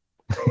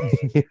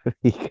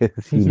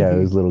 because he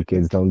knows little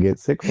kids don't get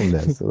sick from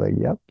this. So like,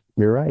 yep,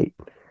 you're right.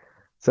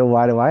 So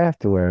why do I have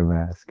to wear a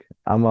mask?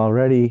 I'm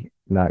already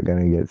not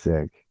gonna get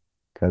sick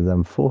because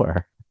I'm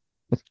for.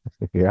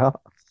 Yeah.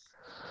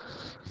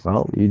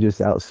 Well, you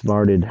just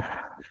outsmarted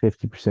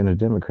 50% of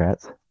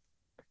Democrats.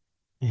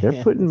 They're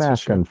Yeah, putting that's for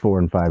masks sure. on 4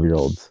 and 5 year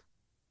olds.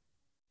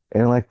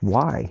 And like,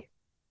 why?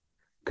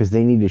 Because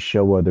they need to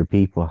show other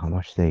people how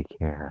much they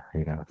care.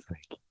 It's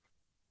like,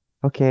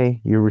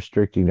 okay, you're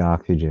restricting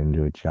oxygen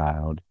to a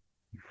child,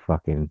 you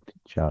fucking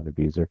child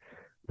abuser.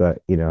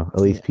 But at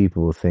least Yeah.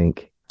 people will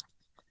think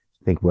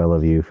well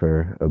of you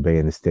for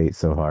obeying the state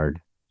so hard.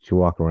 You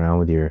walk around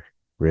with your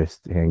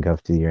wrist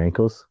handcuffed to your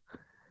ankles.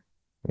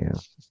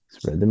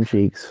 Spread them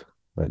cheeks.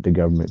 Let the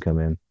government come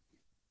in.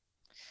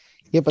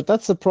 Yeah, but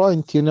that's the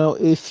point,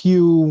 if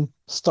you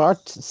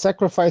start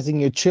sacrificing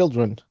your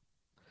children,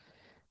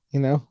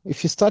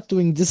 if you start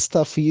doing this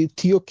stuff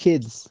to your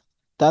kids,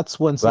 that's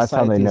when Well, that's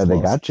how they society know is they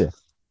got lost. you,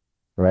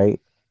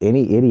 right?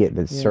 Any idiot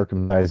that Yeah.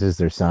 circumcises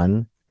their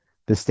son,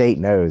 the state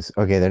knows,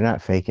 okay, they're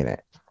not faking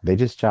it. They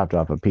just chopped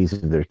off a piece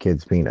of their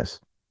kid's penis.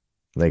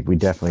 Like, we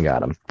definitely got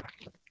them.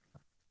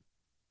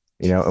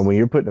 And when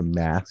you're putting a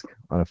mask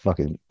on a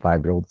fucking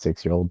 5 year old,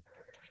 6 year old,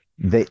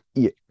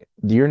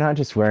 you're not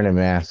just wearing a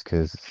mask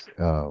because,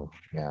 oh,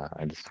 yeah,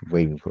 I'm just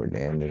waiting for it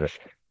to end.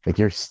 Like,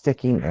 you're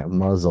sticking a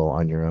muzzle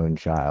on your own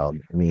child.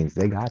 It means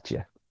they got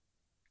you.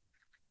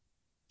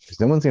 Because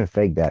no one's going to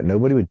fake that.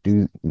 Nobody would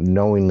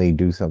knowingly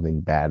do something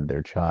bad to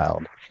their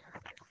child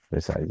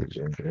besides a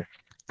ginger.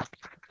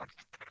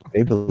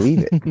 They believe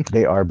it.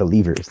 They are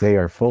believers. They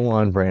are full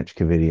on Branch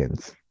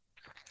Covidians.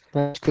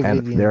 Branch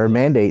And Covidians, there are yeah.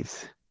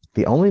 mandates.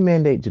 The only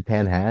mandate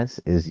Japan has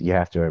is you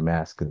have to wear a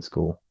mask in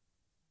school.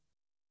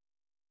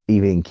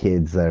 Even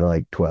kids that are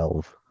like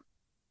 12.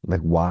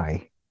 Like,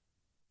 why?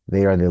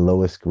 They are the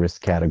lowest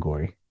risk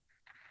category.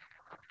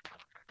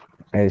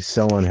 And it's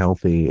so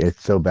unhealthy.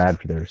 It's so bad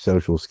for their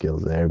social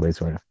skills that everybody's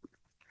wearing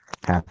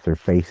half their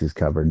faces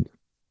covered.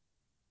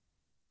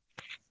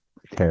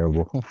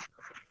 Terrible.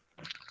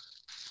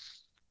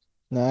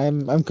 No,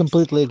 I'm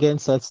completely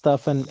against that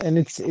stuff, and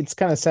it's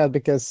kind of sad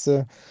because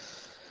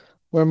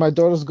where my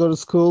daughters go to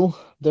school,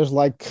 there's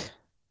like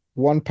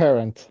one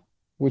parent,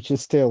 which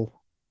is still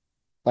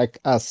like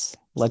us,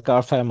 like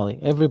our family.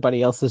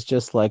 Everybody else is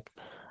just like,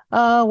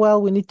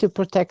 well, we need to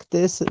protect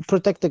this,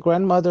 protect the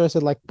grandmother. I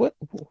said, like,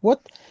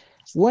 what?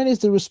 When is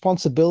the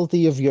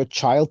responsibility of your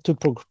child to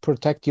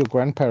protect your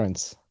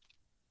grandparents?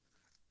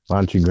 Why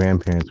don't your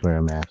grandparents wear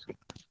a mask?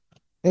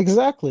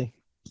 Exactly.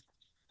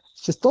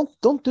 Just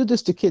don't do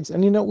this to kids.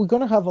 And we're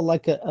gonna have a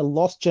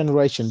lost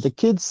generation. The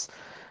kids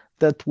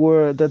that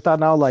are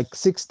now like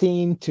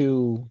 16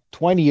 to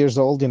 20 years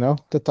old,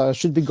 that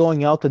should be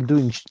going out and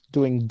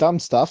doing dumb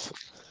stuff.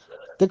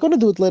 They're gonna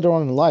do it later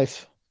on in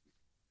life.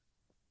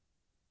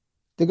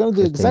 They're gonna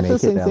do If they exactly the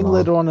make it same that thing long.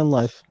 later on in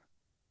life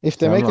if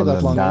they Some make it of them that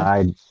have long. Yeah.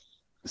 died.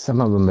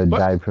 Some of them have But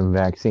died from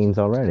vaccines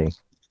already.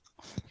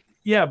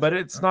 yeah, but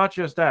it's not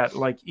just that.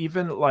 Like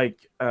even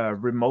like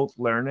remote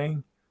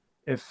learning.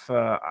 If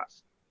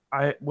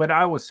I when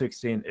I was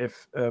 16,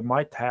 if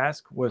my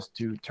task was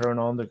to turn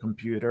on the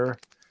computer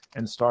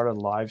and start a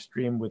live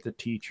stream with the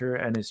teacher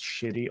and his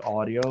shitty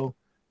audio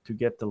to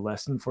get the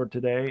lesson for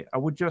today, I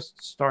would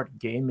just start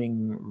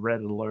gaming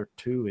Red Alert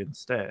 2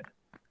 instead.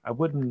 I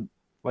wouldn't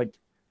like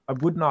I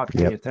would not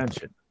pay Yep.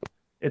 attention.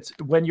 It's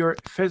when you're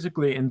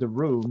physically in the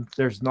room,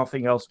 there's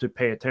nothing else to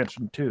pay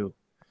attention to.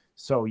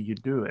 So you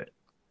do it.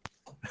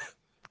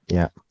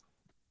 Yeah.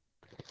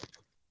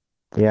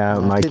 Yeah,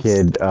 Nah, my kids.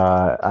 kid,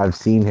 I've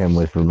seen him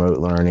with remote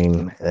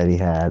learning that he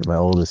had, my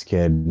oldest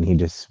kid, and he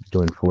just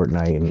doing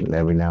Fortnite and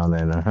every now and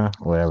then,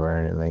 whatever.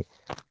 And like,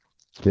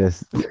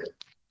 just,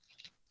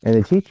 and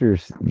the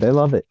teachers, they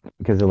love it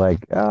because they're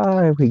like,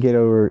 if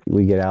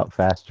we get out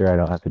faster. I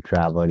don't have to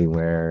travel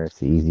anywhere.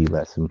 It's an easy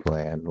lesson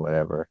plan,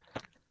 whatever.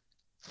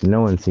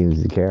 No one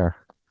seems to care.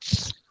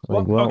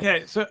 Like, Well, well,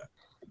 okay, so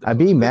I'd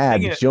be the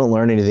mad, thing but is, you don't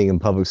learn anything in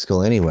public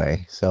school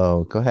anyway.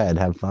 So go ahead,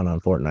 have fun on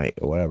Fortnite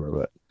or whatever.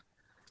 But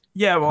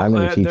yeah, I'm well,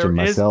 going to teach there him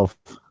is, myself,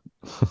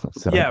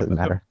 so it yeah, doesn't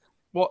matter.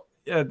 well,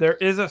 there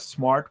is a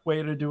smart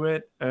way to do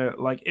it.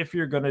 Like if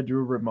you're gonna do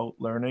remote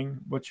learning,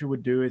 what you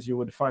would do is you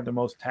would find the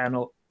most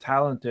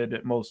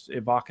talented, most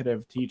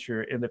evocative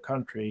teacher in the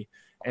country,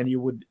 and you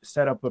would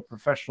set up a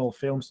professional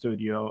film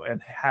studio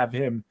and have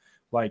him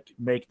like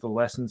make the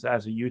lessons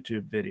as a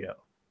YouTube video,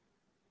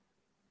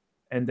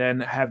 and then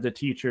have the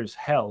teachers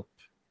help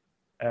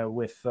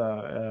with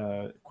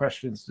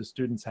questions the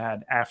students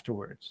had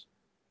afterwards,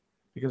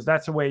 because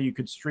that's a way you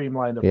could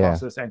streamline the Yeah.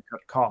 process and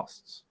cut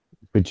costs,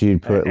 But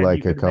you'd put and you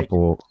like could make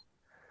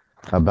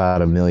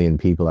about 1 million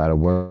people out of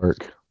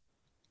work.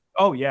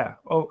 Oh yeah,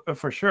 oh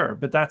for sure.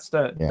 But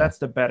Yeah. that's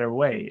the better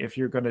way if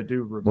you're going to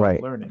do remote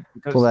Right. learning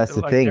Well, because that's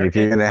the like thing. If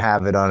you're gonna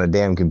have it on a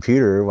damn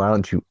computer, why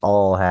don't you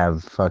all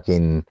have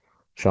fucking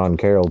Sean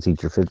Carroll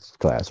teach your physics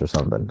class or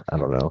something? I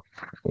don't know.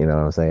 You know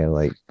what I'm saying?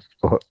 Like,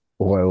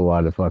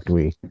 why the fuck do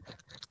we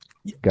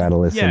gotta yeah,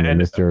 listen to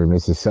Mr. and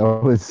Mrs.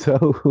 So and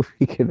so?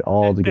 We could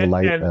all get a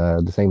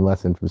and the same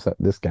lesson from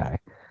this guy.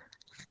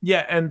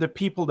 yeah, and the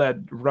people that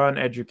run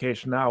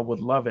education now would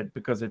love it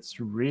because it's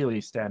really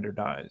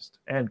standardized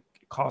and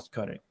cost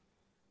cutting.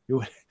 You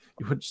would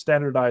you would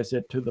standardize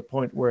it to the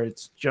point where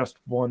it's just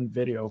one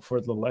video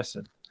for the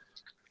lesson.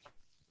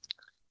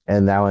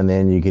 And now and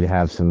then you could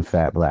have some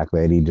fat black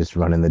lady just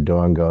run in the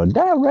door and go,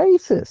 "That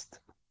racist."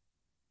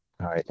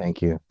 All right,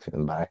 thank you.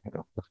 Bye.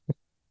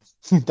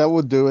 That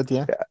would do it,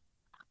 yeah. Yeah,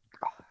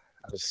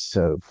 I'm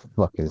so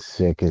fucking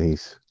sick of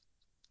these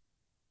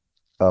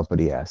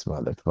uppity ass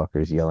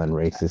motherfuckers yelling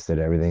racist at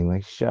everything.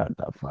 Like, shut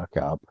the fuck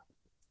up.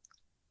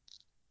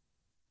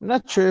 I'm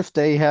not sure if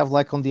they have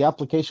like on the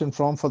application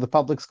form for the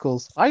public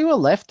schools. Are you a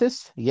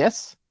leftist?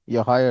 Yes,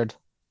 you're hired.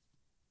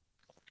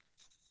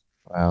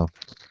 Well,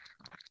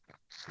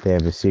 they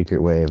have a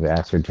secret way of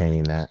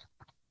ascertaining that.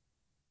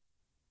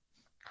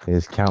 They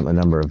just count the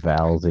number of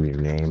vowels in your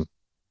name.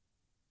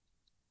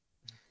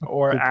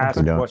 Or Good If you ask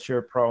point. don't, what's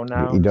your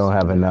you don't pronouns,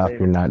 have and if enough. they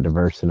You're not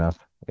diverse enough.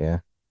 Yeah.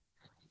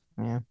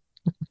 Yeah.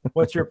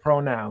 what's your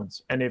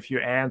pronouns, and if you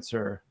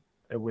answer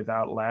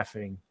without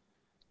laughing,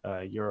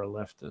 you're a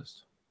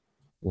leftist.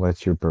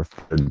 What's your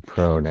preferred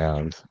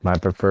pronouns? My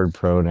preferred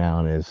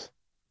pronoun is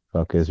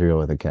fuck Israel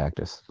with a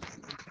cactus.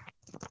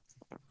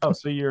 Oh,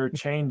 so you're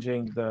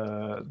changing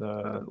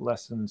the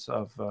lessons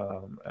of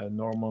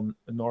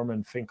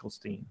Norman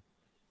Finkelstein,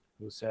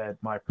 who said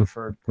my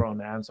preferred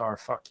pronouns are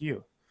 "fuck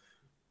you."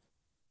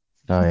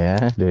 Oh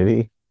yeah, did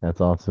he? That's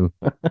awesome.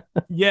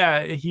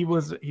 Yeah, he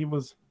was.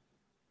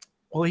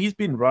 Well, he's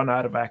been run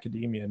out of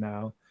academia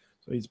now,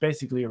 so he's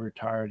basically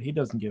retired. He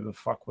doesn't give a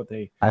fuck what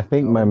they I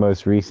think tell my him.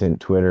 most recent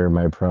Twitter,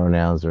 my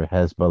pronouns are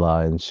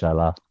Hezbollah and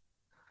Shallah.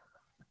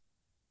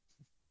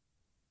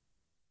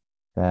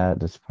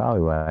 That is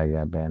probably why I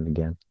got banned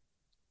again.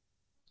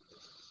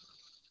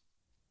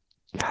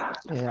 God,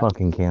 the Yeah.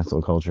 fucking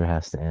cancel culture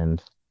has to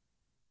end.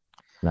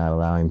 Not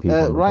allowing people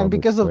in the Ryan,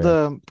 public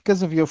square.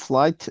 because of your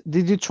flight,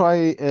 did you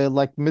try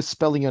like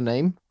misspelling your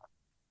name?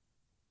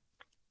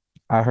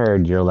 I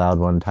heard you're allowed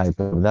one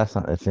typo, but that's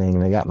not the thing.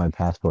 They got my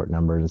passport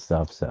number and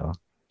stuff, so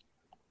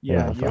they Yeah,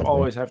 don't you fuck me.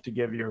 always have to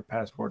give your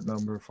passport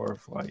number for a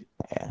flight.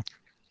 Yeah.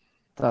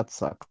 That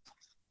sucks.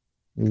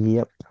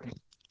 Yep.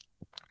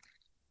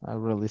 That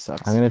really I'm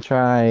sucks. gonna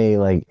try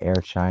like Air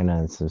China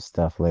and some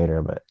stuff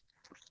later, but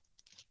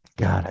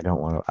God, I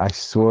don't want to. I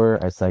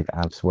swear, I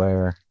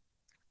swear,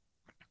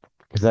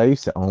 because I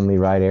used to only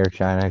ride Air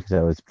China because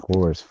I was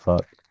poor as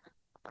fuck,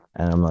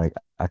 and I'm like,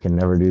 I can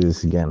never do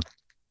this again.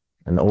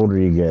 And the older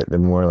you get, the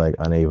more like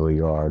unable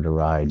you are to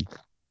ride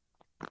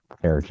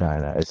Air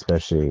China,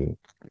 especially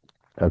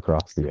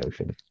across the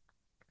ocean.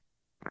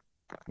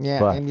 Yeah,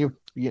 But and you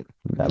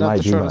that not the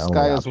might be my shortest only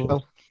guy as option.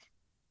 well.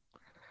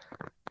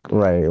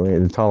 Right. I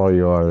mean, the taller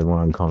you are, the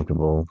more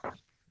uncomfortable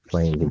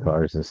planes and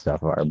cars and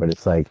stuff are. But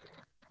it's like,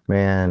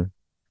 man,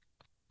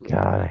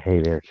 God, I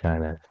hate Air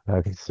China.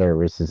 Fucking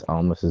service is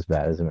almost as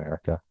bad as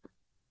America.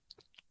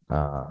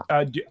 Uh,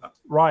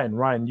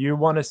 Ryan, you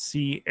want to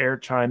see Air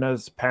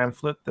China's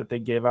pamphlet that they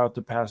gave out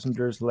to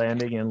passengers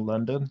landing in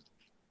London?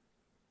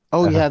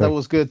 Oh yeah, that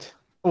was good.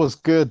 That was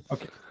good.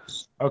 Okay,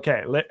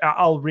 okay,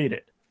 I'll read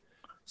it.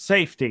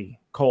 Safety: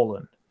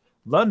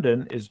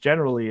 London is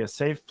generally a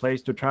safe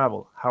place to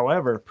travel.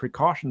 However,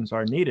 precautions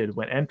are needed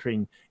when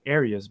entering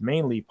areas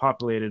mainly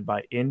populated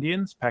by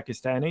Indians,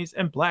 Pakistanis,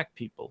 and black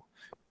people.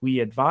 We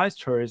advise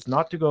tourists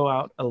not to go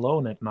out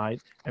alone at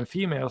night, and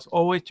females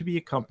always to be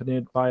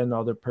accompanied by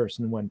another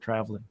person when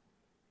traveling.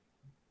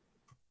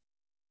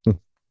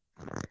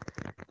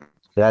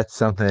 that's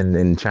something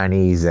in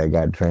Chinese that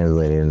got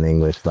translated in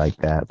English like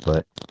that.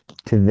 But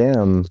to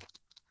them,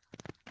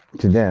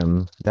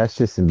 that's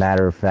just a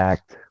matter of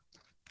fact,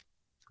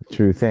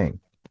 true thing.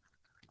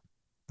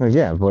 Like,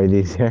 yeah, avoid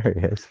these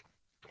areas.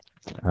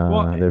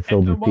 Well, They're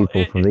filled with well,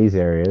 people from these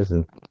areas,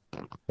 and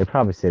they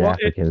probably said well,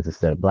 Africans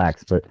instead of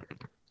blacks. But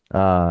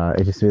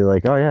it just be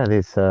like, oh yeah,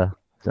 it's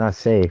not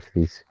safe.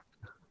 These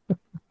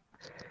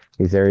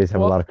areas have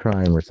a well, lot of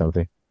crime or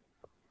something.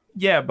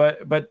 yeah,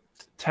 but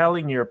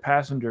telling your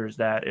passengers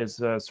that is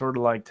sort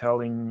of like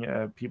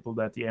telling people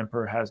that the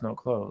emperor has no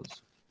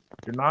clothes.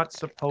 You're not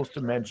supposed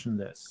to mention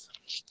this.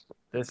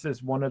 This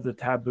is one of the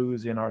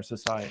taboos in our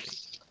society.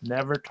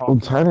 Never Well,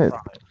 talk about China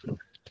crime.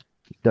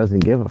 doesn't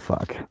give a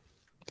fuck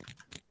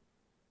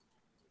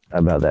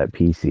about that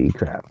PC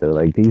crap. They're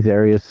like, these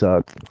areas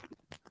suck.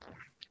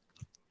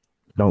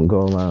 Don't go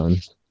alone.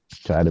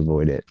 Try to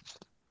avoid it.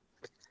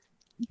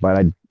 But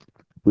I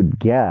would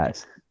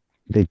guess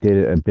they did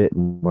it a bit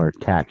more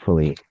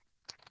tactfully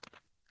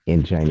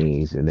in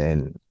Chinese, and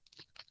then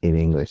in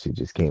English it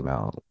just came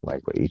out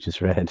like what you just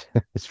read.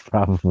 It's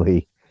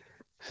probably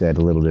said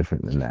a little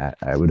different than that,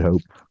 I would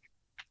hope.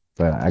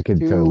 But I could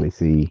You totally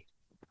see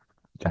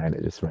kind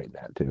of just write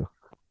that too.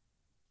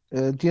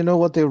 Do you know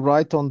what they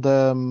write on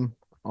the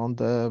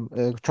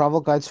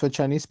travel guides for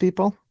Chinese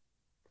people?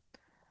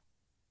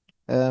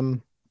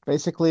 Um,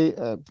 Basically,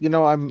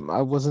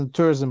 I was in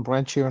tourism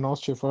branch here in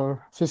Austria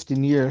for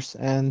 15 years,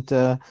 and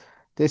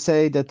they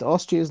say that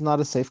Austria is not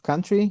a safe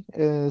country,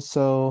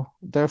 so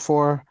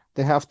therefore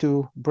they have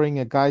to bring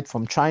a guide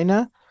from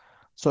China.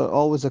 So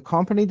always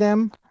accompany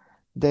them.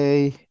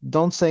 They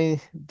can't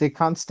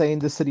stay in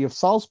the city of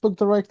Salzburg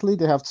directly.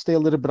 They have to stay a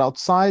little bit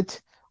outside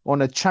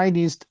on a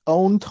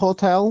Chinese-owned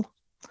hotel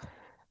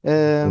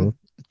Mhm. um,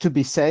 to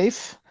be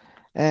safe.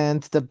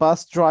 And the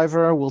bus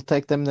driver will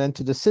take them then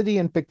to the city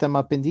and pick them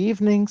up in the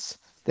evenings.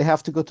 They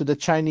have to go to the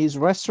Chinese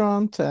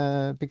restaurant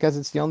because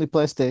it's the only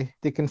place they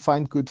can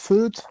find good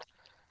food.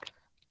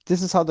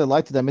 This is how they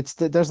lie to them.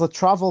 There's a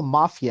travel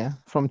mafia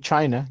from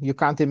China. You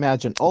can't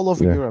imagine all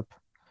over Yeah. Europe.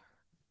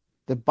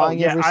 They're Oh buying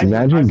yeah, everything.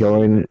 Imagine I've seen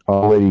going it.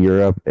 all the way to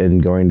Europe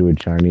and going to a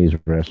Chinese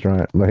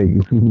restaurant. Like,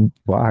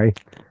 why?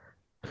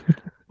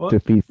 Well,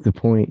 Defeats the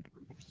point.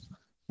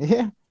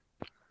 Yeah.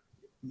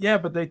 yeah,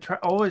 but they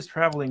always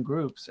travel in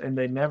groups and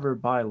they never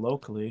buy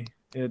locally.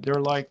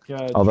 They're like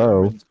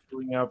Although Germans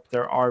filling up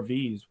their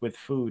RVs with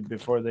food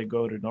before they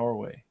go to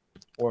Norway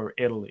or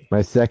Italy.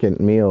 my second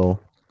meal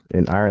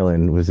in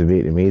Ireland was a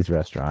Vietnamese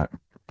restaurant,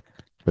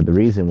 but the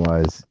reason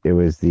was it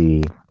was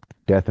the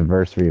death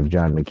anniversary of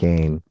John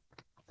McCain,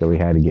 so we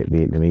had to get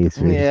Vietnamese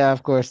food. Yeah,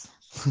 of course.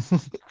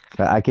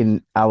 But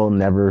I will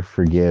never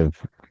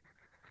forgive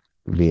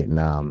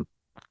Vietnam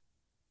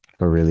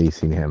for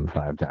releasing him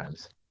 5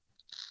 times.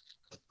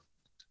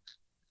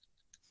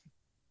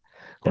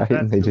 Why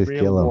didn't That's they the just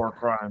real kill him? war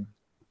crime.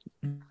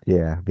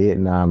 Yeah,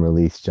 Vietnam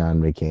released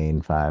John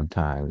McCain 5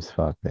 times.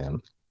 Fuck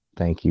them.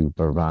 Thank you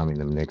for bombing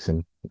them,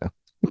 Nixon.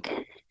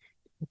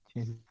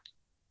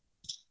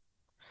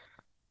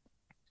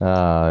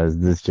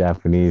 This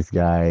Japanese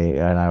guy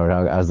and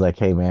I was like,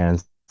 "Hey man,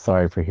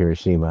 sorry for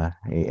Hiroshima."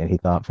 And he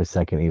thought for a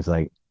second. He was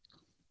like,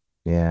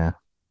 "Yeah,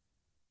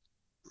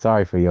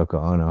 sorry for Yoko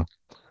Ono."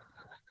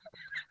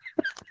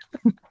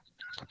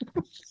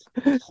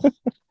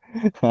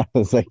 I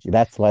was like,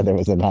 "That's why there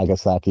was a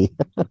Nagasaki."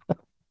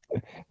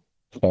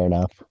 Fair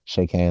enough.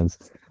 Shake hands.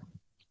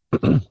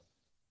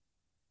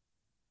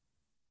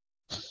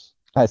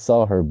 I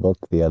saw her book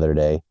the other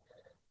day.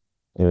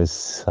 It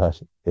was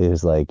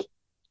like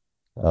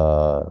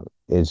uh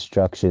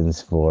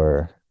instructions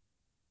for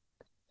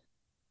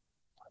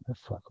what the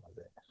fuck was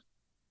it?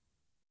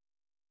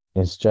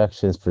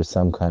 Instructions for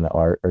some kind of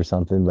art or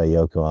something by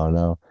Yoko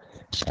Ono.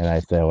 And I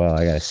said, well,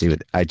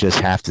 I just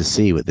have to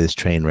see what this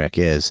train wreck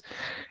is.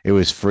 It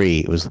was free.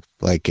 It was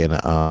like in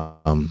a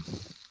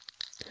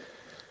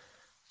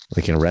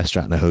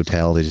restaurant in a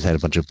hotel. They just had a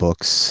bunch of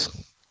books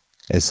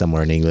as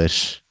somewhere in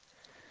English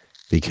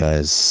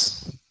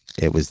because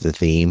it was the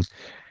theme,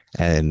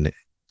 and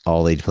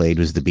all they played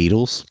was the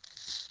Beatles,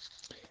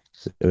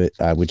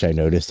 which I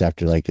noticed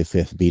after like the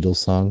fifth Beatles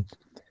song.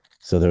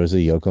 So there was a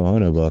Yoko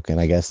Ono book, and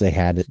I guess they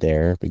had it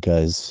there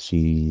because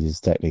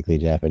she's technically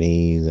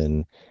Japanese,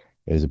 and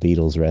it was a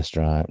Beatles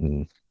restaurant,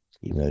 and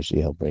even though she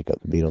helped break up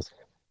the Beatles.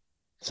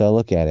 So I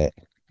look at it,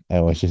 and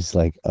it was just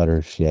like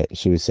utter shit.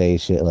 She would say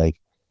shit like,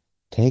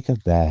 take a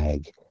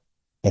bag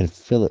and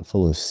fill it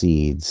full of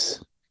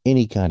seeds.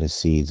 Any kind of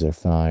seeds are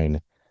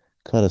fine.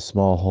 Cut a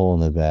small hole in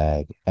the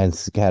bag and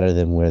scatter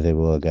them where they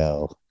will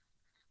go.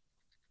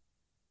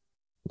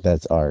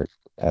 That's art,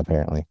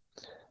 apparently.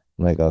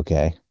 I'm like,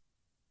 okay.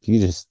 You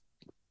just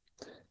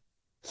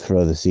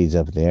throw the seeds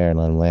up in the air and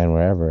let them land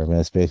wherever. I mean,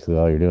 that's basically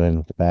all you're doing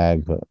with the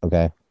bag, but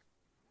okay.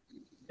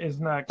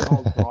 Isn't that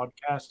called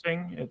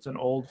broadcasting? It's an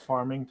old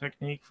farming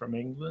technique from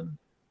England.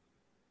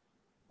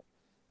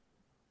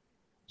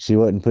 She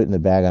wasn't putting the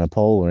bag on a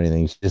pole or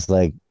anything. She just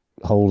like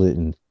hold it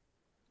and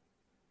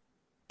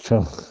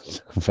throw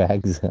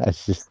bags.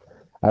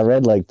 I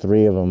read like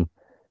three of them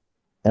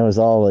and it was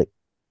all like,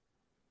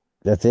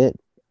 that's it.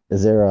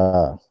 Is there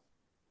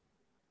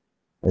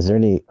is there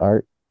any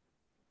art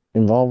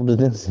involved in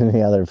this?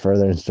 Any other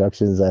further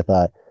instructions? I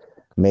thought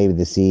maybe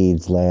the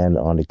seeds land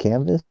on a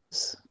canvas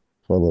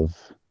full of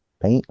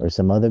paint or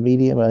some other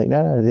medium. I'm like,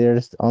 no, they're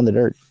just on the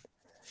dirt.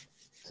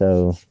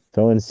 So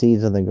throwing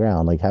seeds on the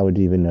ground, like how would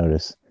you even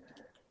notice?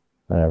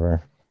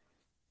 Whatever.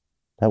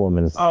 That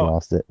woman has Oh,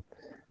 lost it.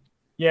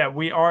 yeah,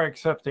 we are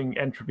accepting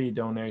entropy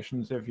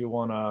donations if you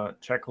want to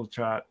check the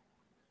chat.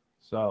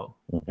 So,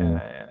 Mm-mm.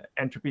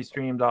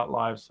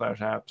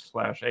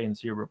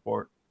 entropystream.live/app/ANC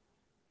report.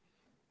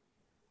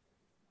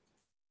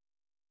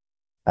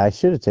 I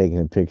should have taken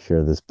a picture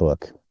of this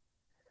book,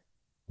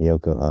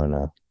 Yoko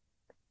Ono.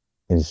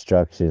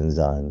 Instructions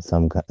on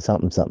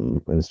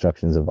something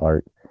instructions of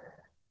art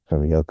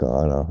from Yoko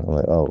Ono. I'm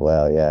like, oh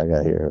wow, yeah, I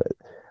gotta hear it.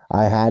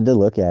 I had to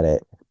look at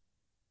it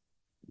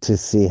to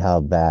see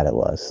how bad it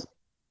was.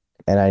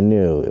 And I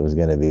knew it was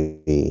gonna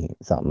be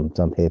some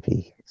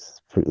hippie,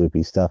 Fruit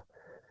Loopy stuff.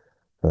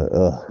 But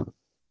ugh,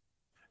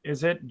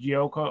 Is it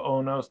Yoko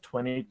Ono's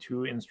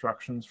 22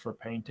 instructions for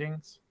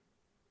paintings?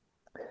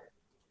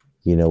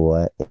 you know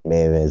what?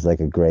 Maybe it's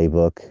like a gray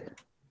book.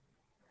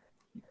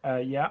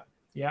 Yeah.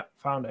 Yeah,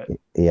 found it.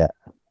 Yeah,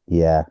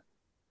 yeah,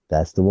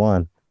 that's the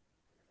one.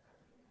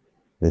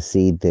 The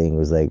seed thing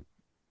was like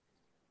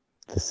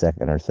the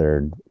second or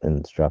third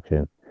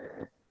instruction.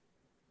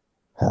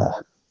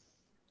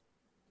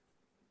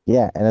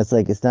 Yeah, and it's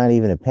like it's not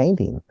even a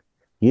painting.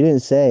 You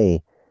didn't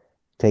say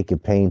take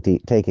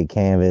a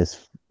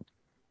canvas,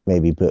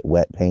 maybe put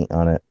wet paint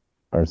on it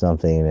or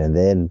something, and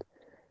then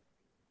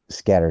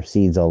scatter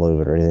seeds all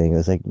over it or anything. It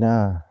was like,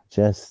 nah,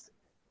 just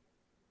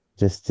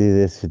do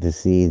this with the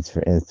seeds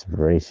for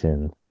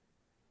inspiration.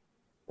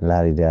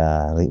 La di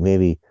da. Like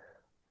maybe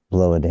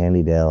blow a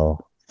dandy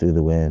dell through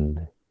the wind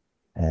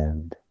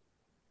and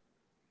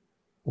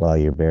while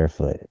you're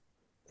barefoot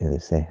in the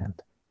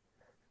sand.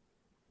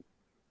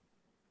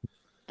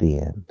 The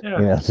end.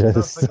 Yeah, sounds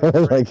Just like a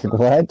great like book.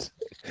 what?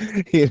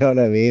 You know what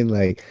I mean?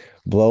 Like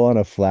blow on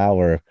a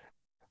flower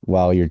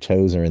while your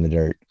toes are in the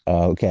dirt.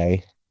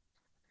 Okay.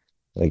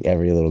 Like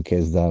every little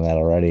kid's done that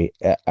already.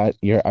 Are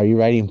you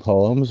writing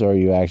poems or are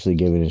you actually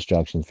giving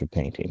instructions for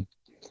painting?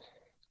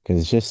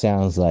 Because it just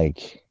sounds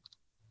like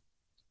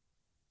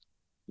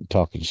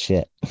talking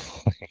shit.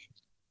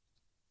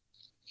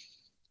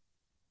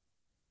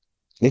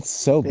 It's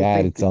so They bad,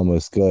 think it's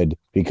almost good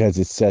because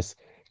it's just,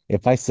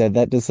 if I said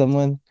that to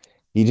someone,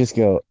 you just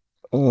go,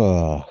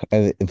 ugh.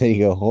 And then you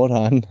go, hold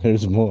on,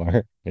 there's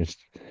more. There's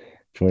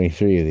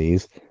 23 of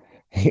these.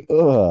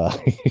 Ugh.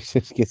 It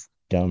just gets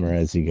dumber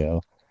as you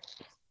go.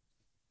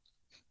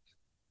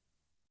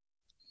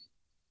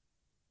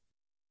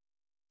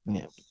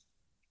 yeah.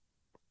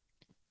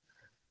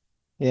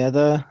 Yeah,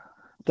 the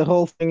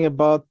whole thing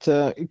about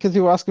because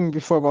you were asking me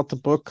before about the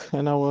book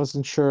and I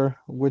wasn't sure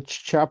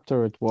which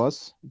chapter it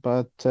was,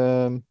 but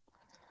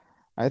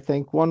I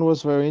think one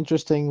was very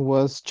interesting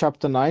was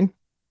chapter 9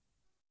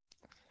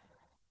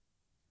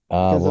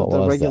 because of What the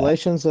was that?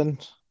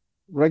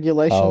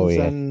 Oh, regulations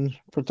yeah. and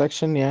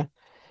protection, yeah.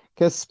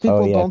 Because Oh,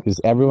 people yeah, don't because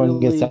everyone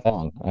gets really, that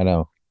wrong. I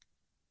know.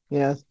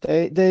 yeah,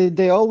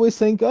 they always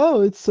think,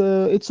 oh, it's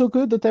so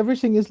good that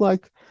everything is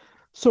like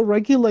so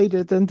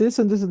regulated and this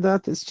and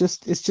that. It's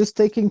just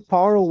taking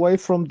power away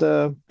from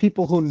the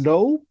people who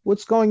know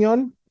what's going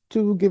on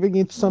to giving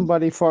it to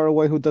somebody far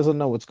away who doesn't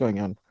know what's going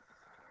on.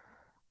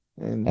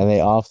 And And they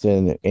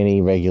often,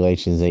 any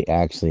regulations they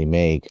actually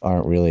make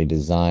aren't really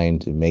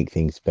designed to make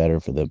things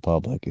better for the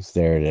public. It's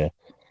there to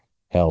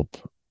help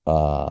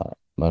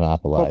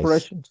monopolize.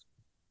 corporations,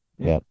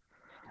 yeah. Yep.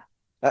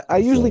 I It's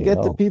usually like,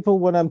 get the oh, people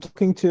when I'm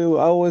talking to,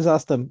 I always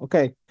ask them,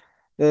 okay,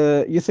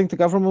 you think the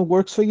government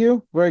works for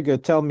you? Very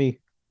good. Tell me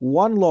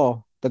one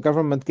law the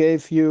government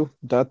gave you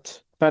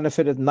that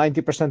benefited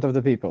 90% of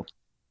the people.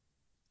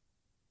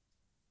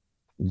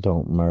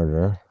 don't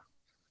murder.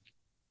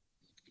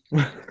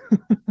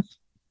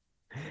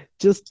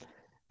 Just,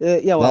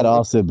 yeah, That well,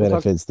 also we'll talk.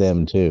 benefits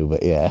them too.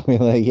 But yeah, I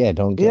mean, like, yeah,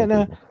 don't Yeah, kill no,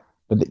 people.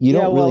 But you yeah,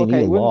 don't well, really need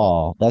okay. a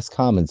law. That's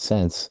common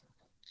sense.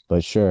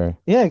 But sure.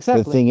 Yeah,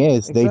 The exactly. thing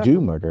is, they do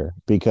Exactly. murder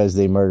because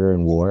they murder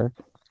in war.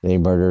 They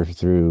murder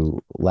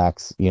through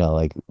lax,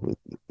 like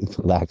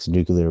lax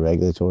nuclear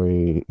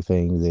regulatory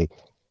things.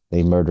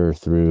 They murder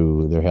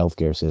through their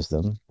healthcare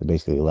system. They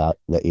basically let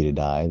you to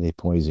die. They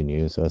poison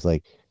you. So it's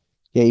like,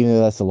 yeah, even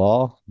though that's the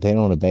law, they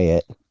don't obey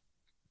it.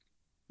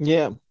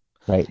 Yeah.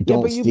 Right? Yeah, Don't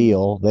but you,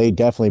 steal. They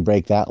definitely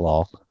break that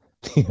law.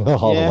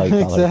 All the yeah, white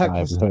collar exactly.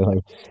 crimes. They're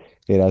like,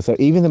 so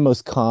even the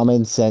most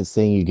common sense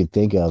thing you could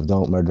think of,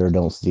 don't murder,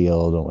 don't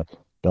steal,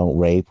 don't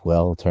rape.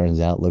 Well, it turns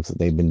out looks like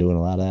they've been doing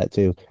a lot of that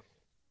too.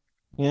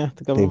 Yeah,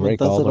 the They government break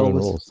does all it those always.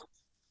 rules.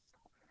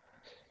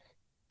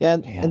 Yeah,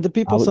 and Man, the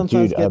people sometimes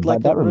dude, get like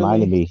a that reminded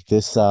really, me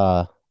this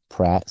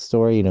Pratt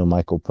story.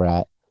 Michael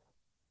Pratt.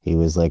 He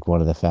was like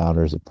one of the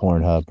founders of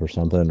Pornhub or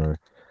something, or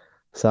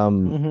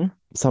some hmm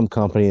some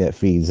company that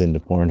feeds into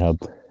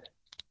Pornhub.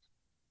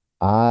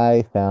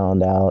 I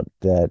found out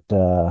that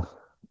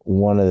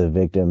one of the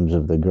victims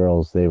of the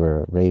girls they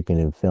were raping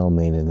and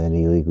filming and then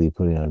illegally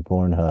putting on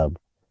Pornhub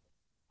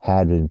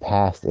had been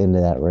passed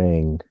into that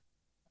ring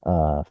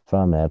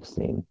from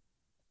Epstein.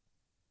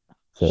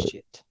 So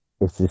shit.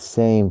 it's the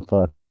same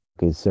fucking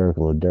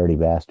circle of dirty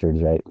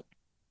bastards, right?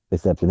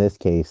 Except in this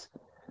case,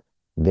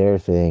 their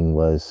thing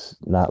was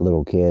not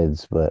little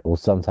kids, but well,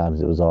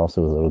 sometimes it was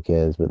also little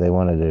kids, but they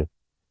wanted to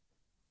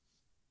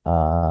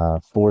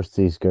force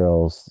these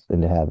girls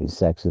into having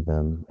sex with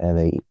them, and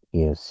they,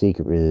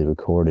 secretly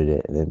recorded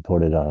it and then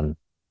put it on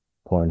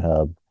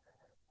Pornhub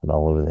and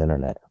all over the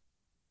internet.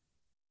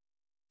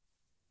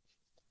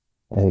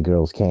 And the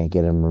girls can't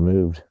get them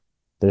removed.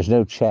 There's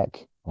no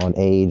check on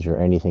age or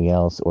anything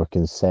else or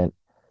consent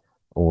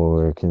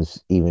or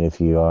even if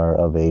you are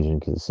of age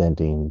and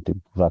consenting to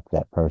fuck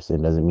that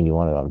person doesn't mean you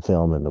want it on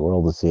film and the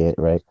world to see it,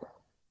 right?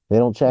 They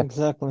don't check.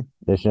 Exactly.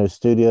 There's no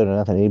studio, no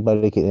nothing.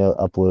 Anybody can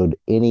upload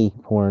any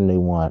porn they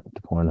want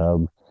to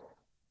Pornhub.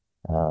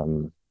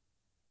 Um,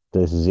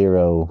 there's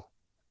zero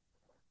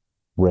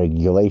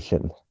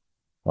regulation.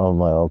 I'm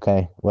like,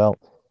 okay, well,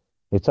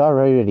 it's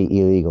already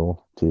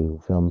illegal to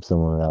film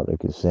someone without their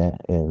consent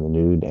in the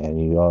nude,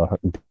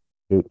 and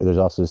there's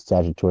also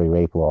statutory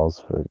rape laws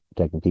for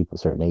protecting people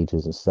certain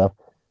ages and stuff.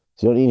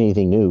 So you don't need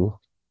anything new.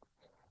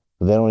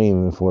 But they don't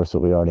even enforce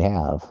what we already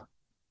have.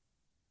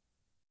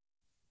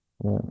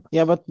 Yeah.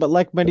 Yeah, but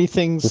like many This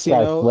things,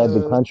 guy fled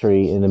the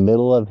country in the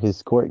middle of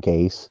his court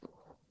case.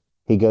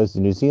 He goes to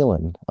New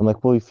Zealand. I'm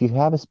like, well, if you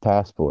have his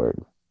passport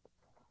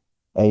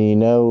and you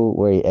know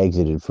where he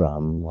exited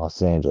from,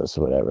 Los Angeles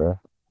or whatever,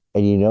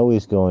 and you know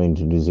he's going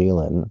to New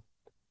Zealand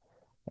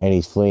and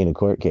he's fleeing a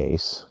court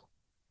case,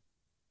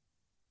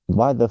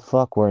 why the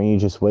fuck weren't you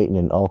just waiting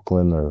in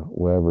Auckland or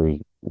wherever he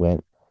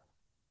went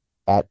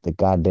at the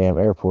goddamn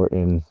airport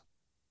and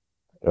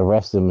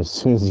arrest him as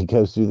soon as he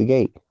goes through the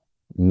gate?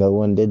 No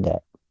one did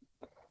that.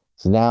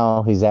 So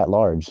now he's at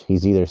large.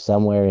 He's either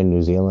somewhere in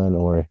New Zealand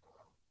or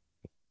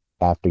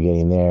after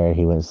getting there,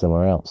 he went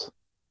somewhere else.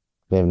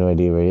 They have no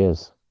idea where he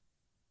is.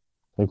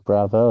 Like,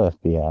 bravo,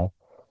 FBI. If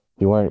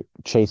you weren't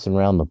chasing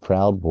around the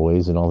Proud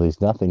Boys and all these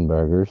nothing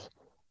burgers,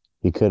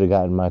 you could have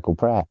gotten Michael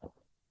Pratt.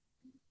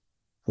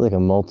 Like a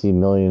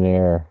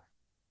multi-millionaire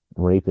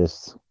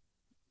rapist,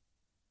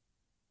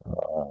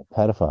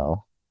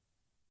 pedophile.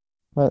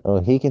 But,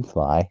 oh, he can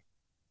fly,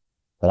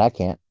 but I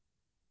can't.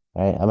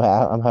 Right?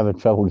 I'm having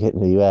trouble getting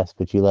to the U.S.,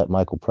 but you let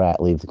Michael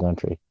Pratt leave the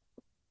country.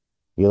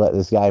 You let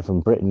this guy from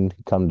Britain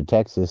come to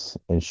Texas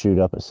and shoot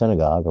up a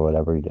synagogue or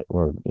whatever he did,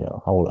 or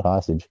hold it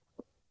hostage.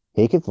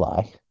 He could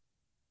fly,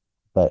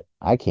 but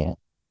I can't.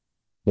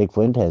 Nick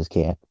Fuentes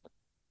can't.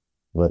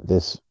 But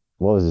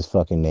what was his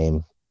fucking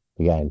name?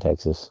 The guy in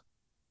Texas,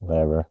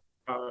 whatever.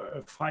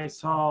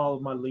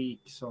 Faisal Malik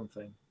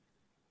something. I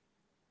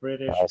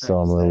British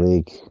saw him in the Pakistani.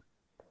 league.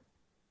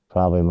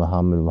 Probably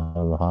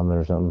Muhammad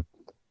or something.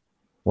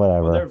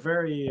 Well,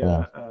 Whatever.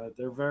 Yeah.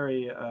 they're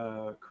very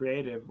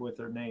creative with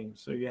their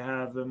names. So you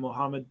have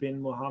Mohammed bin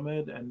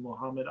Mohammed and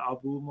Mohammed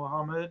Abu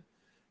Mohammed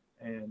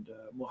and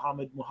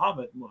Muhammad.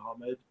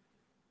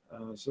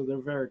 So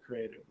they're very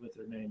creative with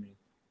their naming.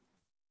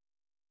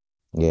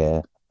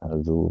 Yeah.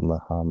 Abdul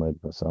Muhammad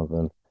or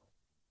something.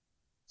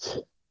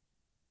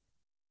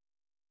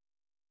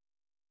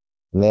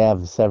 And they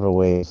have several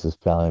ways of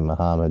spelling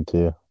Muhammad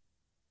too.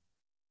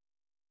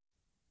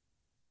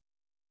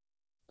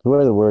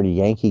 Where the word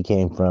Yankee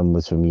came from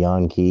was from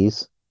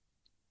Yankees,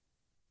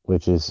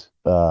 which is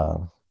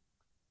they're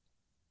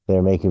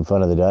making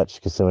fun of the Dutch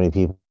because so many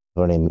people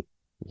are named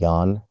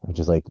Jan, which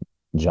is like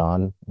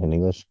John in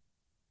English.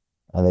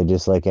 And they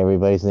just like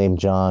everybody's named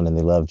John and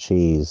they love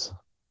cheese.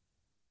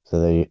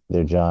 So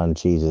they're John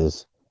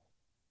Cheeses,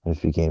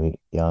 which became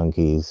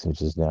Yankees,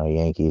 which is now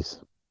Yankees,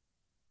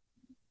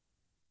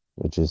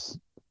 which is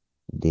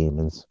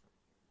demons.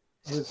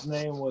 His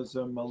name was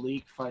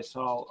Malik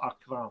Faisal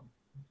Akram.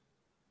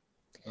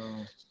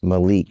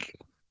 Malik.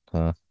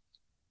 Huh?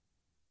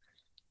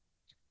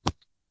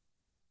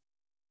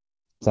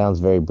 Sounds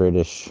very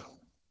British.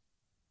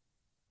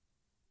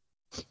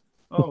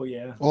 Oh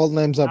yeah. all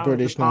names are Down at the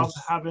British now. pub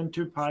having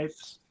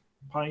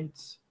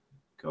pints,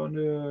 going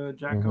to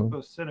jack up Hmm.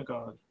 a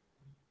synagogue.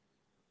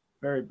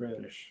 Very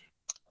British.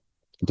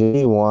 Did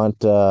he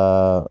want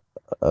a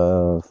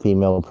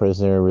female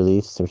prisoner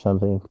released or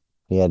something?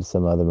 He had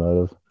some other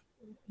motive.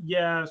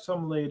 Yeah,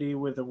 some lady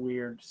with a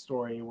weird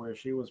story where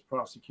she was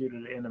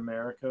prosecuted in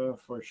America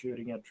for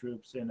shooting at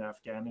troops in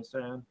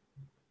Afghanistan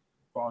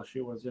while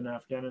she was in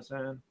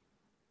Afghanistan,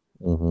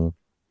 Hmm.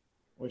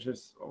 which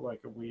is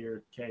like a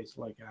weird case.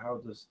 Like, how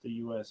does the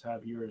U.S.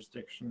 have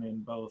jurisdiction in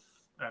both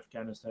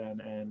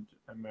Afghanistan and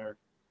America?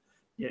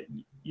 Yeah,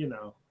 you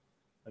know,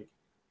 like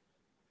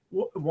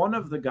one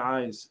of the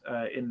guys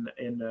in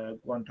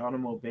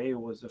Guantanamo Bay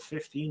was a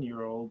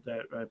 15-year-old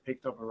that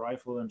picked up a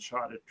rifle and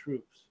shot at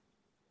troops.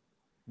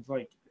 It's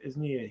like,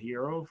 isn't he a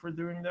hero for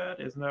doing that?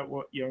 Isn't that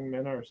what young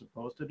men are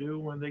supposed to do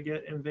when they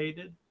get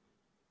invaded?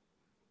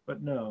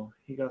 But no,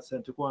 he got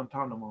sent to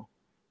Guantanamo.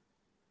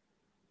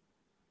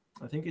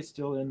 I think he's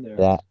still in there.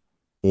 That,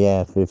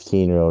 yeah,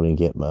 15-year-old in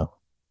Gitmo,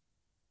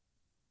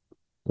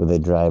 where they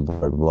dry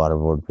board,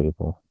 waterboard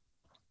people.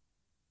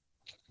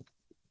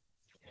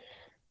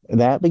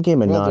 That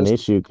became a Well, there's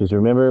non-issue because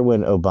remember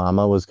when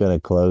Obama was going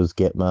to close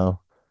Gitmo?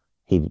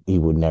 He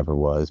would never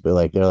was, but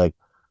like they're like,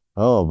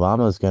 oh,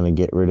 Obama's going to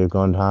get rid of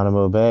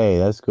Guantanamo Bay.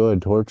 That's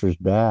good. Torture's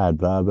bad.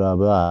 Blah blah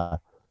blah.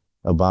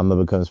 Obama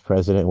becomes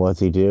president. What's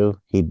he do?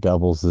 He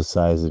doubles the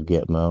size of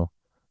Gitmo.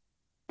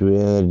 Do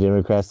the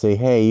Democrats say,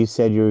 hey, you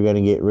said you were going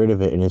to get rid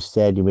of it, and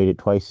instead you made it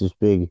twice as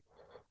big,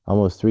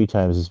 almost three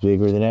times as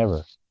bigger than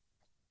ever?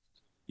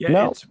 Yeah,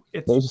 No,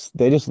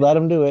 they just let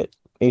him do it.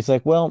 He's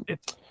like, well,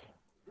 it's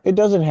it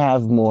doesn't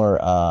have more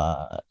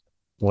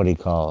what do you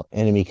call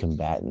enemy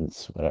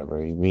combatants,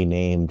 whatever. He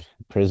renamed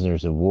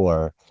prisoners of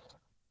war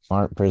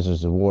aren't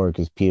prisoners of war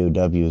because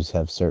POWs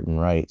have certain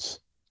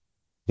rights.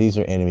 These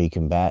are enemy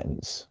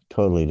combatants,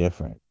 totally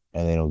different,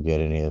 and they don't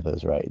get any of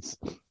those rights.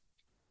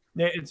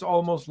 yeah, it's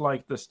almost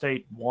like the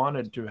state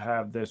wanted to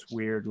have this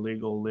weird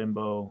legal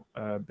limbo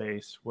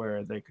base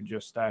where they could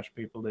just stash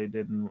people they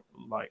didn't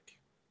like.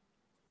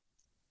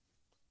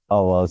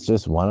 Oh, well, it's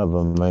just one of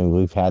them. I mean,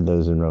 we've had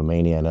those in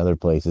Romania and other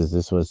places.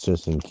 This was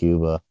just in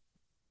Cuba,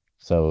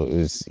 so it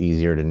was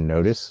easier to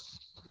notice.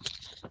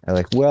 And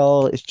like,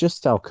 well, it's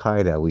just Al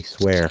Qaeda, we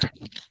swear.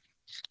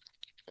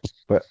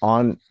 But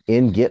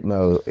in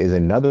Gitmo is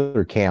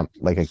another camp,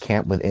 like a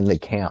camp within the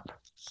camp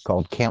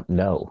called Camp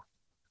No,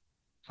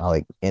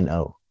 like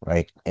NO,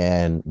 right?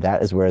 And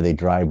that is where they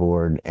dry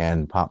board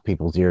and pop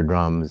people's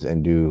eardrums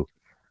and do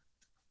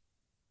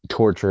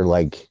torture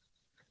like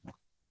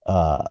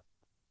uh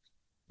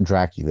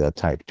Dracula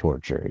type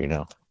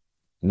torture,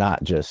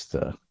 not just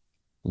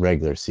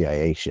regular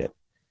CIA shit.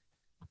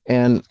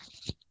 And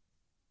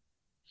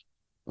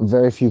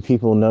very few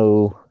people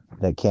know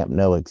that Camp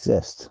No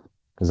exists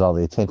because all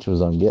the attention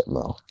was on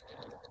Gitmo.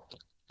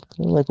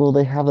 I'm like, well,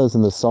 they have those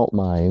in the salt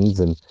mines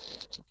and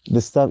the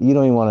stuff. You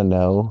don't even want to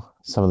know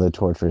some of the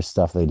torturous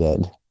stuff they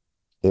did.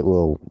 It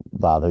will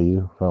bother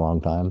you for a long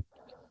time.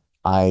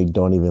 I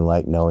don't even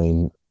like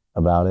knowing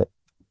about it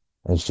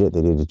and shit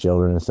they did to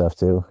children and stuff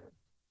too.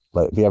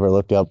 But if you ever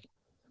looked up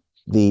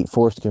the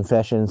forced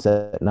confessions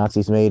that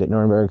Nazis made at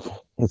Nuremberg,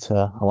 it's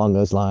along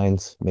those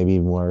lines, maybe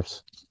even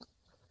worse.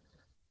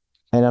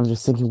 And I'm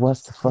just thinking,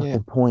 what's the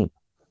fucking point?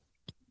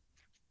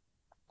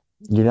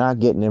 You're not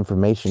getting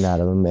information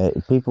out of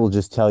them. People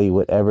just tell you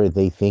whatever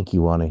they think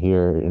you want to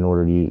hear in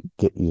order to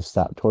get you to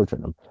stop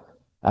torturing them.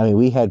 I mean,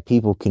 we had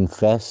people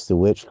confess to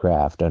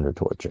witchcraft under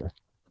torture.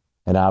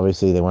 And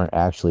obviously they weren't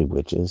actually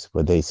witches,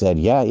 but they said,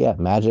 yeah,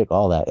 magic,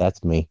 all that,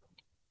 that's me.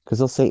 Because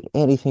they'll say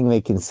anything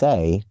they can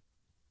say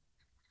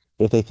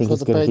if they think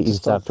it's going to get you to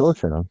stop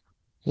torturing them.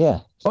 Yeah,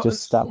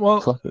 just stop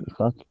fucking.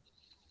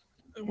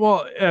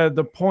 Well,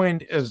 the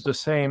point is the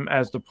same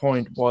as the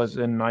point was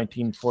in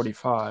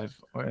 1945.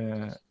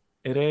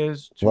 It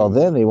is to... Well,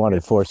 then they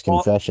wanted forced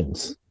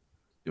confessions.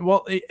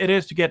 Well, it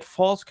is to get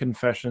false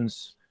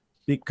confessions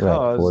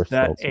because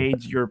that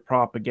aids your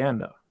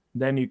propaganda.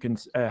 Then you can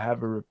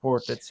have a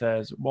report that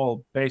says,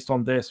 well, based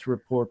on this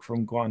report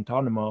from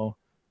Guantanamo,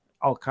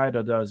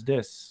 Al-Qaeda does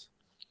this.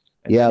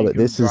 And yeah, but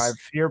this is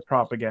fear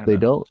propaganda. They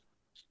don't,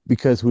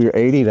 because we were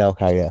aiding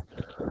Al-Qaeda.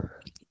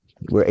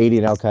 We're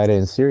aiding Al-Qaeda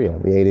in Syria.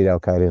 We aided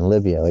Al-Qaeda in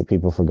Libya. Like,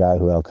 people forgot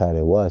who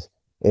Al-Qaeda was.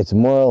 It's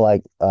more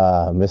like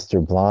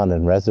Mr. Blonde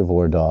in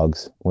Reservoir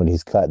Dogs when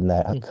he's cutting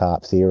that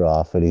cop's ear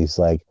off and he's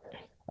like,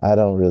 I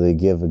don't really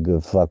give a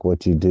good fuck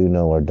what you do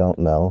know or don't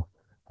know,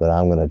 but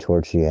I'm going to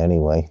torture you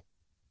anyway.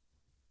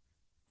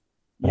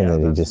 And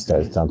then he just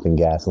starts dumping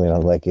gasoline.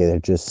 I'm like, they're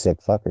just sick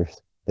fuckers.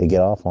 They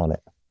get off on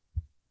it.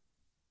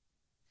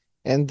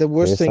 And the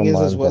worst thing is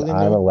as well,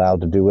 I'm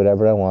allowed to do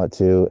whatever I want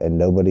to, and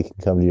nobody can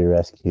come to your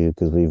rescue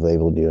because we've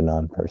labeled you a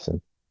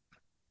non-person.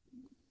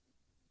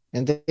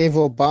 And they gave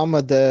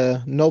Obama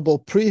the Nobel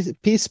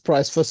Peace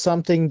Prize for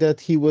something that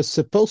he was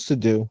supposed to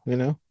do,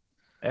 Yeah,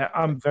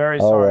 I'm very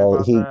sorry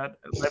about that.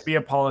 Let me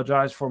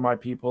apologize for my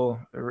people.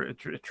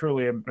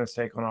 Truly a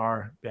mistake on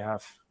our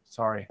behalf.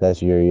 Sorry.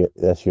 That's your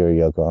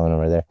Yoko Ono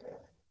right there.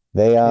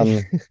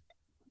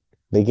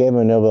 They gave him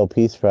a Nobel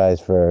Peace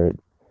Prize for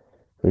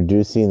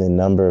reducing the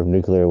number of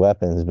nuclear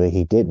weapons, but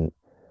he didn't.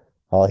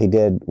 All he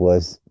did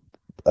was,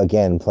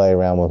 again, play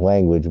around with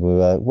language. We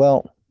were like,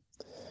 well,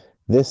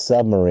 this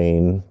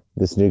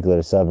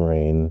nuclear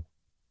submarine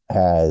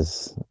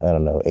has, I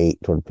don't know, 8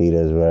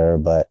 torpedoes or whatever,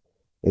 but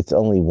it's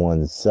only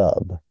one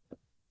sub.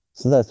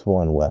 So that's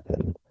one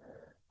weapon.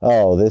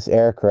 Oh, this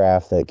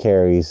aircraft that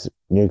carries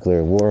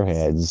nuclear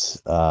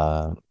warheads,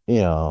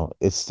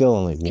 it's still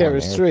only one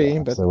carries 3,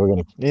 but so we're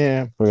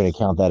gonna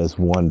count that as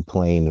one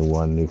plane and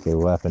one nuclear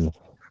weapon.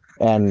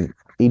 And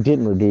he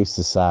didn't reduce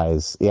the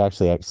size. He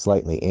actually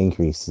slightly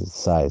increased the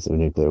size of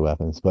nuclear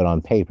weapons, but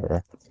on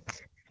paper,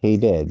 he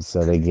did.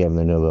 So they gave him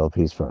the Nobel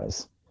Peace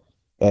Prize.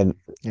 And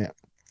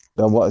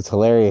what's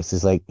hilarious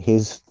is like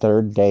his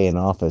third day in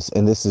office,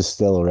 and this is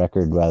still a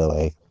record, by the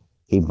way,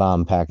 he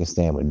bombed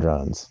Pakistan with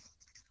drones.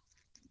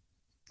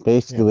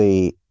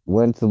 Basically,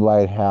 went to the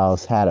White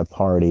House, had a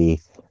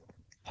party,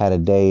 had a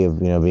day of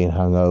being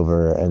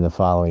hungover, and the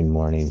following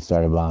morning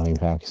started bombing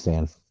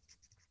Pakistan.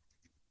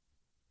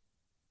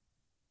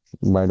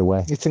 Right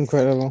away. It's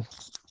incredible.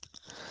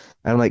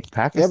 And like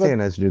Pakistan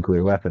has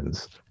nuclear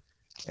weapons,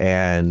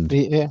 and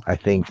I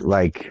think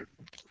like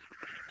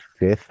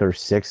 5th or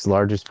 6th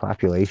largest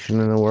population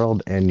in the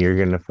world, and you're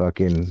gonna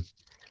fucking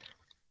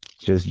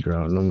just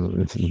drone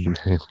them.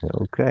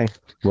 Okay,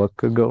 what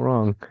could go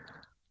wrong?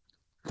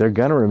 They're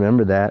gonna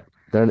remember that.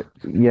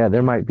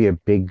 There might be a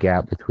big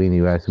gap between the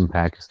U.S. and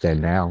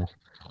Pakistan now,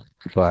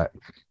 but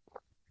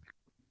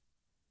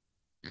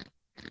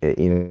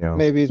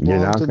maybe it's you're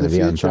not going to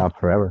be on top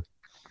forever.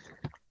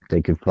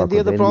 They could fuck with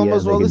India. The other problem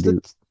as well is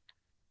that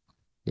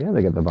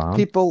they got the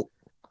bomb.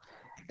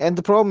 And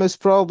the problem is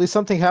probably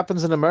something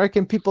happens in America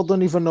and people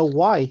don't even know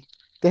why.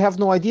 They have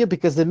no idea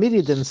because the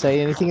media didn't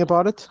say anything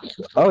about it.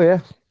 Oh yeah,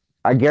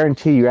 I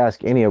guarantee you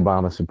ask any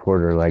Obama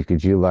supporter, like,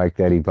 did you like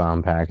that he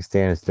bombed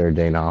Pakistan his third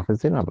day in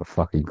office? They don't have a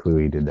fucking clue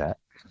he did that.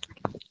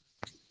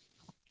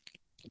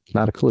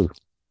 Not a clue.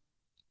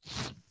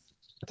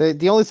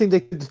 The only thing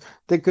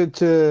they could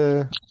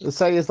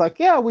say is like,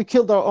 yeah, we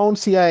killed our own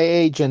CIA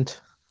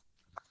agent.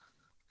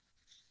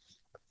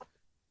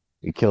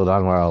 He killed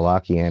Anwar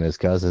al-Awlaki and his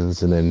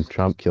cousins, and then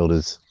Trump killed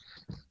his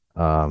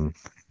a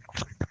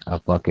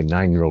fucking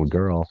 9-year-old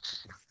girl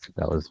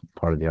that was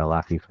part of the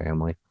al-Awlaki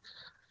family.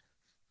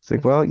 It's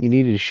like, well, you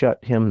needed to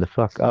shut him the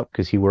fuck up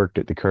because he worked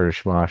at the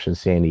Kurdish Mosh in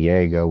San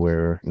Diego,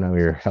 where now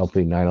we're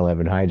helping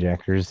 9/11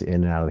 hijackers in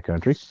and out of the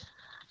country.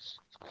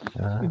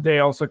 They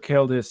also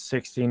killed his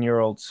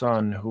 16-year-old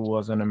son, who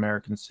was an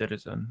American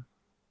citizen.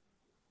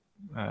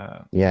 Uh,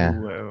 Yeah,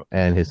 who,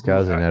 and his who,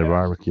 cousin at a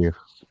barbecue.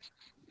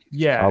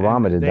 yeah, and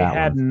Obama did they that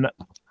had, one.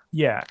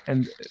 yeah,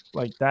 and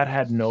like that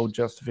had no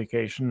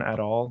justification at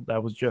all.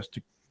 That was just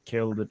to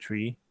kill the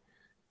tree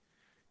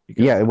Yeah,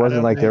 because it I wasn't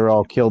don't like they think. were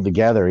all killed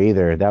together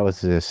either. That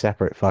was a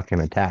separate fucking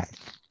attack.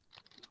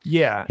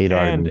 Yeah, He'd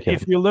already been and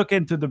killed. if you look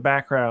into the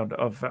background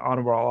of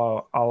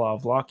Anwar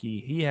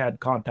al-Awlaki, he had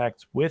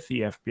contacts with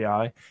the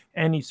FBI,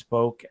 and he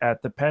spoke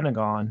at the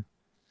Pentagon.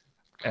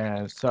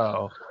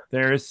 So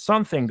there is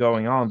something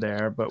going on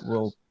there, but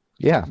we'll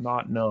Yeah.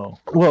 not know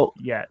Well,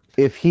 yet.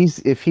 if he's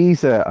a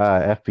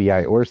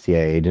FBI or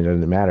CIA agent, it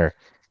doesn't matter,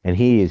 and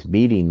he is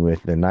meeting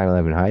with the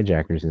 9/11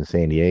 hijackers in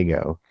San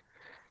Diego,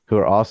 who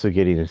are also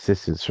getting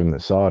assistance from the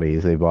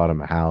Saudis. They bought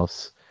him a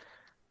house,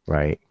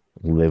 right?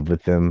 Lived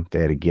with them. They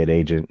had a good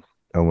agent,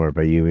 Omar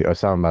Bayoumi,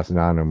 Osama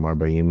Basnan, Omar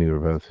Bayoumi were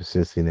both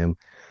assisting them,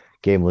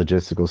 gave them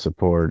logistical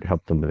support,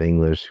 helped them with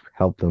English,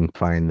 helped them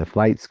find the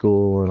flight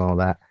school and all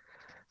that,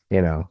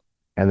 you know.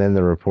 And then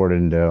they're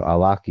reporting to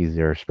Alaki's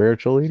their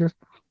spiritual leader,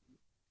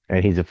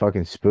 and he's a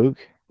fucking spook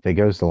that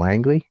goes to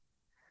Langley.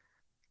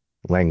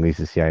 Langley's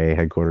the CIA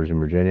headquarters in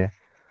Virginia.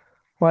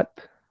 What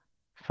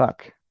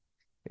fuck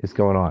is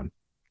going on?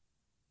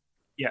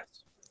 Yes,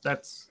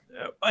 that's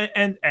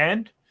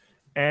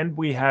and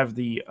we have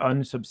the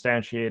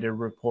unsubstantiated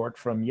report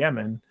from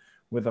Yemen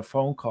with a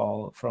phone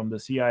call from the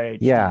CIA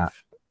Yeah,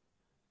 chief,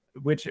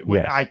 which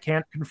I yes.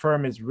 can't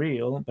confirm is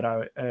real,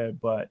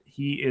 but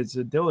he is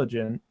a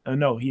diligent.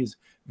 No, he's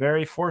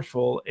very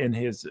forceful in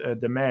his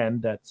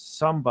demand that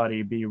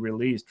somebody be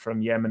released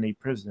from Yemeni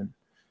prison,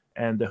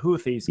 and the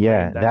Houthis claim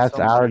Yeah, that that's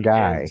our somebody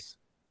guy, is.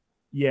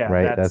 Yeah,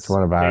 right? That's that's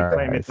one of they our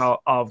claim it's guys.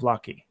 all of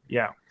Lucky.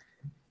 Yeah.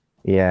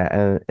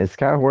 Yeah, and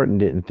Scott Horton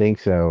didn't think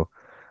so.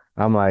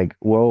 I'm like,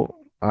 well,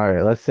 all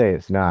right, let's say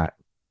it's not.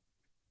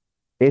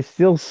 It's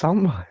still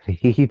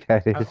somebody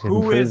that is in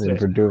Who is prison it?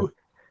 for doing. Who?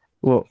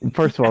 Well,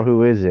 first of all,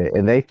 who is it?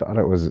 And they thought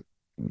it was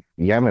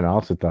Yemen.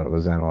 Also thought it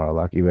was Anwar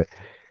Lucky, but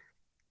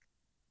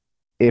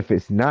if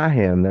it's not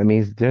him, that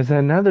means there's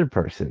another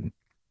person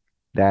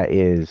that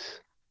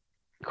is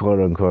quote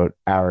unquote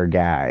our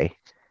guy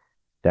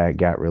that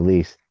got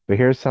released. But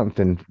here's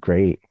something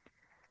great.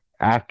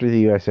 After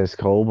the USS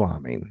Cole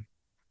bombing,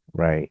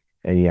 right,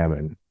 in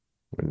Yemen,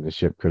 when the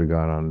ship could have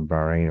gone on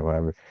Bahrain or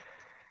whatever,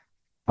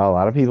 a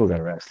lot of people got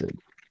arrested.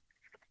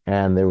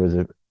 And there was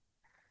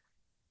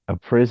a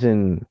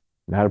prison,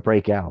 not a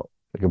breakout,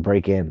 like a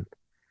break in.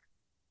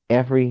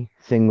 Every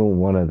single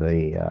one of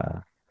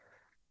the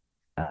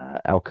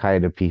Al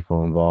Qaeda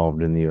people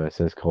involved in the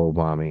USS Cole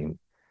bombing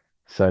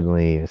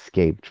suddenly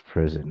escaped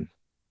prison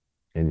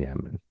in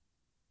Yemen.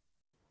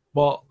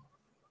 Well,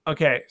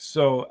 okay,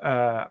 so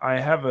I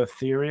have a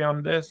theory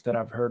on this that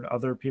I've heard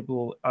other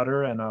people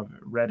utter, and I've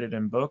read it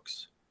in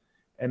books.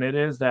 And it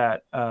is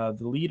that the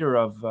leader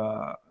of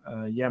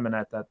Yemen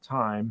at that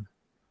time,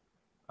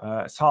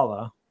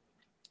 Saleh,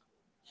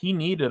 he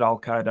needed Al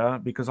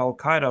Qaeda because Al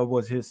Qaeda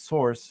was his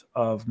source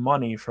of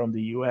money from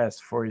the US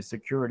for his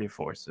security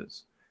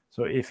forces.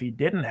 So if he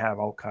didn't have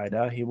Al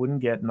Qaeda, he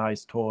wouldn't get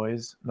nice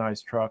toys,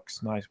 nice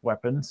trucks, nice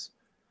weapons.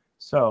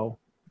 So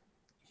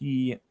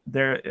he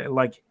there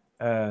like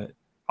Al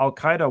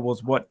Qaeda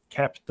was what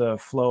kept the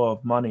flow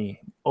of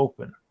money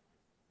open.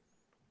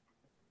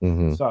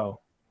 Hmm. So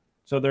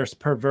there's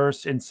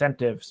perverse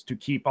incentives to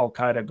keep Al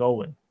Qaeda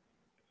going,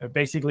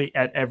 basically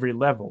at every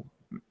level,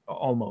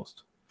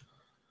 almost.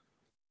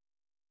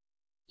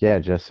 Yeah,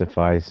 it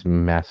justifies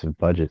massive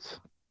budgets.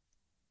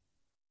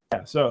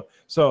 Yeah,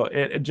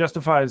 it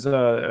justifies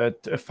a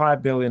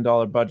 $5 billion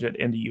budget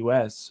in the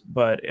U.S.,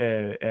 but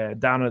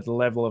down at the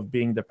level of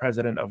being the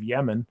president of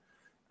Yemen,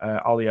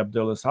 Ali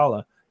Abdullah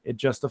Saleh, it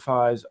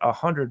justifies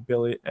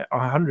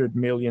 $100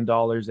 million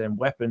in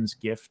weapons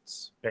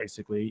gifts,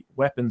 basically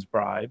weapons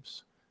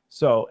bribes.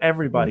 So Mm.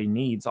 everybody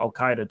needs Al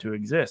Qaeda to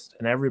exist,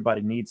 and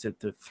everybody needs it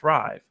to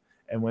thrive.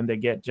 And when they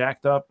get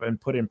jacked up and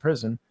put in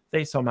prison,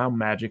 they somehow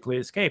magically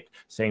escaped.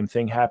 Same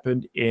thing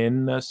happened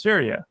in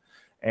Syria,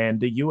 and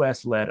the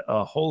U.S. let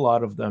a whole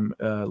lot of them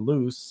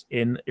loose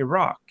in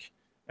Iraq,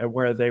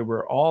 where they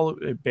were all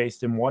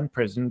based in one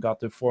prison, got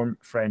to form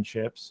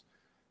friendships.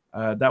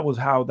 That was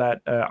how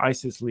that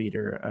ISIS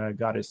leader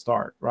got his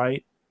start,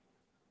 right?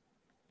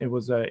 It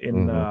was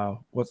in Hmm.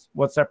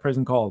 what's that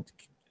prison called?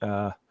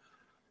 Uh,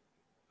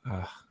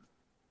 uh,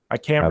 I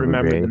can't Abu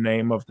remember the Ghraib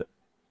name of the.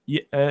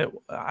 Yeah,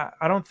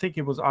 I don't think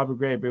it was Abu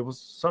Ghraib. It was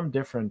some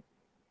different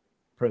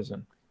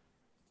prison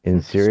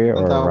in Syria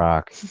And or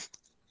Iraq.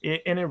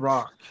 in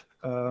Iraq.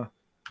 Uh,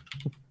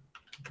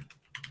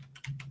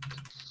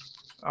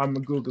 I'm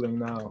googling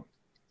now.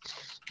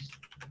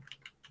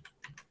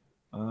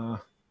 Uh,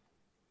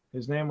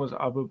 his name was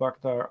Abu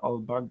Bakr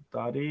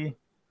al-Baghdadi,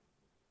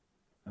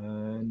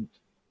 and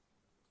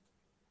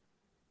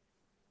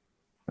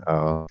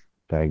Oh,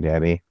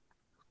 Baghdadi.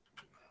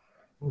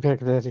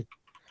 Baghdadi.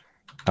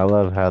 I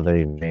love how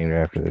they named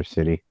after their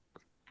city.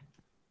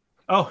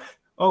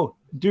 Oh,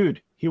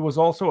 dude, he was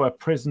also a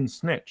prison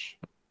snitch.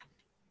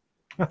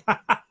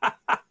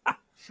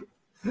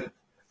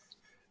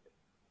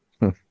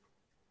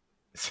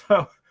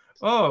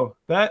 So,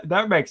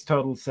 that makes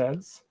total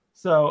sense.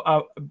 So,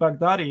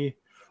 Baghdadi.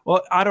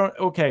 Well, I don't.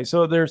 Okay,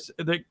 so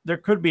there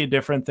could be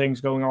different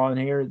things going on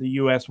here. The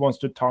U.S. wants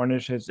to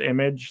tarnish his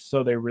image,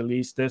 so they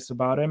released this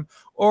about him,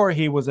 or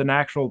he was an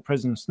actual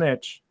prison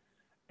snitch,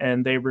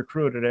 and they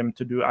recruited him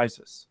to do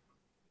ISIS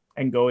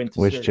and go into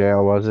Which Syria.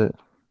 jail was it?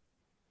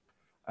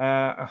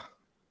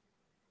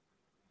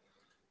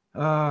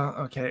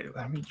 Okay,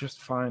 let me just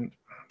find.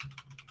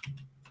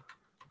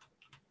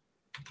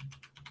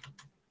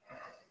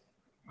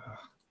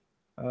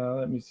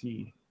 Let me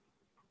see.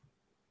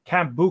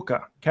 Camp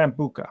Buka.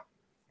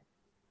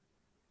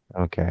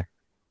 Okay.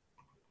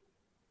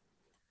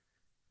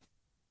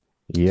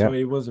 So Yep.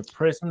 he was a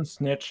prison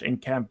snitch in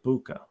Camp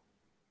Buka.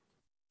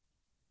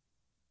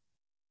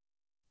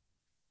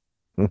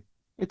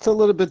 It's a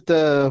little bit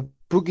the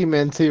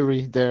boogeyman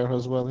theory there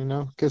as well,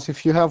 because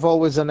if you have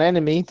always an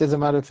enemy, doesn't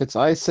matter if it's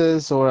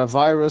ISIS or a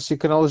virus, you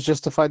can always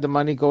justify the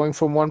money going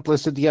from one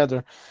place to the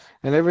other.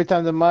 And every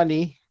time the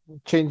money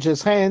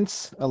changes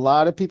hands, a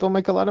lot of people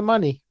make a lot of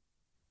money.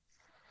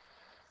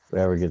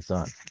 Whoever gets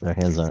on their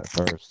hands on it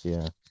first,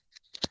 yeah.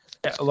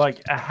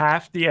 Like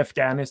half the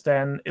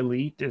Afghanistan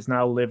elite is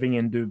now living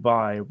in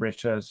Dubai,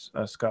 rich as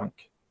a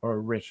skunk,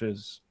 or rich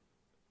as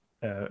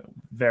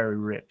very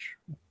rich,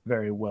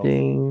 very wealthy.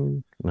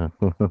 Ding. No.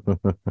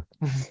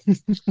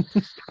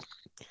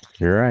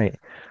 You're right.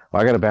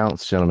 Well, I got to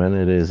bounce, gentlemen.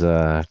 It is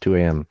 2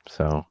 a.m.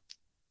 So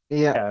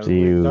Yeah. see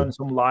We've you done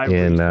some live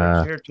in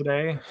research here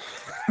today.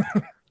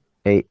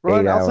 eight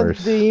Right, I'll send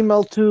hours. the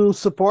email to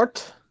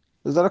support.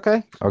 Is that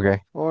okay? Okay,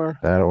 Or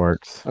that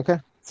works. okay,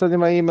 send you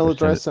my email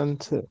Just send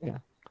it. address and yeah,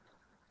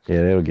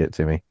 Yeah, it'll get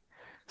to me.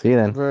 See you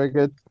then. very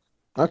good.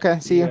 Okay,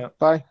 see you. Yeah.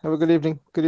 Bye. Have a good evening. Good